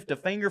fucking lift a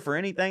finger for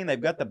anything.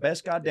 They've got the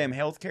best goddamn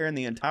healthcare in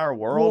the entire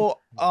world.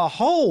 Well, a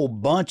whole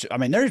bunch. I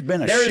mean, there's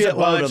been a There's a shitload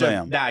bunch of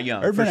them. die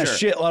young. There's for been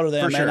sure. a shitload of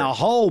them, For and sure. a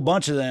whole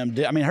bunch of them.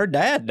 I mean, her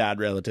dad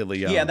died relatively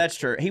young. Yeah, that's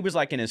true. He was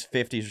like in his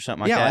 50s or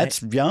something like yeah, that.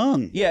 that's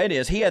young. Yeah, it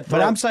is. He had.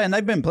 But I'm saying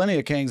they've been plenty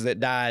of kings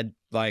that died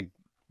like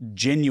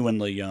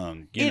genuinely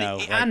young. You know,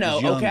 like I know.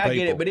 young Okay, I get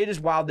people. it. But it is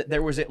wild that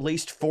there was at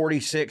least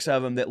 46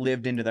 of them that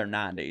lived into their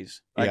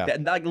 90s. Like Yeah.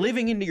 that, like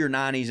living into your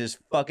 90s is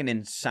fucking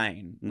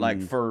insane. Like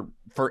Mm-hmm.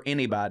 for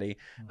anybody.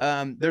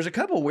 There's a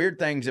couple weird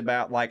things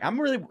about like I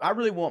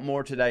really want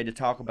more today to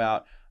talk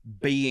about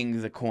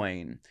being the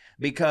queen,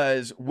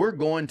 because we're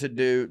going to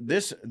do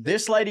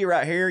this lady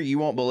right here, you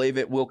won't believe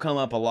it, will come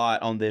up a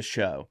lot on this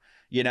show.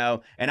 You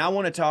know, and I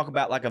want to talk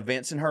about like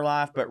events in her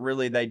life, but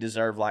really they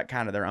deserve like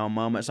kind of their own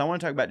moment. So I want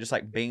to talk about just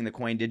like being the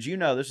queen. Did you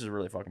know, this is a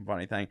really fucking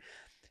funny thing.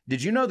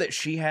 Did you know that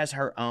she has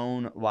her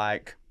own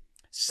like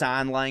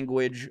sign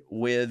language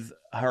with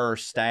her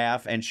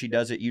staff and she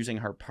does it using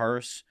her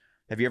purse?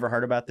 Have you ever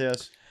heard about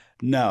this?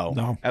 No.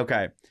 No.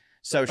 Okay.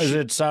 So Is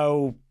it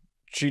so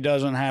she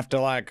doesn't have to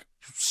like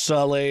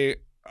sully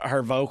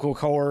her vocal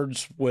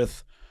cords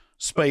with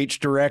speech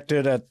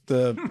directed at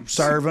the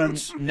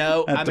servants?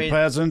 no, at I the mean,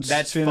 peasants,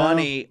 that's you know?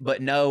 funny, but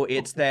no,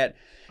 it's that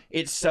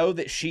it's so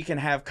that she can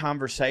have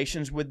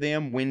conversations with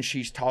them when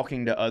she's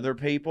talking to other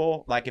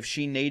people. Like if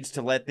she needs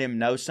to let them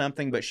know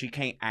something, but she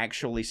can't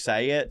actually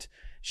say it.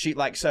 She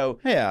like, so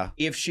Yeah.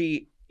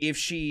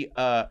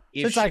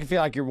 It's like I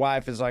feel like your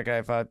wife is like, hey,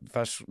 if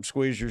I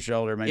squeeze your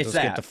shoulder, man, It's let's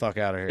get that. the fuck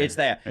out of here. It's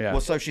that. Yeah.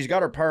 Well, so she's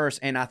got her purse,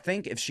 and I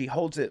think if she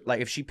holds it,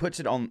 like if she puts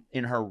it on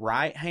in her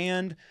right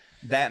hand,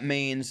 that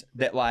means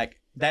that like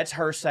that's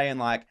her saying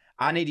like,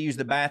 I need to use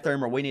the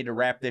bathroom, or we need to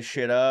wrap this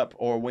shit up,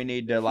 or we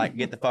need to like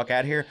get the fuck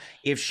out of here.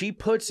 If she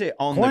puts it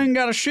on Queen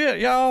got a shit,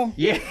 y'all.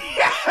 yeah,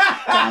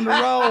 Time to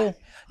roll.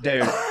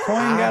 dude,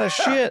 Queen got a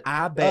shit.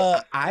 I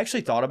bet. I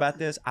actually thought about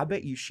this. I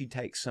bet you she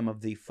takes some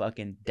of the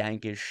fucking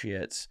dankest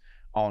shits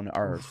on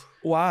earth.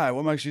 Why?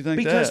 What makes you think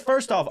Because that?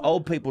 first off,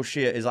 old people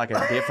shit is like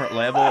a different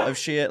level of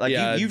shit. Like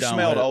Yeah, you've don't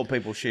smelled hit. old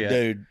people shit.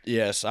 Dude,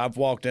 yes. I've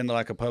walked into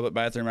like a public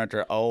bathroom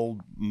after an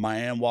old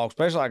man walks,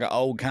 especially like an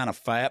old kind of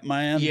fat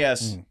man.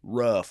 Yes.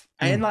 Rough.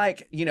 And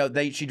like, you know,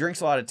 she drinks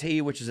a lot of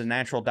tea, which is a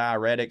natural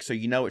diuretic, so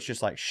you know it's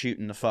just like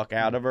shooting the fuck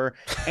out of her.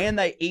 And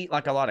they eat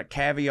like a lot of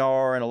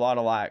caviar and a lot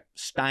of like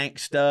stank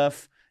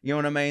stuff. You know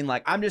what I mean?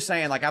 Like, I'm just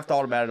saying, like, I've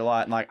thought about it a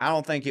lot, and like, I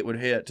don't think it would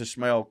hit to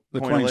smell The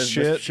Queen Queen's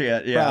Elizabeth's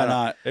shit. Yeah, Probably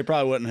not. It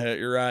probably wouldn't hit.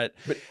 You're right.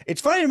 But it's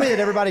funny to me that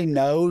everybody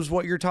knows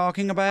what you're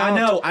talking about. I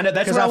know. That's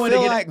Because what I I want to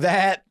feel get. like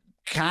that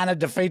kind of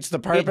defeats the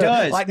purpose.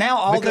 does. Like now,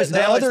 all Because the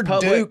now it's other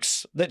public.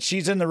 dukes that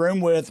she's in the room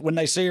with, when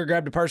they see her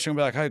grab the purse, they're gonna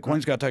be like, "Hey,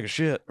 Queen's got to take a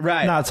shit."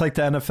 Right. No, it's like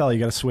the NFL. You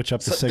got to switch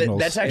up the So signals.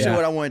 that's actually Yeah.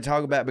 what I want to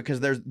talk about, because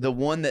there's the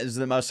one that is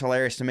the most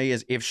hilarious to me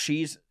is if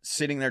she's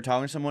sitting there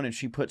talking to someone and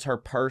she puts her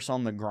purse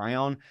on the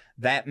ground,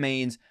 that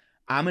means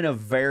I'm in a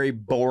very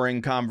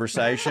boring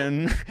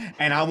conversation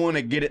and I want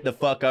to get it the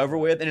fuck over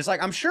with. And it's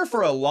like, I'm sure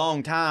for a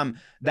long time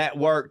that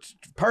worked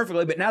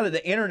perfectly, but now that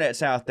the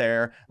internet's out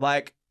there,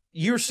 like,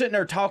 you're sitting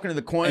there talking to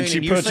the Queen And she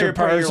you puts see her her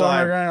put purse your on her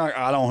life. ground. Like,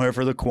 I don't hear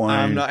for the Queen.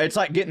 I'm not. It's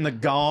like getting the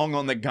gong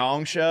on the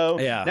Gong Show.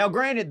 Yeah. Now,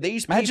 granted,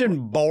 these people.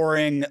 Imagine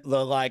boring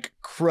the like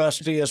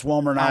crustiest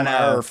woman I on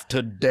know. earth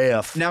to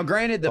death. Now,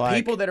 granted, the Like-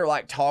 people that are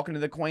like talking to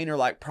the Queen are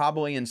like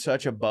probably in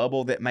such a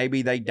bubble that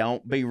maybe they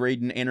don't be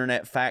reading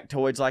internet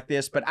factoids like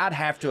this. But I'd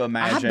have to I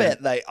imagine.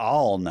 bet they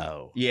all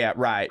know. Yeah,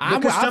 right. I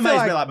Because feel somebody's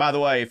like- been like, by the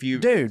way, if you,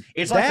 Dude,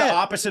 it's like the that-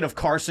 opposite of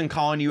Carson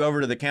calling you over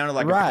to the counter,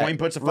 like if the Queen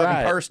puts a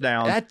fucking purse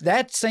down.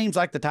 That seems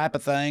like the type type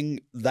of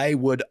thing, they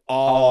would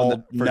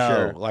all for know.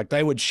 sure. Like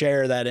they would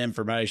share that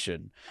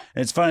information.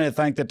 And it's funny to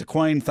think that the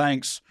Queen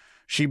thinks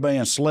she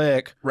being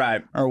slick,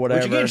 right, or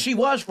whatever. Which again, she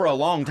was for a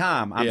long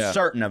time. I'm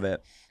certain of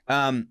it.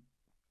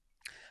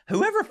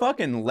 Whoever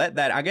fucking let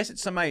that, I guess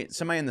it's somebody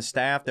in the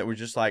staff that was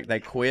just like, they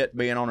quit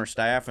being on her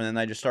staff and then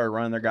they just started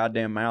running their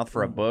goddamn mouth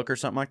for a book or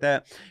something like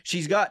that.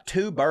 She's got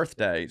 2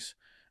 birthdays,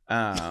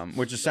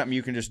 which is something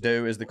you can just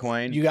do as the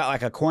Queen. You got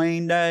like a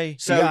Queen Day?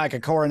 So, you got like a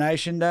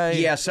coronation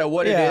day? Yeah, so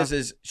what it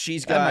is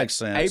she's got, that makes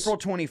sense. April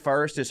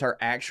 21st is her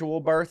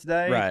actual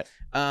birthday. Right.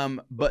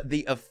 But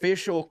the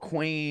official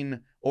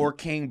Queen or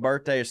King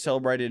birthday is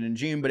celebrated in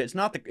June, but it's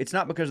not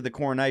because of the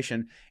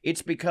coronation.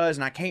 It's because,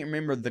 and I can't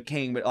remember the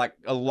king, but like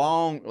a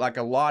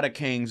lot of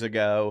kings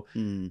ago,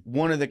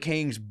 one of the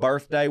king's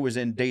birthday was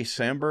in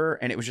December,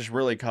 and it was just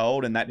really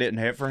cold, and that didn't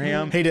hit for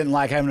him. He didn't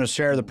like having to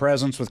share the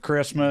presents with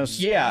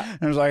Christmas. Yeah,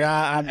 and it was like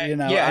I'm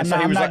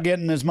not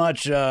getting as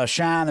much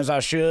shine as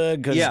I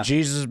should because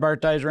Jesus'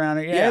 birthday's around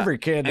here. Yeah, every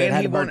kid that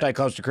had a birthday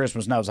close to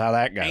Christmas knows how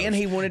that goes. And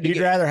he wanted to. You'd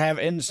rather have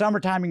in the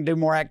summertime. You can do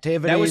more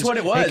activities. That was what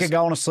it was. He could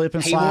go on a slip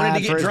and slide. He wanted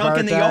to get drunk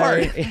in the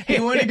yard. He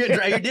wanted to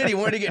get. He did. He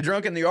wanted to get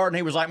drunk in the yard, and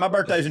he was like, "My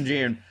birthday's in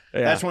June."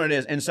 Yeah. That's when it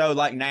is. And so,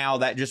 like now,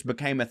 that just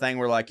became a thing.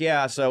 We're like,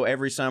 yeah. So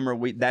every summer,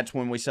 that's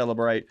when we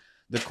celebrate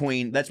the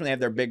Queen. That's when they have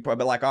their big. But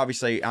like,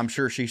 obviously, I'm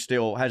sure she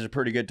still has a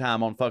pretty good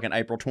time on fucking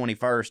April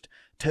 21st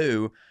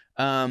too.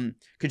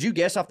 Could you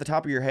guess off the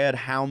top of your head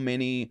how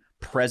many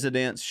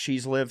presidents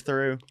she's lived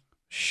through?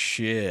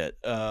 Shit.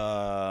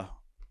 Hang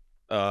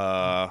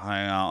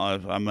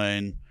on. I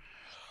mean,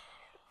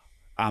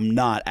 I'm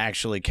not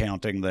actually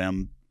counting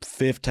them.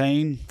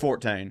 15?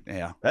 14.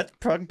 Yeah. That's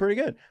fucking pretty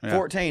good. Yeah.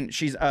 14.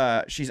 She's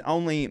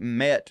only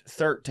met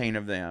 13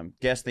 of them.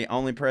 Guess the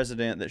only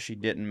president that she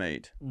didn't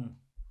meet.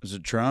 Is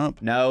it Trump?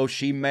 No,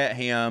 she met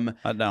him.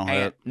 That don't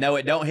hit. No,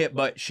 it don't hit,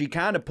 but she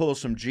kind of pulls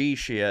some G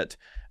shit.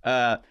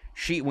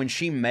 When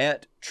she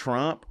met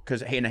Trump,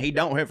 because he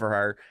don't hit for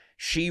her,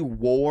 she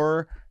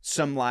wore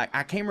some, like,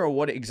 I can't remember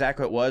what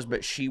exactly it was,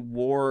 but she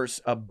wore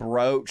a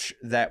brooch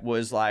that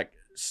was like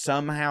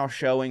somehow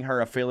showing her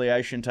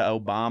affiliation to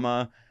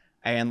Obama.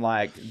 And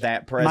like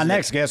that president. My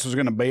next guess was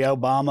going to be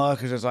Obama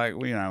because it's like,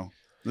 you know,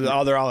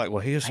 they're all like, well,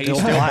 he's still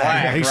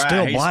black. He's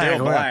still black.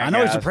 black. I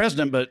know he's the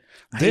president, but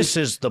this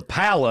is the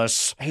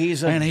palace,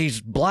 and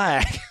he's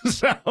black.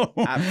 So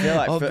I feel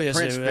like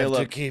obviously Prince we Philip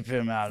have to keep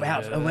him out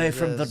away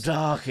from the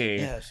darky.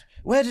 Yes.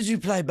 Where did you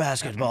play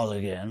basketball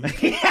again?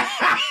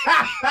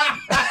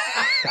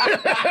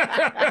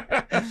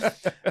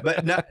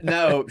 But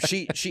no,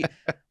 she.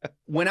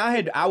 When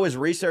I was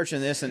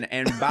researching this,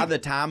 and by the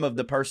time of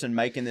the person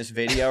making this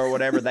video or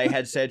whatever, they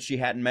had said she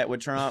hadn't met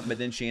with Trump, but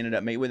then she ended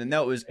up meeting with him.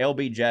 No, it was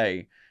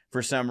LBJ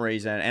for some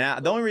reason,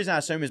 and the only reason I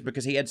assume is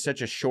because he had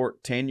such a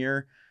short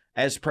tenure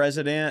as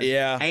president.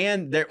 Yeah,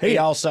 and he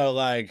also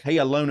like he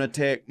a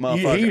lunatic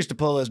motherfucker. He used to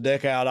pull his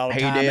dick out all the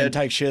time did. and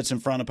take shits in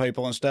front of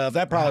people and stuff.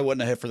 That probably wouldn't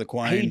have hit for the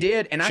Queen. He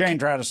did, and she ain't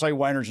trying to say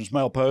wieners and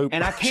smell poop.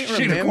 And I can't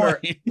remember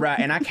right.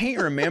 And I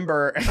can't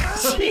remember.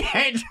 She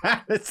ain't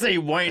trying to see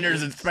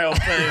wieners and smell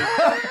poop.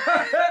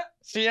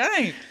 She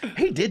ain't.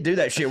 He did do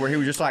that shit where he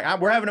was just like,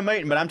 "We're having a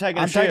meeting, but I'm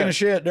taking a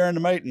shit during the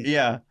meeting."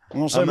 Yeah,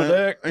 want to see my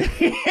dick?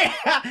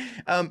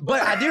 Yeah.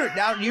 But I do.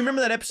 Now, you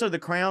remember that episode of The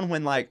Crown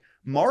when like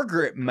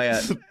Margaret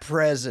met the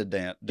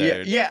president,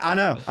 dude? Yeah, I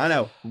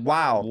know.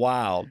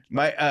 Wow.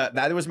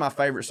 That was my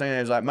favorite scene. It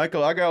was like,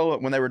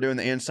 when they were doing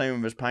the end scene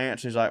with his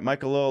pants, he's like,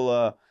 make a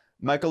little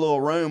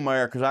room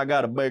there because I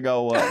got a big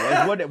old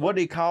what did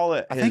he call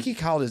it? I think he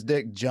called his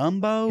dick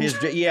Jumbo.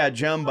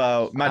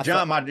 Jumbo. My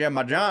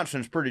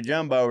Johnson's pretty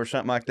Jumbo or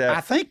something like that.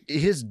 I think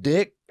his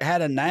dick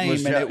had a name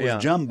and it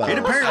was Jumbo. It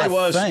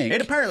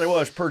apparently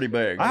was pretty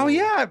big. Oh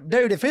yeah,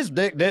 dude. If his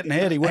dick didn't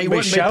hit, he wouldn't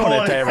be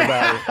showing it to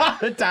everybody all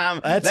the time.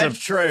 That's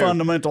true.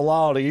 Fundamental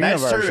law of the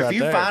universe. That's true. Right if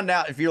you there. find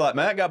out, if you're like,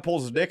 man, that guy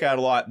pulls his dick out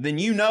a lot, then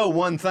you know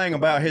one thing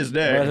about his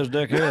dick. What his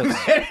dick is.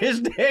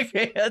 His dick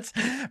hits.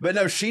 But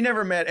no, she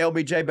never met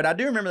LBJ. But I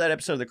do remember that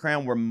episode of The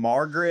Crown where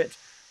Margaret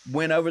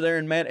went over there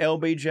and met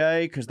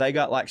LBJ because they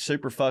got like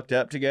super fucked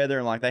up together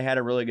and like they had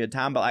a really good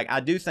time. But like I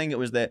do think it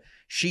was that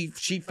she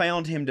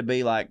found him to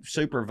be like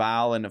super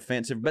vile and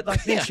offensive. But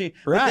like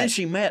then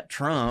she met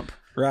Trump.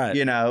 Right.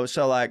 You know,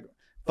 so like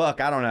fuck,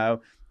 I don't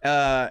know.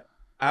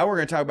 We're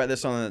gonna talk about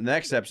this on the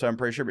next episode, I'm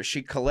pretty sure, but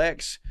she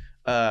collects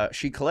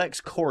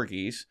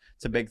corgis.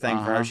 It's a big thing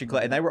for her.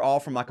 And they were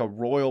all from like a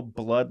royal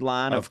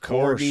bloodline of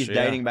corgis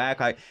dating back.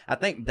 Like I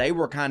think they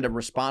were kind of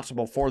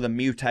responsible for the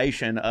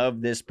mutation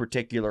of this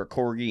particular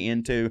corgi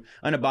into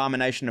an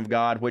abomination of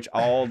God, which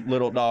all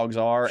little dogs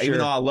are. Sure. Even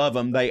though I love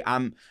them,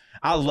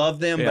 I love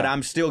them, but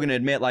I'm still going to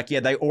admit, like, yeah,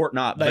 they ought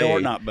not be. They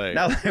ought not be.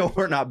 No, they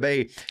ought not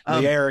be.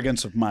 The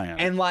arrogance of man.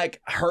 And like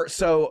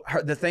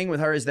the thing with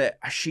her is that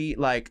she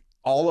like.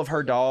 All of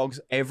her dogs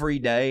every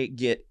day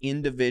get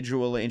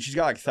individually, and she's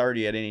got like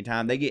 30 at any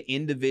time. They get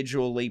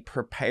individually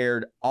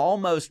prepared,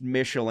 almost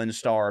Michelin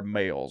star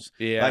meals.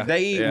 Yeah, like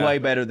they eat way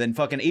better than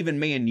fucking even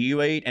me and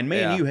you eat, and me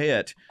and you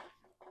hit.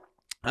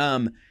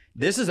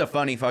 This is a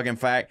funny fucking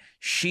fact.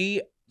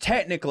 She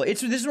technically,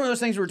 this is one of those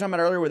things we were talking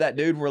about earlier with that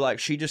dude where like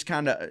she just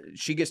kind of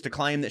she gets to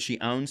claim that she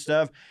owns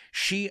stuff.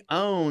 She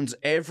owns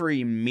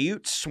every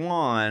mute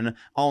swan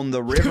on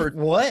the river.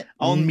 What?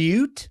 On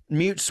mute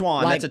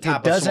swan. Like, that's a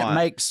type it doesn't of swan.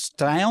 make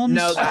sounds.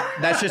 No,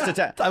 that's just a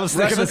type. I was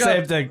thinking the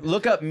same thing.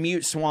 Look up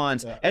mute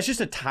swans. That's just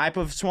a type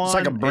of swan. It's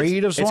like a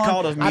breed of swan. It's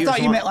called a mute I thought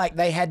swan. you meant like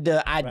they had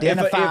to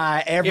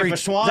identify every. If a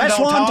swan that don't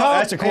swan talk,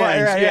 that's a queen.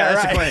 Yeah,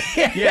 that's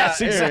right. a queen.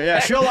 Yeah,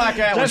 she'll like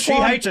that one. She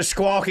hates a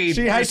squawky.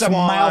 She hates swan. a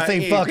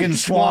mouthy fucking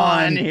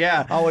swan.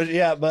 Yeah.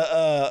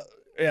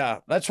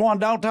 That swan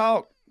don't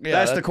talk. Yeah,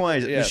 that's the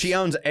queen. yes. She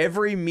owns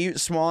every mute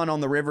swan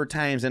on the River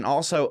Thames and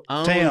also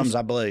owns Thames,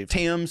 I believe.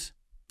 Thames.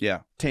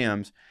 Yeah.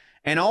 Thames.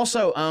 And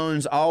also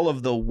owns all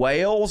of the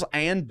whales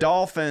and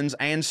dolphins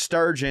and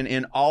sturgeon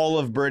in all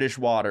of British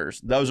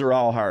waters. Those are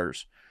all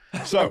hers.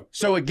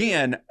 So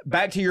again,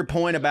 back to your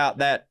point about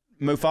that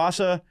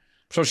Mufasa.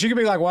 So she could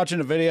be like watching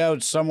a video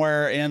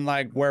somewhere in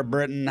like where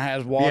Britain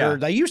has water. Yeah.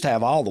 They used to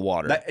have all the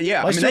water. They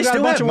still got a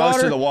have bunch of most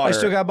water. of the water. They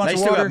still got a bunch They of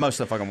still water. got most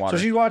of the fucking water.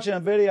 So she's watching a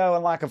video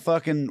and like a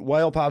fucking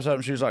whale pops up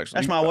and she's like,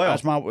 That's my whale.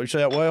 That's my. You see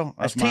that whale?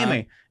 That's mine.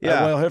 Timmy. That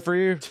Yeah. whale hit for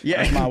you? Yeah,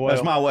 That's my whale.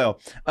 That's my whale.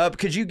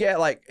 Could you get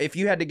like if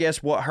you had to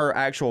guess what her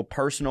actual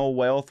personal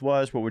wealth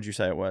was? What would you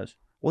say it was?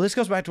 Well, this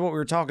goes back to what we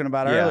were talking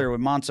about Yeah. earlier with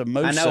Mansa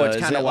Musa. I know, it's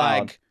Is kinda it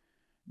wild. like,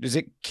 does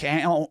it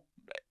count?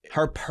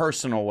 Her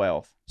personal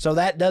wealth. So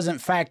that doesn't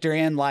factor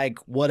in like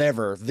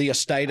whatever the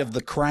estate of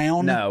the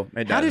crown. No,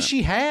 it doesn't. How does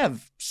she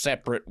have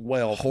separate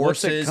wealth?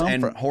 What's it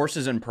come from?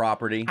 horses and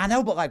property. I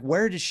know, but like,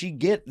 where does she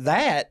get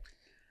that?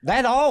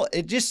 That all?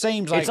 It just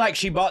seems like It's like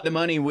she bought the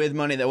money with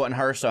money that wasn't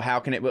hers. So how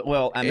can it?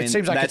 Well, I mean, it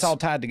seems like it's all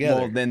tied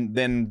together. Well,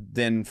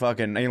 then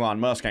fucking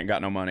Elon Musk ain't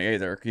got no money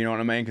either. You know what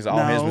I mean? Because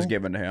all his No. was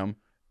given to him.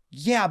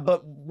 Yeah,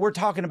 but we're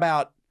talking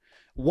about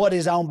what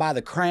is owned by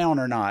the crown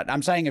or not.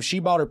 I'm saying if she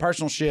bought her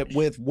personal ship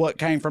with what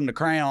came from the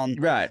crown,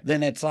 Right.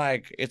 then it's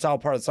like it's all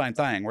part of the same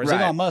thing. Whereas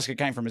Right. Elon Musk, it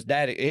came from his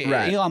daddy.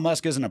 Right. Elon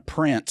Musk isn't a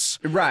prince,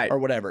 Right. or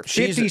whatever.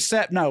 She's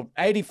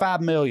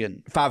 85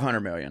 million.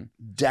 500 million.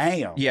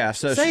 Damn. Yeah.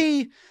 So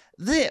See,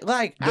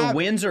 the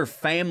Windsor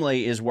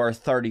family is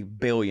worth $30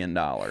 billion,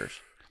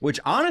 which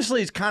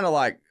honestly is kind of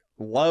like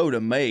low to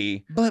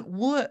me. But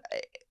what?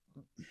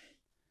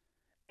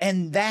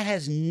 And that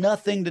has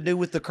nothing to do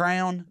with the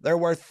crown. They're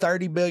worth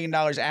 $30 billion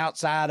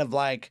outside of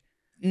like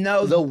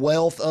No, the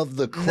wealth of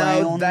the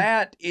crown. No,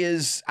 that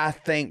is, I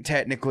think,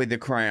 technically the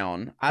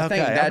crown. I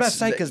think I'm that's about to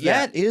say because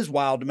that is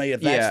wild to me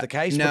if that's the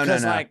case. No,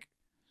 because no. like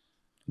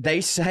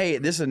they say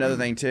this is another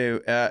thing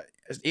too.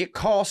 It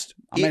cost.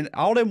 I mean,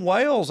 all them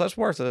whales, that's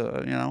worth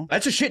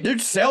that's a shit,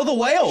 dude. Sell the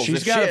whales. She's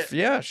It's got,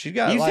 shit. she's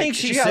got. You like, think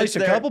she she got at sits least a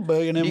there- couple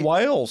billion in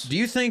whales? Do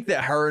you think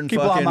that her and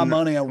Keep all fucking my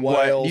money in what-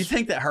 whales. Do you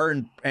think that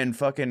her and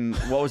fucking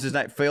what was his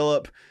name,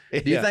 Philip? Do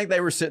you Yeah. think they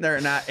were sitting there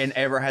at night and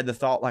ever had the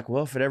thought like,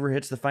 well, if it ever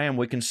hits the fan,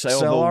 we can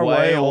sell the our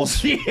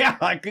whales? whales. Yeah,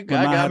 like We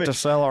might have to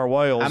sell our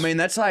whales. I mean,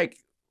 that's like,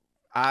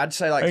 I'd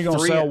say like are you gonna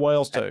 3. sell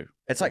whales too?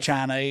 It's like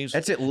Chinese.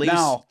 That's at least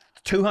No.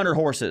 200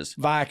 horses.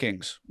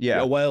 Vikings.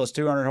 Yeah. A whale is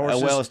 200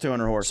 horses. A whale is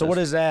 200 horses. So what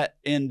is that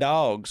in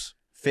dogs?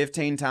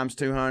 15 times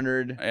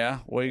 200 Yeah,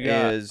 what you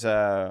got? is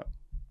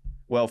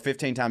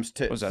 15 times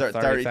 2 Was that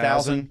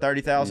 30,000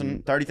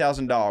 30,000?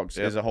 30,000 dogs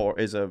Yep.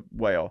 is a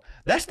whale.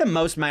 That's the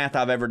most math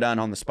I've ever done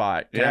on the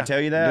spot. Can I Yeah,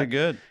 tell you that?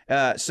 Did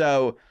good.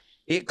 So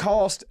it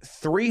cost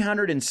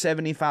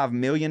 $375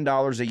 million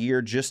a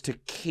year just to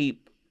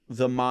keep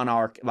the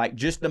monarch, like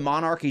just the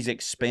monarchy's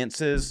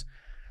expenses,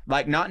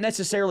 like not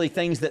necessarily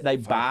things that they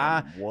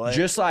buy, what?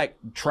 just like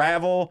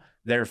travel,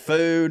 their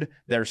food,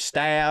 their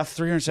staff.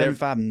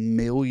 $375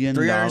 million.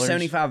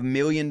 $375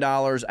 million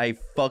a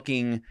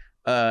fucking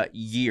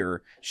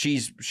year.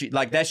 She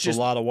like that's just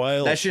a lot of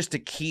whales. That's just to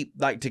keep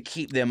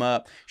them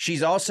up.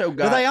 She's also Do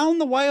got they own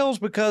the whales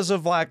because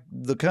of like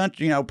the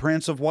country,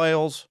 Prince of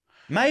Wales?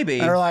 maybe.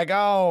 They're like,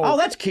 oh,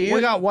 that's cute.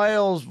 We got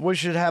whales. We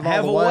should have all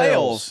Have the a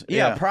whales. whales.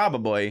 Yeah,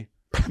 probably.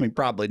 I mean,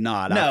 probably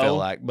not. No. I feel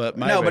like, but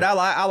maybe. No, but I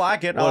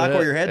like it. I Well, like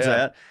where your head's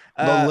yeah. at.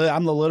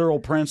 I'm the literal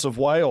Prince of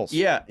Wales.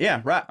 Yeah,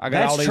 right. I got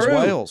That's all these true.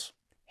 whales.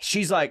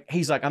 He's like,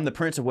 I'm the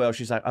Prince of Wales.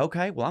 She's like,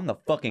 okay, well, I'm the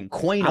fucking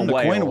Queen I'm of the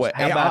Wales. Queen of Wales.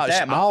 How about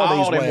that? All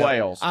these them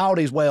whales. All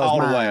these whales. All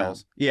the mine.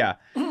 whales. Yeah.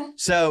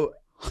 So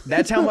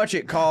that's how much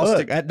it costs.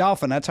 Look, that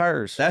dolphin, that's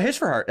hers. That is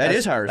for her. That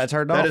is hers. That's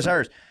her That is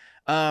dolphin.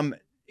 hers.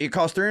 It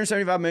costs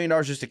 $375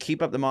 million just to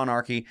keep up the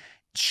monarchy.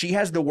 She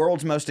has the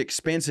world's most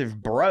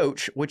expensive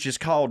brooch, which is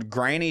called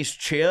Granny's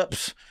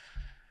Chips.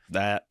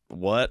 That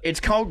what? It's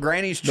called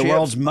Granny's The Chips.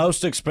 world's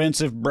most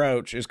expensive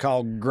brooch is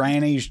called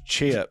Granny's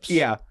Chips.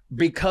 Yeah,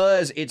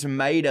 because it's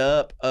made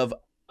up of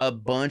a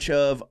bunch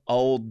of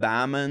old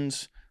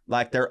diamonds.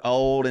 Like they're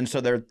old, and so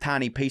they're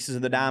tiny pieces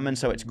of the diamond.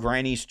 So it's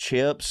Granny's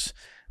Chips.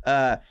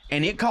 And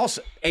it costs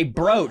a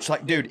brooch.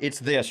 Like, dude, it's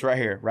this right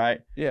here, right?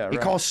 Yeah, It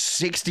right.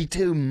 costs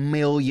 $62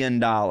 million.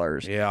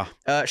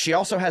 Yeah. She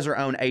also has her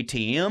own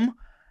ATM,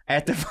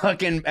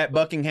 at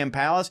Buckingham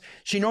Palace.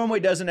 She normally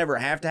doesn't ever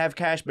have to have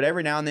cash, but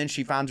every now and then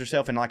she finds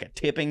herself in like a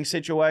tipping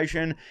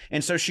situation.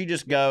 And so she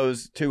just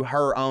goes to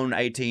her own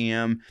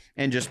ATM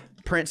and just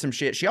print some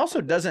shit. She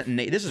also doesn't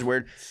need, this is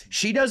weird,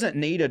 she doesn't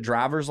need a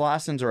driver's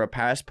license or a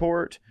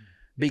passport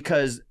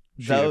because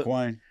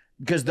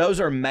those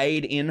are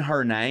made in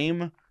her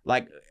name.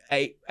 Like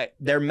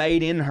they're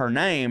made in her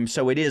name,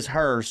 so it is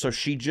her, so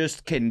she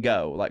just can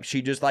go. Like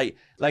she just like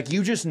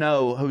you just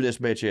know who this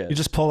bitch is. You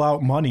just pull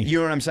out money. You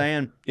know what I'm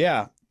saying?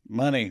 Yeah.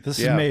 Money. This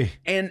is me.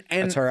 And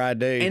that's her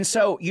ID. And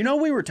so, you know,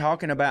 we were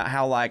talking about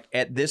how like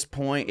at this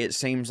point it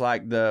seems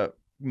like the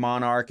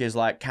monarch is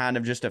like kind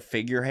of just a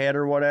figurehead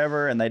or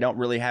whatever, and they don't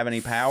really have any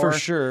power. For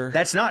sure.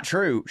 That's not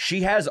true.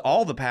 She has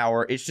all the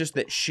power. It's just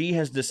that she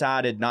has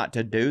decided not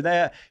to do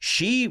that.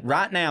 She,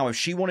 right now, if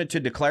she wanted to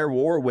declare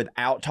war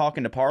without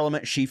talking to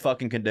Parliament, she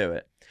fucking could do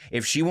it.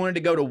 If she wanted to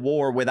go to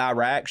war with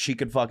Iraq, she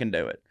could fucking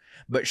do it.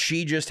 But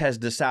she just has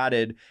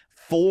decided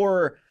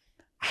for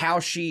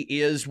how she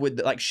is with,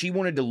 like, she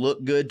wanted to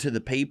look good to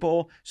the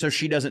people, so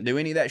she doesn't do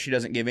any of that. She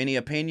doesn't give any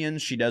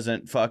opinions. She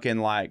doesn't fucking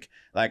like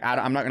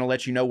I'm not going to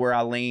let you know where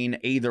I lean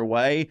either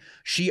way.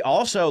 She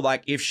also,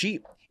 like, if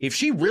she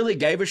really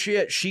gave a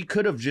shit, she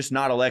could have just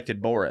not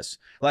elected Boris.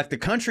 Like, the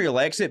country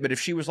elects it, but if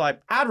she was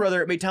like, I'd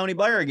rather it be Tony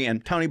Blair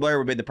again, Tony Blair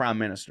would be the prime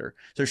minister.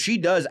 So she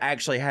does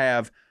actually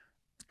have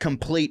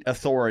complete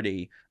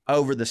authority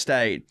over the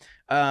state.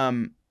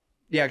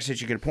 Yeah, like I said,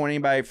 she could appoint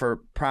anybody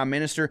for prime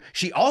minister.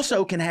 She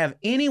also can have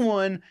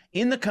anyone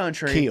in the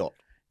country killed.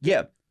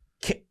 Yeah.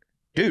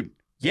 Dude,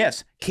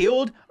 yes.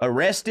 Killed,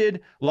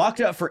 arrested,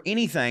 locked up for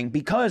anything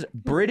because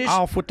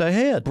off with the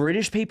head.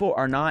 British people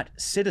are not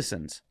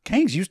citizens.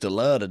 Kings used to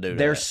love to do that.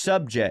 They're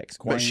subjects.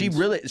 Queens. But she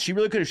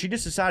really could have. She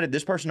just decided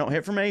this person don't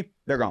hit for me,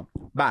 they're gone.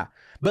 Bye.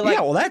 But like,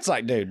 yeah, well, that's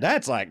like, dude,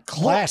 that's like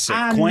classic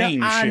shit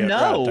queen right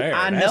there.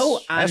 I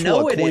know that's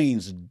what what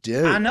queens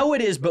do. I know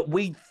it is, but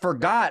we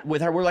forgot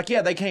with her. We're like,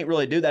 yeah, they can't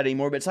really do that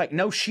anymore. But it's like,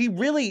 no, she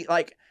really,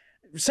 like,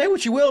 say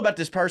what you will about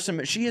this person,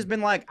 but she has been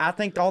like, I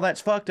think all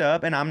that's fucked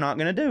up, and I'm not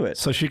going to do it.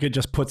 So she could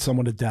just put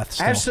someone to death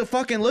still.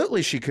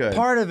 Absolutely, she could.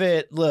 Part of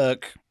it,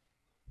 look,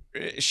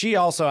 she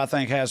also, I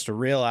think, has to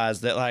realize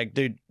that, like,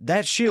 dude,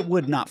 that shit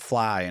would not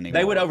fly anymore.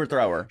 They would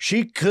overthrow her.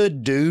 She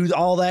could do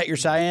all that you're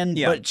saying,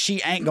 yeah, but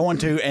she ain't going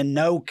to, and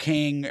no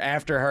king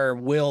after her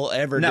will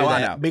ever do that.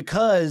 I know.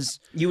 Because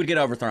you would get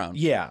overthrown.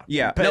 Yeah.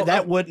 Yeah. But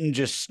that wouldn't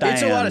just stand.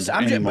 It's a lot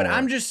of but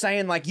I'm just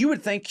saying, like, you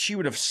would think she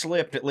would have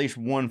slipped at least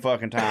one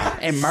fucking time.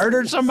 And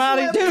murdered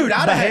somebody? Dude,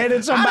 I'd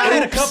beheaded somebody. I'd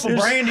had a couple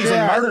brandies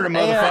and murdered a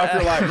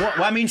motherfucker. Like,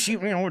 well, I mean, she,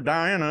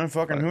 Diana,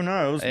 fucking who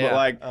knows? But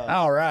like,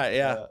 all right,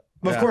 yeah.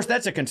 But of course,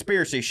 that's a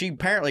conspiracy. She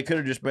apparently could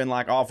have just been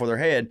like off with her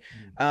head.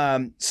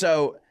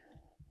 So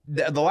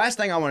the last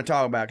thing I want to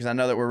talk about, because I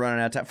know that we're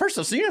running out of time. First of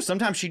all, so you know,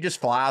 sometimes she just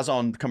flies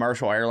on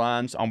commercial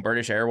airlines on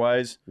British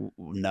Airways.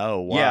 No,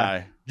 why?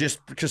 Yeah,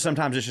 just because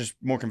sometimes it's just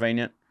more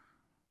convenient.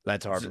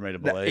 That's hard for me to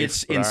believe.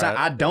 It's inside.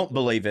 Right. I don't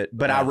believe it,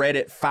 but I read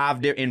it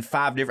in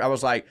five different. I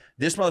was like,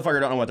 this motherfucker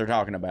don't know what they're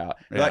talking about.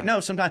 They're like, no,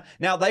 sometimes.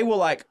 Now, they will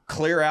like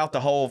clear out the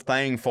whole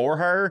thing for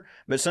her,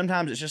 but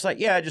sometimes it's just like,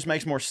 yeah, it just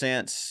makes more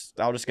sense.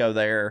 I'll just go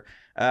there.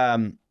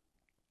 And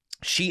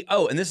this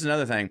is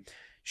another thing.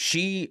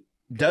 She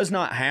does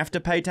not have to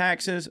pay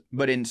taxes,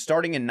 but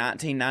starting in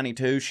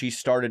 1992, she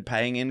started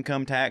paying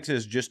income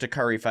taxes just to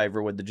curry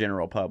favor with the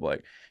general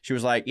public. She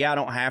was like, yeah, I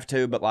don't have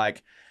to, but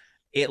like,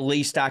 at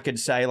least I could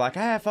say like,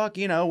 fuck, what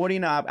do you know?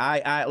 I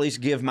at least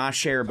give my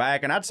share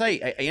back. And I'd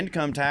say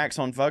income tax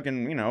on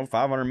fucking,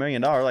 $500 million.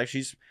 Like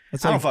I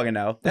don't fucking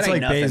know. That's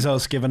like nothing.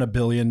 Bezos giving $1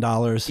 billion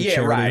to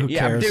charity. Right. Who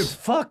cares? Dude,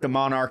 fuck the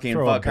monarchy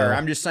and fuck her.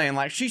 I'm just saying,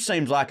 like, she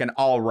seems like an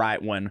all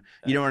right one.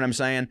 You know what I'm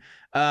saying?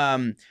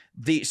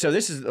 So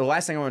this is the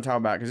last thing I want to talk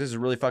about, because this is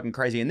really fucking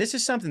crazy. And this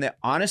is something that,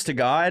 honest to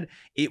God,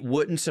 it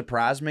wouldn't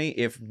surprise me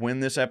if when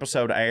this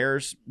episode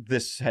airs,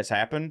 this has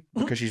happened,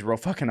 because she's real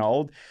fucking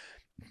old.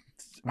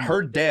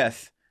 Her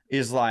death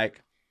is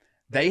like,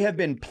 they have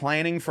been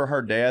planning for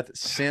her death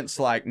since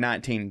like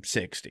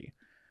 1960,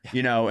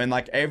 and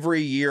like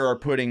every year are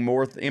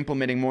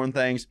implementing more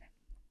things.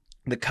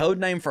 The code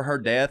name for her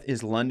death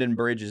is London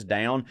Bridge is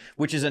Down,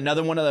 which is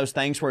another one of those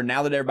things where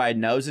now that everybody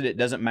knows it, it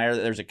doesn't matter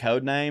that there's a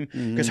code name,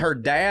 because her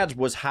dad's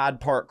was Hyde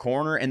Park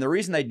Corner. And the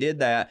reason they did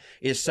that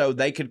is so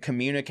they could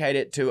communicate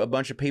it to a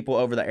bunch of people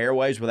over the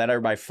airwaves without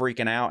everybody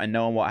freaking out and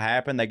knowing what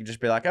happened. They could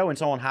just be like, oh,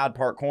 it's on Hyde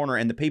Park Corner.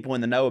 And the people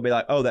in the know would be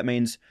like, oh, that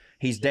means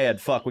he's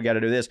dead. Fuck, we got to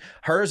do this.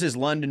 Hers is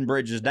London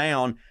Bridge is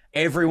Down.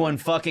 Everyone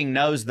fucking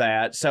knows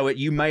that. So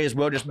you may as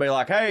well just be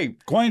like, hey,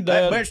 Queen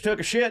dead. That bitch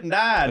took a shit and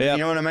died. Yep.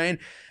 You know what I mean?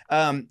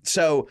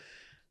 So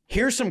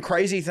here's some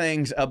crazy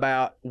things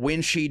about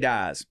when she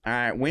dies. All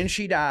right. When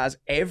she dies,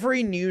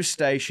 every news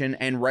station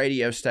and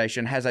radio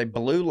station has a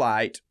blue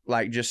light,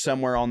 like just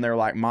somewhere on their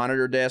like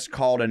monitor desk,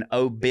 called an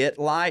obit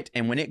light.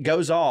 And when it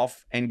goes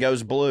off and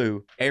goes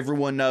blue,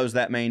 everyone knows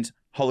that means,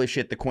 holy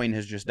shit, the queen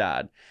has just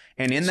died.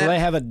 And so they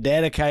have a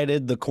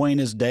dedicated "the queen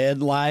is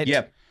dead" light.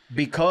 Yep.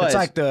 because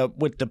It's like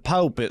with the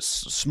Pope, it's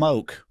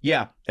smoke.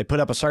 yeah, They put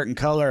up a certain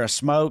color of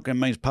smoke and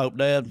means Pope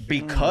dead.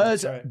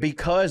 because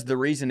the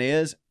reason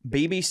is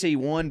BBC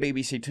One,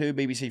 BBC Two,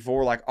 BBC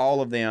Four, like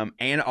all of them,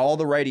 and all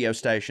the radio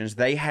stations,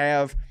 they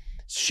have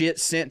shit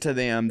sent to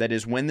them that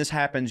is when this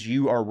happens,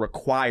 you are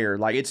required,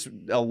 like it's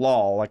a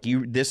law, like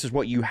this is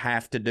what you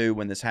have to do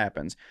when this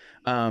happens.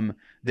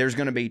 There's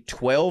going to be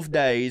 12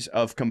 days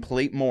of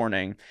complete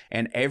mourning,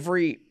 and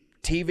every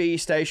TV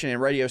station and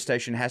radio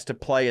station has to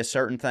play a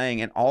certain thing,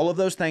 and all of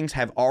those things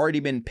have already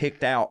been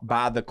picked out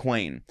by the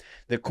Queen.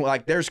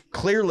 Like there's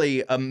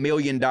clearly a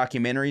million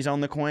documentaries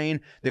on the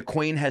Queen. The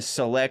Queen has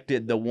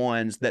selected the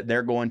ones that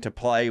they're going to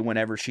play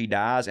whenever she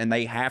dies, and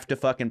they have to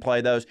fucking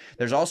play those.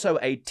 There's also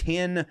a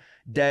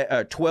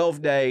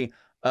 12-day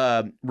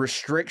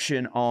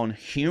restriction on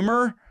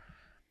humor.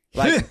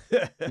 Like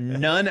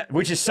none,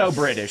 which is so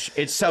British.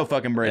 It's so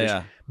fucking British.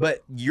 Yeah. But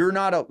you're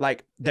not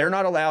they're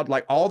not allowed,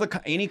 like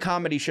any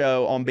comedy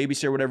show on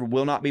BBC or whatever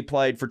will not be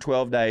played for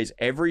 12 days.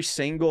 Every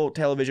single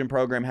television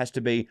program has to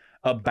be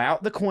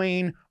about the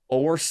Queen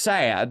or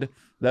sad.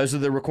 Those are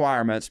the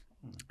requirements.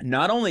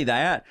 Not only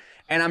that,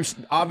 and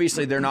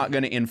obviously they're not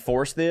going to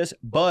enforce this,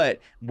 but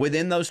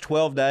within those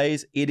 12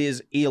 days, it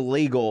is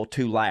illegal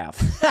to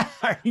laugh.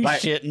 Are you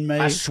shitting me?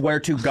 I swear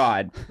to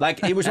God.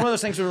 Like, it was one of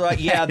those things where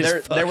like, yeah,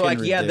 they were like,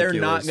 yeah, they're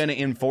not ridiculous. going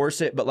to enforce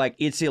it, but like,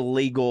 it's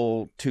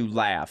illegal to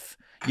laugh.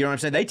 You know what I'm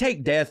saying? They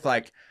take death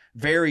like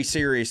very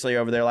seriously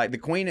over there. Like the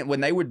Queen,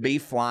 when they would be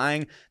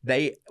flying,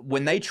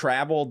 when they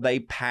travel, they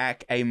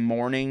pack a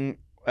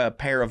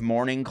pair of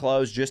mourning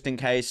clothes just in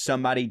case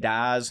somebody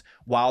dies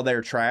while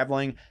they're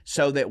traveling,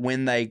 so that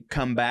when they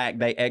come back,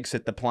 they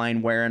exit the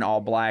plane wearing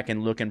all black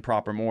and looking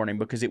proper mourning,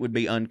 because it would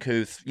be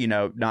uncouth,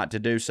 not to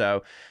do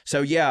so.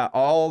 So yeah,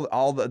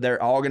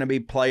 they're all going to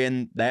be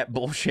playing that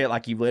bullshit.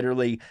 Like, you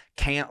literally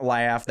can't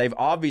laugh. They've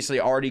obviously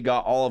already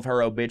got all of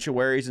her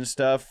obituaries and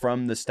stuff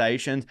from the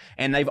stations,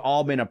 and they've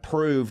all been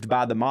approved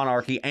by the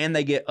monarchy, and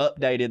they get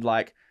updated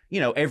like,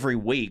 every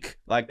week.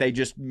 Like, they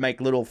just make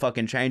little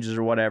fucking changes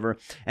or whatever.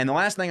 And the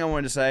last thing I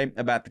wanted to say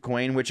about the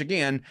Queen, which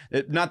again,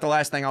 not the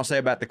last thing I'll say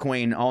about the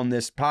Queen on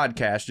this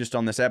podcast, just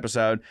on this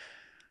episode,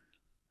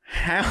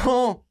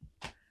 how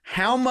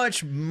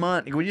much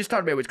money, we just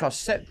talked about it, which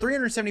cost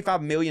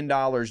 $375 million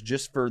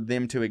just for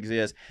them to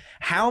exist.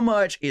 How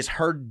much is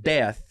her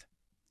death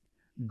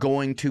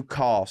going to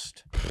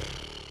cost?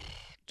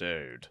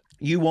 Dude.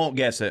 You won't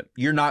guess it.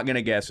 You're not going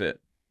to guess it.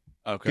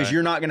 Okay. Because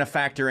you're not going to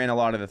factor in a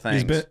lot of the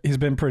things. He's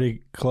been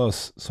pretty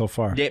close so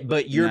far. Yeah,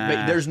 but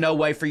there's no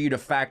way for you to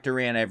factor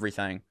in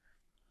everything.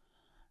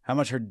 How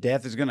much her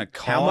death is going to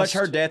cost? How much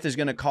her death is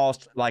going to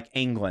cost, like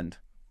England?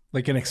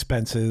 Like in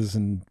expenses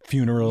and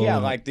funeral. Yeah,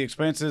 and, like the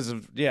expenses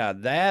of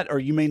that, or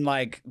you mean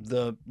like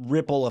the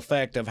ripple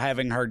effect of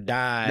having her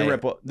die?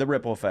 The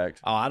ripple effect.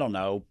 Oh, I don't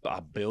know,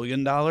 $1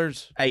 billion?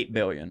 $8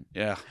 billion.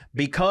 Yeah,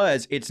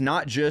 because it's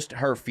not just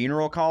her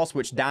funeral costs,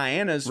 which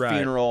Diana's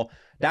funeral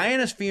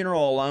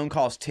alone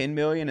cost $10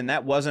 million, and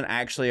that wasn't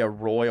actually a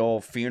royal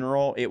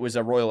funeral. It was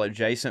a royal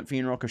adjacent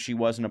funeral because she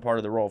wasn't a part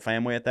of the royal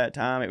family at that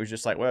time. It was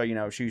just like, well,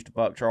 she used to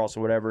fuck Charles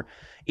or whatever.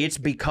 It's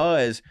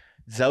because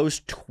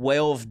those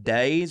 12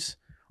 days,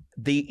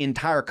 the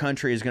entire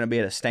country is going to be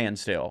at a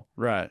standstill.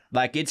 right.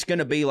 Like, it's going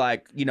to be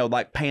like,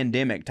 like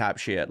pandemic type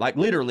shit. Like,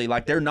 literally,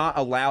 like, they're not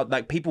allowed,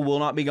 like, people will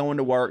not be going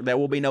to work. There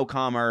will be no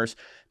commerce.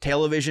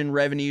 Television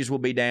revenues will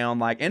be down.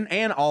 Like,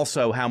 and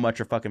also how much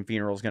a fucking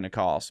funeral is going to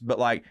cost. But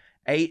like,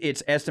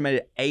 it's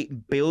estimated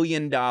 $8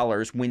 billion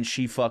when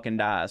she fucking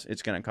dies,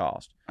 it's going to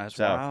cost. That's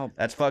wild.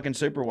 That's fucking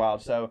super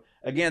wild. So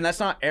again,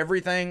 that's not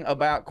everything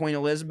about Queen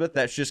Elizabeth.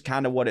 That's just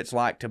kind of what it's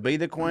like to be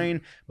the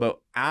Queen. But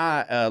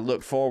I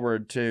look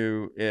forward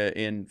to,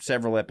 in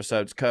several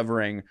episodes,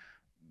 covering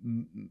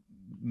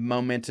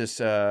momentous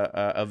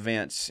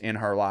events in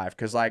her life.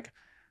 Because like,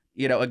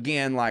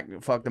 again,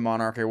 like, fuck the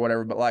monarchy or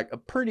whatever, but like a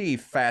pretty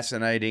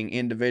fascinating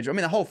individual. I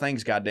mean, the whole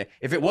thing's goddamn.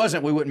 If it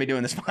wasn't, we wouldn't be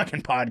doing this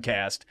fucking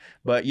podcast.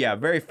 But yeah,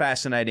 very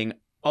fascinating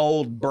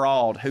old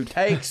broad who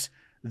takes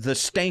the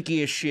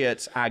stinkiest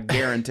shits, I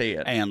guarantee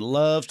it. And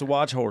loves to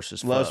watch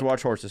horses. Loves to fuck.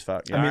 watch horses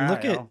fuck. Yeah. I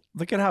mean,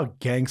 look at how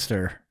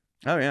gangster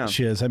Oh yeah,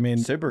 she is. I mean,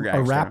 super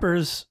gangster. Are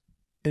rappers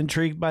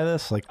intrigued by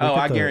this? Like,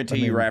 I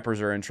guarantee you,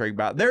 rappers are intrigued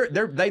by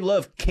it. They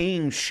love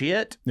king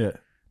shit. Yeah.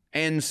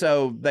 And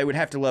so they would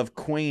have to love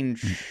Queen.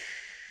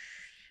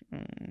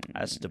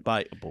 That's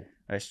debatable.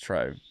 That's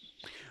true.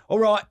 All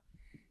right.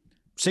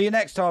 See you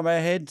next time,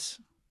 Airheads.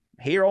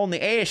 Here on the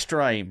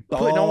Airstream.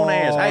 Putting on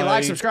Airs. Hey,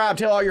 like, subscribe,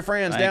 tell all your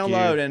friends, Thank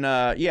download,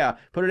 you. and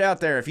put it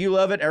out there. If you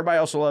love it, everybody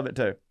else will love it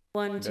too.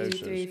 1, 2,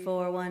 3,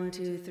 4, 1,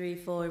 2, 3,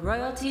 4.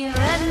 Royalty and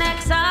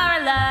rednecks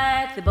are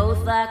alike. They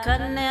both like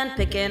cutting and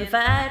picking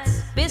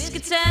fights.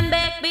 Biscuits and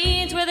baked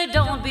beans where they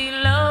don't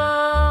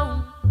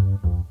belong.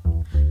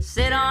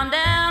 Sit on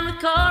down with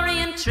Corey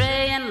and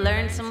Trae and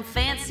learn some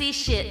fancy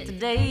shit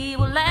today.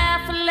 We'll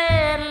laugh a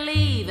little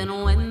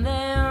even when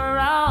they're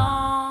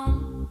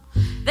wrong.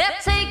 They'll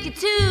take you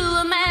to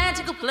a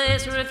magical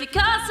place where if you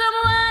call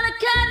someone a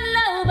cunt,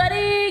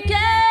 nobody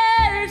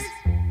cares.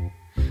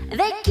 And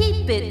They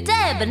keep it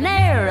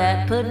debonair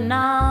at Puttin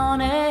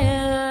On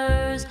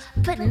Airs.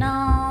 Puttin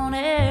On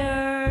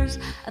Airs.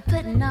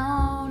 Puttin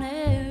On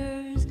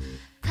Airs.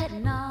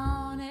 Puttin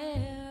On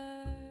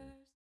Airs.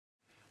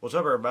 What's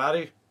up,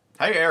 everybody?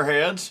 Hey,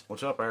 Airheads.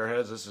 What's up,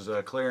 Airheads? This is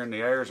Clearing the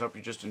Airs. Hope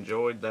you just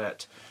enjoyed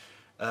that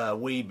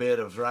wee bit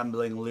of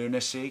rambling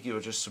lunacy you were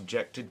just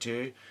subjected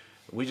to.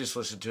 We just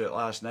listened to it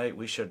last night.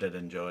 We sure did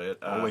enjoy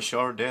it. We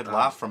sure did.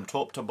 Live from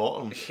top to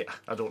bottom. Yeah,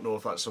 I don't know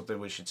if that's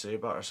something we should say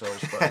about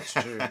ourselves, but it's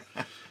true.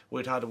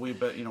 We'd had a wee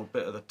bit,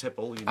 bit of the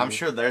tipple. I'm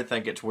sure they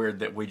think it's weird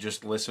that we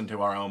just listen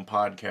to our own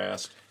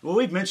podcast. Well,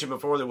 we've mentioned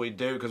before that we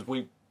do because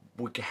we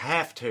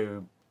have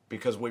to,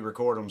 because we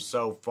record them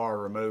so far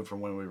removed from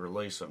when we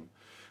release them.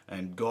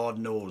 And God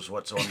knows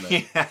what's on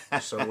there. Yeah.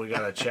 So we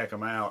got to check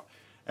them out.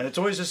 And it's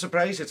always a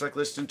surprise. It's like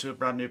listening to a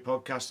brand new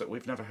podcast that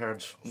we've never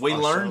heard. We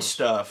learn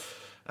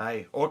stuff.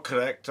 Aye, or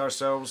correct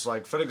ourselves.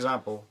 Like, for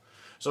example,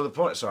 so the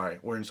point, sorry,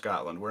 we're in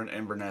Scotland. We're in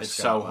Inverness, It's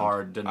Scotland. so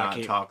hard to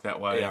not talk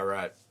that way. Yeah,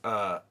 right.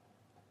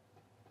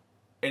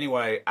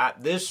 Anyway,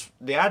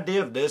 the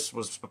idea of this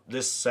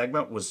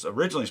segment was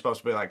originally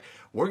supposed to be like,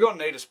 we're going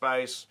to need a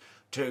space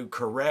to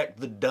correct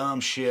the dumb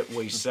shit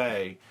we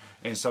say.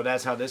 And so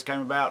that's how this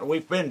came about.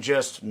 We've been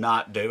just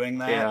not doing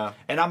that. Yeah.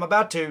 And I'm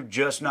about to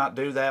just not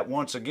do that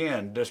once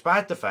again,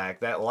 despite the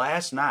fact that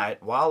last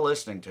night, while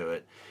listening to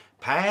it,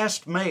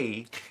 past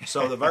me,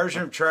 so the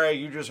version of Trae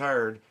you just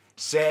heard,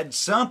 said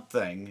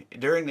something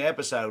during the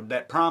episode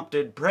that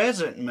prompted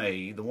present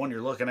me, the one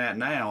you're looking at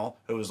now,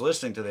 who was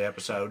listening to the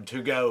episode,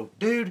 to go,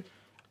 dude,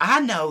 I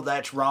know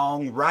that's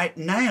wrong right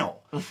now.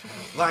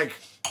 Like,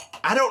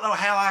 I don't know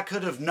how I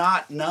could have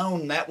not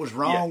known that was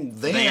wrong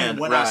then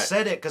when I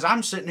said it, because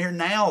I'm sitting here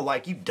now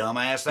like, you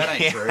dumbass, that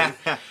ain't true.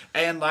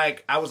 And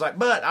like, I was like,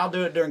 but I'll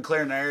do it during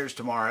Clearing the Airs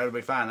tomorrow. It'll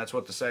be fine. That's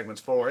what the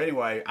segment's for.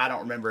 Anyway, I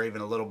don't remember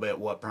even a little bit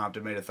what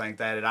prompted me to think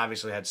that. It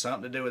obviously had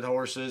something to do with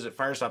horses. At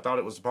first, I thought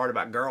it was the part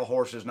about girl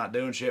horses not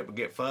doing shit but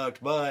get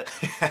fucked. But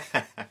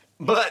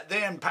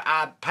then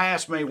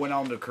past me went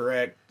on to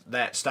correct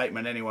that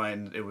statement anyway,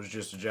 and it was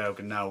just a joke.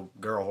 And no,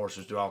 girl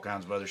horses do all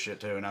kinds of other shit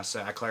too. And I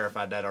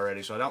clarified that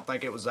already, so I don't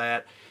think it was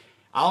that.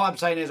 All I'm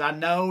saying is I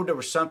know there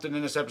was something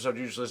in this episode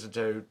you just listened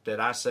to that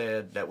I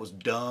said that was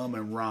dumb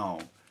and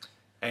wrong.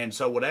 And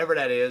so whatever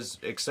that is,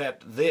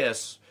 accept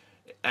this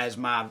as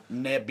my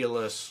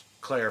nebulous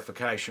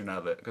clarification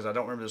of it, because I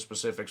don't remember the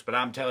specifics. But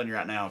I'm telling you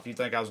right now, if you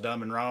think I was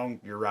dumb and wrong,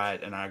 you're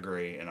right, and I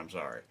agree, and I'm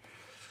sorry.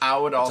 I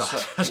would also,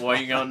 what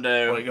are you going to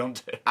do? What are you going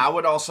to do? I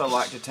would also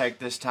like to take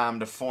this time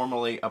to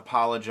formally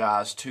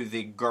apologize to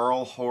the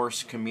girl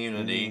horse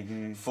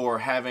community for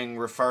having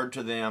referred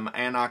to them,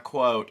 and I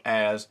quote,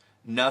 as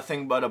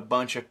nothing but a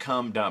bunch of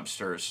cum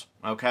dumpsters.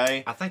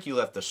 Okay? I think you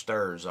left the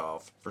stirs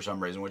off for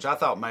some reason, which I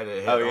thought made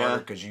it hit harder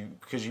because you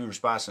were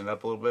spicing it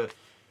up a little bit.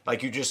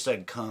 Like you just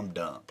said cum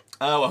dump.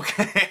 Oh,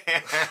 okay.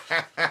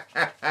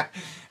 I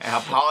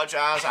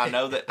apologize. I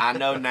know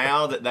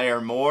now that they are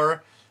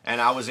more. And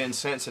I was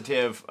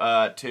insensitive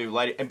to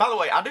lady. And by the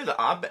way, I did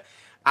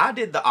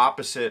the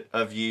opposite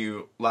of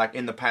you, like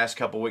in the past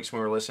couple weeks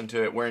when we were listening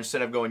to it, where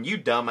instead of going, you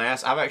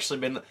dumbass, I've actually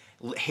been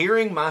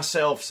hearing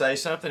myself say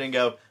something and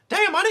go,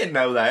 damn, I didn't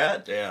know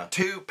that. Yeah.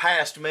 To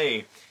past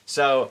me.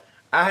 So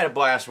I had a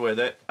blast with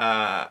it.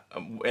 I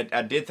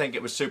did think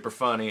it was super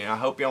funny. I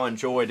hope y'all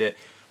enjoyed it.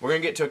 We're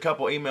going to get to a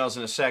couple emails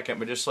in a second,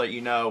 but just to let you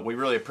know, we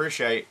really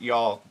appreciate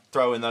y'all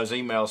throwing those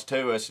emails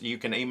to us. You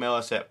can email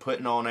us at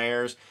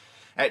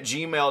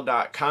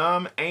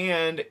puttinonairs@gmail.com,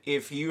 and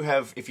if you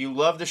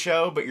love the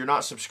show but you're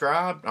not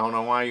subscribed, I don't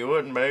know why you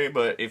wouldn't be,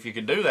 but if you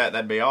could do that,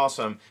 that'd be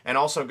awesome. And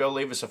also go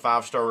leave us a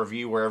 5-star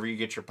review wherever you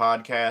get your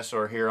podcasts,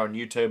 or here on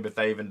YouTube if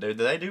they even do.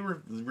 Do they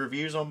do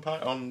reviews on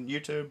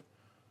YouTube?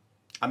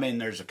 I mean,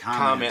 there's a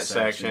comment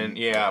section.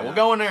 Yeah, we'll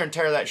go in there and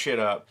tear that shit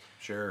up.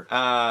 Sure.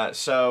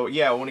 So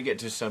yeah, I want to get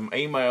to some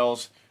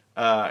emails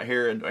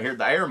here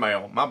the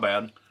airmail. My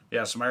bad.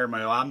 Yeah, some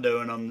airmail. I'm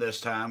doing them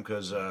this time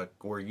because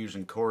we're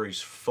using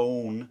Corey's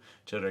phone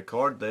to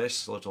record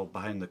this little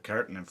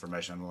behind-the-curtain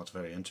information. I know it's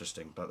very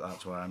interesting, but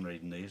that's why I'm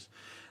reading these.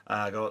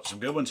 I got some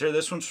good ones here.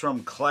 This one's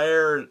from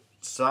Claire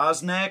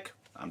Sosnek.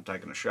 I'm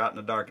taking a shot in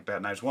the dark at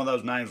that name. It's one of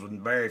those names with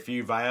very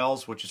few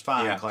vowels, which is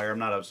fine, Claire. I'm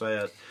not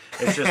upset.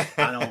 It's just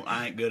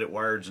I ain't good at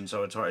words, and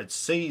so it's hard. It's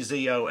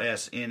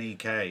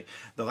Czosnek.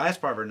 The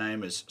last part of her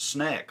name is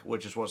Snek,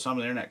 which is what some of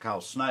the internet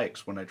calls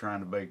snakes when they're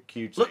trying to be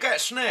cute. Look at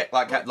Snek,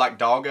 like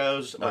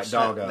doggos. Like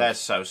doggos. That's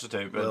so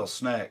stupid. Little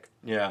Snek.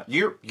 Yeah,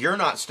 you're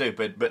not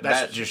stupid, but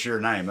that's just your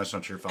name. That's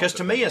not your fault. Because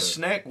to me, a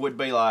Snek would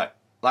be like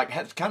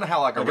kind of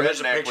how like a there's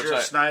a redneck picture would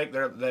of say.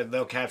 Snake.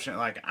 They'll caption it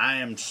like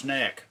 "I am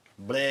Snek."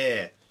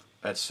 Bleh.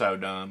 That's so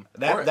dumb.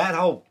 That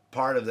whole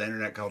part of the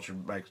internet culture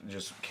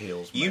just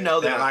kills me. You know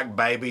that like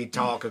baby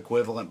talk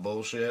equivalent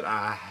bullshit.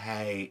 I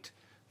hate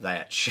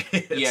that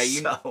shit. Yeah,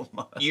 so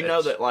much. You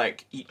know that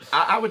like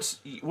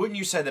wouldn't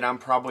you say that I'm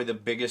probably the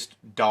biggest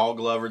dog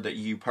lover that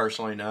you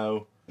personally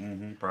know?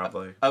 Mm-hmm,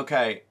 probably.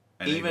 Okay,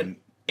 even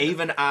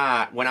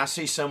I when I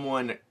see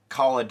someone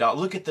call a dog.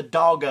 Look at the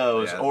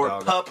doggos Yeah, or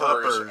puppers.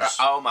 puppers.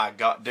 Oh my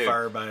god, dude!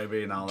 Fur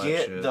baby and all that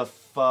Get shit. the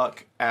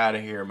fuck out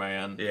of here,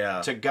 man.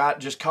 Yeah.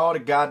 Just call it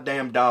a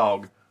goddamn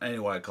dog.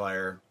 Anyway,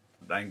 Claire,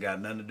 that ain't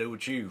got nothing to do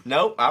with you.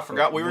 Nope, I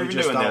forgot we were even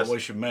just doing thought this. we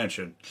should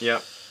mention.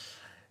 Yep.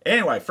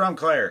 Anyway, from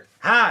Claire.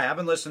 Hi, I've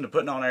been listening to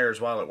Puttin On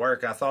Airs while at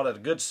work. I thought it a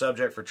good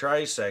subject for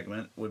Trae's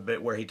segment would be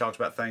where he talks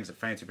about things that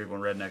fancy people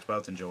and rednecks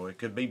both enjoy.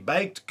 Could be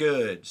baked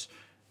goods.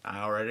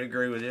 I already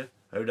agree with you.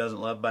 Who doesn't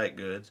love baked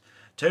goods?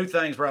 Two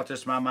things brought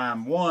this to my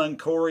mind. One,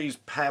 Corey's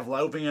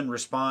Pavlovian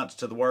response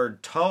to the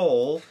word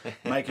toll,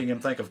 making him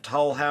think of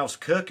Toll House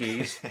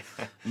cookies.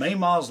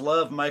 Meemaws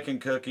love making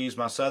cookies.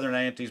 My southern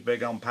auntie's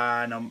big on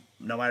pie, no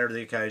matter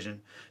the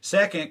occasion.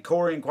 Second,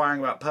 Corey inquiring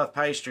about puff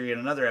pastry in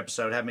another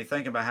episode had me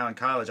thinking about how in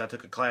college I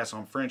took a class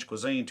on French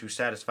cuisine to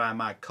satisfy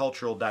my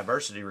cultural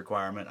diversity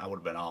requirement. I would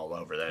have been all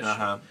over that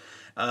shit.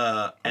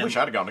 I wish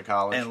I'd have gone to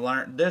college. And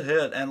learned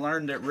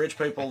that rich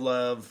people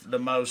love the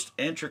most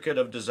intricate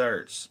of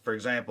desserts. For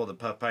example, the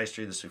puff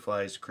pastry, the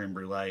souffles, the creme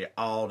brulee,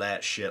 all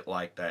that shit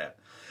like that.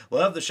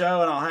 Love the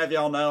show, and I'll have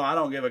y'all know I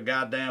don't give a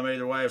goddamn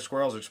either way if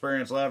squirrels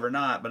experience love or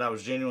not, but I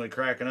was genuinely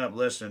cracking up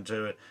listening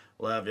to it.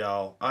 Love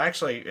y'all.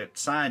 Actually,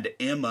 it's signed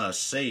Emma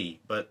C,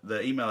 but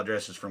the email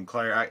address is from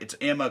Claire. It's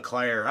Emma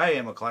Claire. Hey,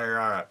 Emma Claire.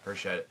 All right,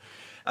 appreciate it.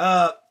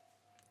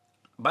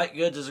 Baked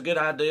goods is a good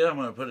idea. I'm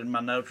going to put it in my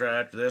notes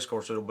right after this. Of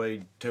course, it'll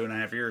be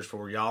 2.5 years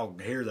before y'all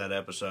hear that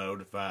episode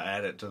if I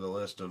add it to the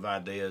list of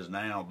ideas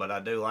now. But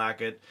I do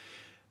like it.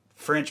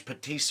 French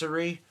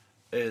patisserie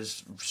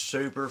is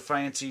super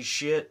fancy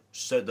shit.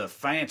 So the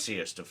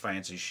fanciest of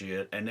fancy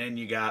shit. And then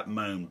you got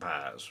moon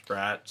pies,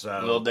 right? So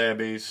Little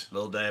Debbie's.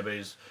 Little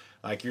Debbie's.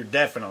 Like, you're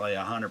definitely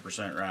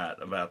 100% right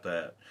about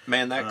that.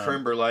 Man, that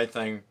creme brulee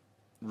thing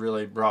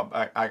really brought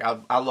back.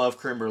 I love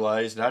creme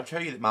brulees. Did I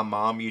tell you that my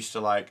mom used to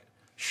like?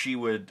 She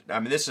would. I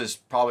mean, this is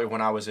probably when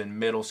I was in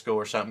middle school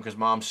or something.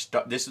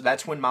 Because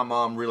that's when my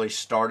mom really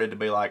started to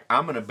be like,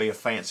 I'm going to be a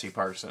fancy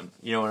person.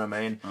 You know what I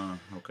mean?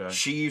 Okay.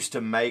 She used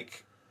to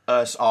make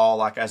us all,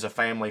 like as a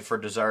family for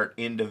dessert,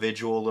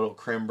 individual little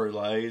creme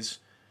brulees.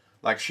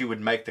 Like she would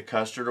make the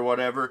custard or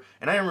whatever,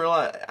 and I didn't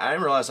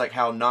realize like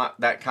how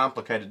not that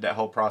complicated that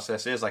whole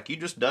process is. Like you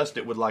just dust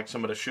it with like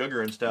some of the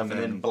sugar and stuff, and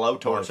then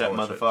blowtorch that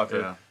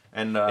motherfucker. Yeah.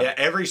 And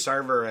every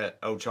server at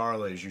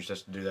O'Charlie's used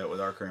us to do that with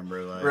our creme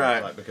brulee,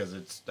 right? Like,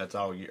 because that's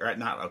all you. Right,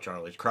 not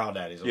O'Charlie's,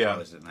 Crawdaddy's. Yeah,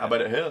 O'Charlie's didn't have I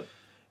bet it hit.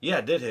 Yeah,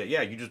 it did hit.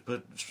 Yeah, you just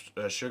put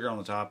sugar on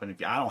the top, and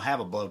I don't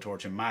have a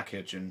blowtorch in my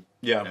kitchen.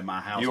 Yeah, in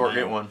my house. You or now.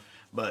 get one.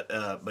 But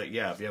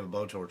yeah, if you have a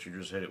blowtorch, you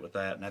just hit it with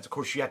that, and that's of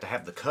course you have to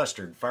have the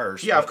custard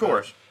first. Yeah, of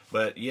course.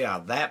 But yeah,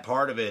 that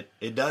part of it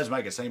does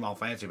make it seem all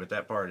fancy, but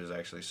that part is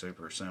actually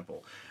super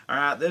simple. All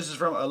right, this is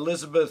from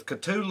Elizabeth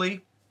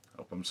Catuli.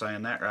 Hope I'm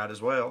saying that right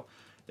as well.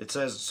 It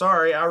says,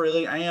 "Sorry, I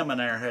really am an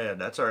airhead."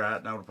 That's all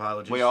right. No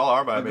apologies. We all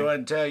are, baby. I'll go ahead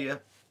and tell you.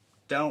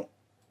 Don't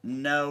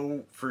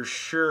know for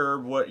sure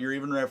what you're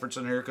even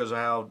referencing here because of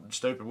how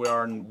stupid we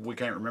are and we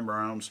can't remember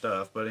our own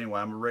stuff. But anyway,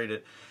 I'm going to read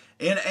it.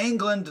 In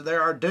England,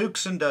 there are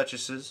dukes and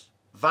duchesses,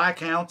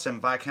 viscounts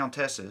and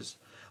viscountesses,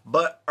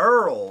 but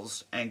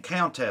earls and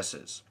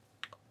countesses.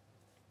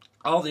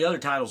 All the other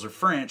titles are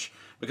French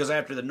because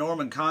after the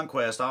Norman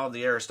conquest, all of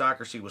the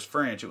aristocracy was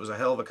French. It was a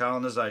hell of a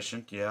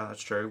colonization. Yeah,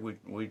 that's true.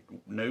 We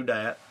knew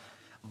that.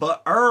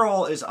 But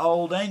Earl is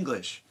Old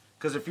English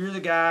because if you're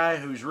the guy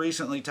who's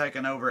recently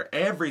taken over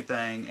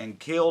everything and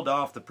killed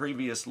off the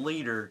previous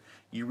leader,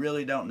 you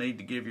really don't need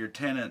to give your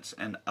tenants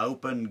an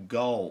open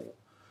goal.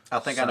 I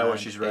think I know what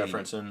Signed she's E.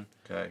 referencing.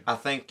 Okay. I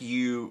think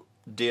you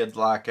did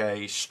like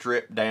a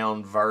stripped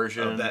down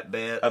version Of that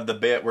bit. of the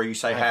bit where you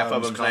say half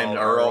of them's named called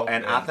Earl,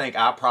 and yeah. I think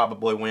I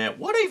probably went,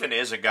 "What even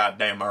is a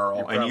goddamn Earl?"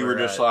 You're And you were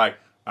probably just right. like,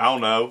 "I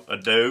don't know, a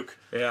duke."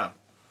 Yeah.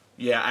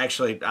 Yeah,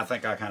 actually, I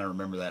think I kind of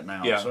remember that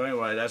now. Yeah. So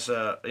anyway, that's,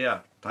 yeah.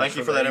 Thank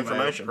you for that the email.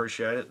 information.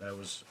 Appreciate it. That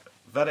was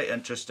very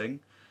interesting.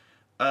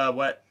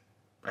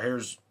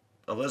 Here's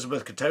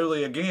Elizabeth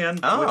Catuli again,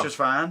 Oh. which is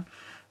fine.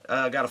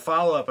 Got a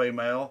follow-up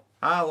email.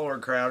 Hi,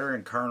 Lord Crowder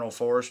and Colonel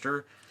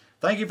Forrester.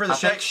 Thank you for the I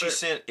think Shakespeare. she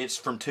sent it's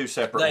from two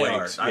separate They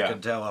weeks. are. I Yeah.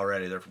 can tell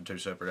already they're from two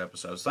separate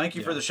episodes. Thank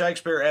you for the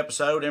Shakespeare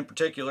episode, in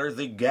particular,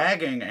 the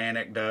gagging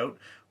anecdote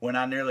when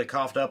I nearly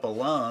coughed up a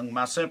lung.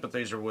 My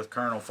sympathies are with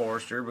Colonel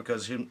Forrester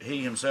because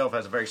he himself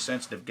has a very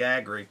sensitive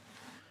gag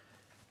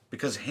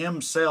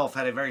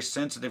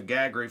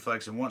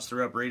reflex and once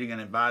threw up reading an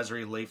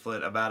advisory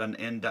leaflet about an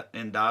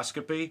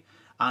endoscopy.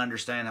 I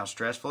understand how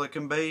stressful it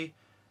can be.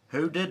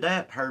 Who did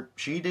that?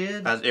 She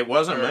did? It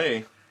wasn't Or-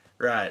 me.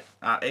 Right.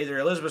 Either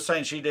Elizabeth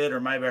saying she did or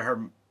maybe her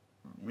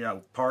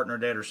partner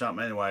did or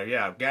something. Anyway,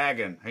 yeah,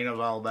 gagging. He knows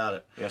all about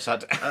it. Yes, I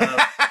did.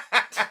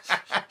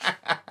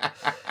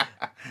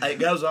 It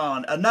goes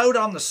on. A note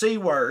on the C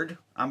word.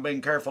 I'm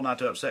being careful not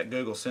to upset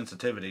Google's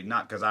sensitivity,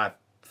 not because I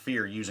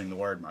fear using the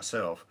word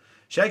myself.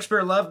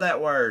 Shakespeare loved that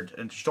word.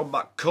 And she's talking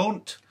about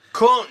cunt.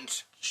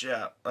 Cunt.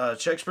 Yeah,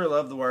 Shakespeare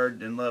loved the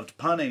word and loved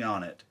punning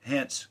on it.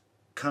 Hence,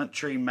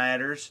 country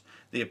matters.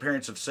 The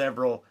appearance of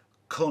several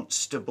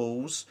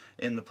constables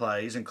in the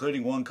plays,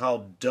 including one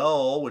called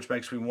Dull, which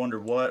makes me wonder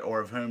what or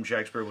of whom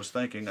Shakespeare was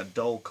thinking, a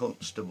dull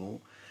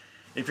constable.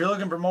 If you're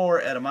looking for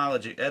more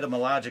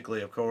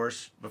etymologically, of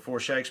course, before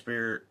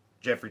Shakespeare,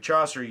 Geoffrey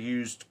Chaucer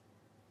used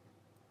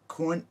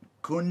quinte,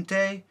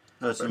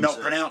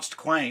 pronounced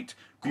quaint,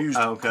 used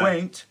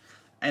quaint,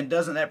 and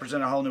doesn't that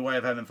present a whole new way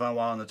of having fun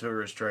while on the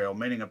tourist trail,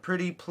 meaning a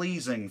pretty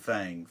pleasing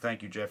thing.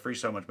 Thank you, Geoffrey,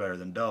 so much better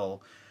than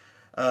dull.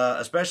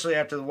 Especially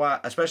about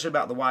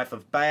the wife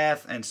of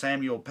Bath, and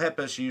Samuel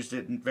Pepys used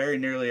it in very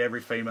nearly every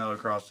female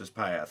across his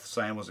path.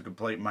 Sam was a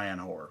complete man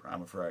whore,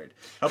 I'm afraid.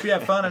 Hope you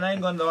have fun in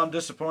England, though I'm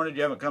disappointed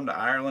you haven't come to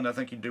Ireland. I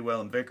think you'd do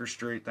well in Vicar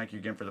Street. Thank you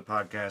again for the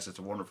podcast. It's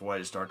a wonderful way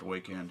to start the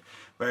weekend.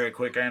 Very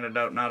quick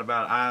anecdote, not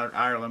about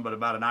Ireland, but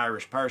about an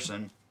Irish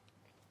person.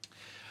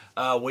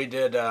 I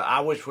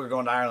wish we were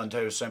going to Ireland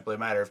too. It's simply a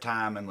matter of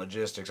time and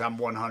logistics. I'm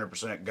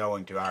 100%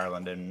 going to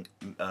Ireland in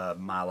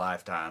my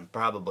lifetime,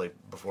 probably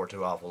before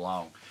too awful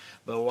long.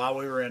 But while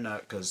we were in,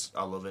 because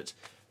I love it.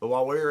 But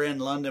while we were in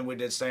London, we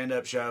did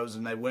stand-up shows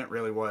and they went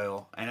really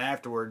well. And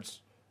afterwards,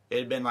 it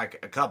had been like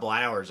a couple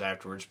hours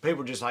afterwards. People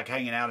were just like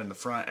hanging out in the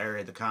front area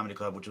of the comedy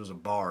club, which was a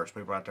bar. So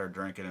people were out there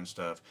drinking and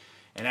stuff.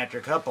 And after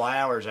a couple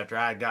hours after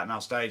I had gotten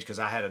off stage, because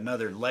I had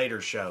another later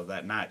show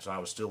that night, so I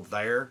was still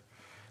there.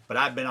 But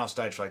I'd been off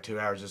stage for like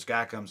 2 hours. This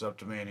guy comes up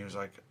to me and he was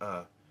like,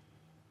 so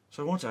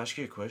I want to ask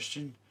you a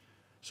question.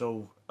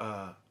 So,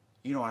 I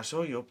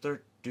saw you up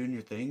there doing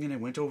your thing and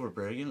it went over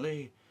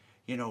brilliantly,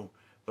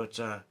 but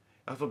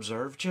I've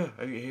observed you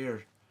out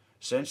here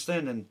since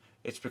then and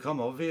it's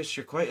become obvious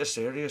you're quite a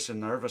serious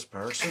and nervous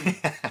person.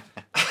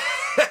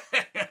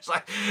 It's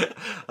like,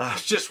 I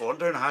was just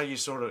wondering how you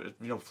sort of,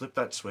 flip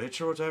that switch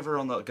or whatever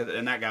and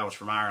that guy was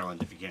from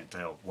Ireland, if you can't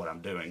tell what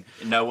I'm doing.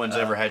 No one's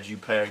ever had you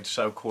pegged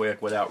so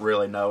quick without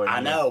really knowing. I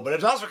know, but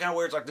it's also kind of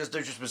weird. It's like this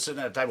dude's just been sitting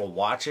at a table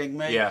watching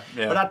me. Yeah.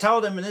 But I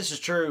told him, and this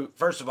is true,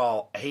 first of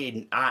all,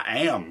 I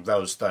am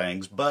those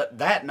things, but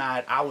that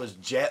night I was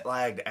jet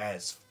lagged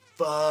as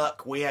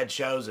fuck. We had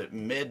shows at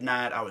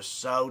midnight. I was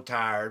so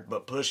tired,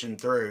 but pushing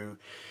through.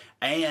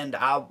 And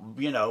I,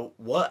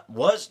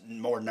 was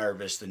more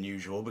nervous than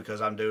usual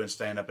because I'm doing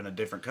stand-up in a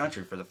different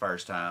country for the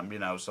first time,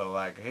 So,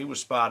 like, he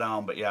was spot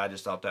on, but, yeah, I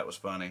just thought that was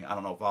funny. I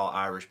don't know if all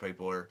Irish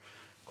people are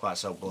quite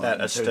so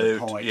blunt and to the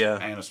point. Yeah.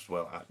 And,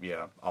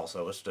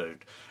 also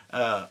astute.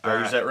 Did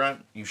I use that right?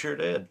 You sure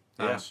did.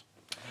 Nice.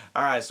 Yeah.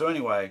 All right, so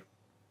anyway,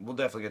 we'll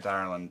definitely get to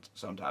Ireland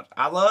sometimes.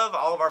 I love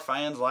all of our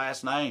fans'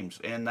 last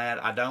names in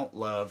that I don't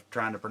love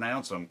trying to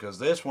pronounce them because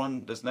this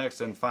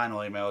next and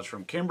final email is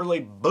from Kimberly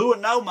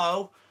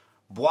Buonomo.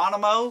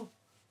 Buonomo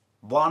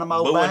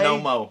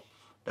Bay.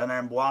 Down there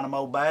in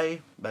Buonomo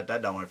Bay. Bet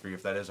that don't work for you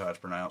if that is how it's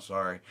pronounced.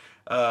 Sorry.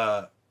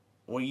 What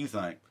do you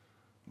think?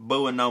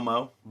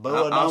 Buonomo.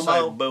 I'll say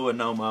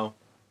Buonomo.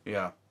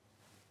 Yeah.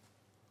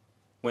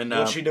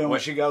 What's she doing when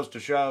she goes to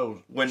shows?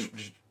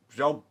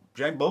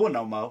 She ain't booing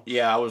no more.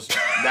 Yeah,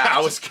 that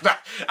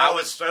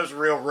was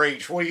real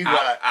reach. What you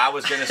got? I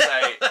was gonna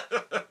say,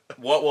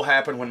 what will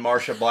happen when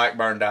Marsha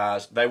Blackburn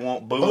dies? They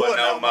won't boo it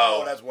no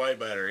more. That's way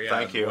better. Yeah,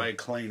 thank you. Way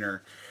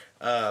cleaner.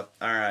 All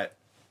right.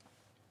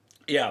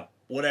 Yeah,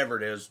 whatever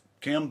it is.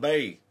 Kim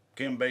B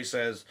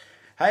says,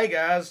 "Hey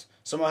guys,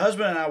 so my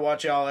husband and I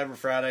watch y'all every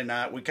Friday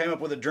night. We came up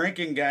with a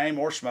drinking game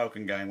or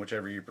smoking game,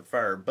 whichever you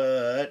prefer.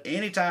 But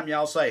anytime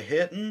y'all say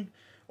hitting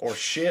or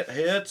shit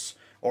hits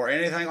or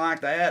anything like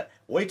that,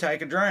 we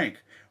take a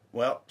drink.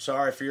 Well,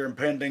 sorry for your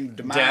impending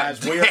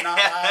demise. We are not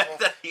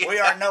liable. We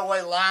are in no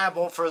way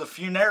liable for the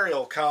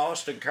funereal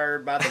cost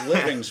incurred by the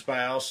living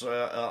spouse,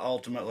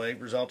 ultimately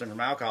resulting from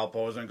alcohol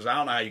poisoning. Because I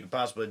don't know how you could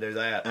possibly do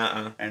that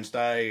and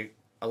stay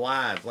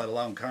alive, let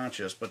alone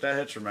conscious. But that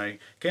hits for me.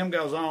 Kim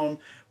goes on.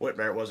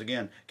 There it was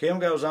again. Kim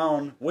goes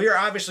on. We are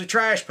obviously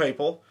trash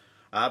people,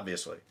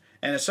 obviously,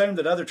 and assumed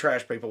that other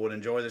trash people would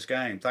enjoy this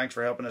game. Thanks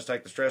for helping us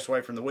take the stress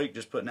away from the week.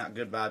 Just putting out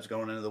good vibes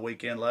going into the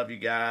weekend. Love you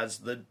guys.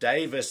 The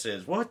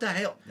Davises. What the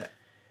hell?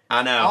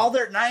 I know. All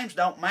their names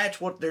don't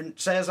match what their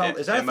says on.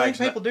 Is that a thing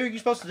people do? You're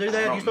supposed to do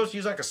that? You're supposed to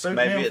use like a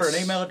pseudonym for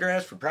an email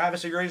address for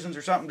privacy reasons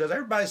or something? Because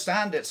everybody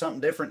signed it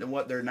something different than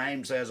what their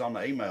name says on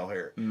the email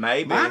here.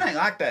 Maybe. Mine ain't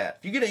like that.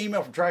 If you get an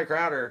email from Trae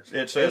Crowder,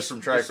 it says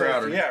from Trae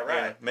Crowder. Yeah,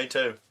 right. Yeah, me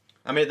too.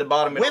 I mean, at the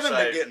bottom it'll women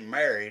say, be getting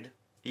married.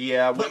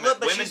 Yeah, but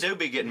women do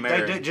be getting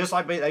married. They do, just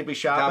like they be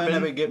shopping,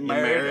 they be getting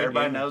married.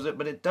 Everybody knows it,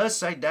 but it does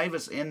say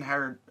Davis in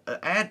her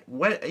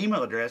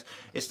email address.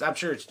 I'm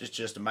sure it's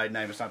just a maiden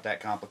name. It's not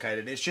that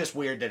complicated. It's just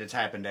weird that it's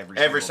happened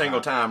every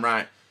single time,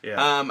 right?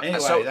 Yeah. Anyway,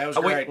 so that was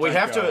great. We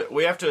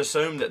have to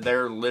assume that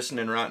they're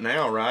listening right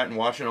now, right, and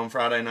watching on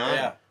Friday night.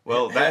 Yeah.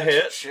 Well, that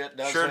hits. Shit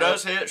does sure hit.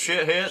 Does hit.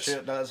 Shit hits.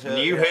 Shit does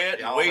hit. You hit.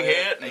 Y'all We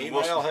hit.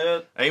 Email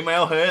hit.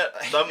 Email hit.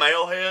 The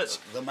mail hits.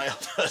 The mail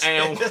does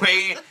and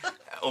hit.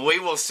 we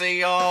will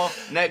see y'all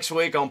next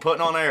week on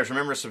Puttin On Airs.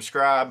 Remember to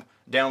subscribe,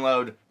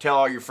 download, tell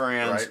all your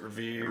friends.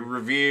 Rate,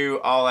 review,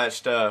 all that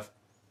stuff.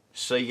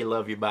 See you,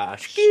 love you, bye.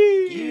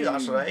 You,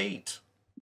 that's 8.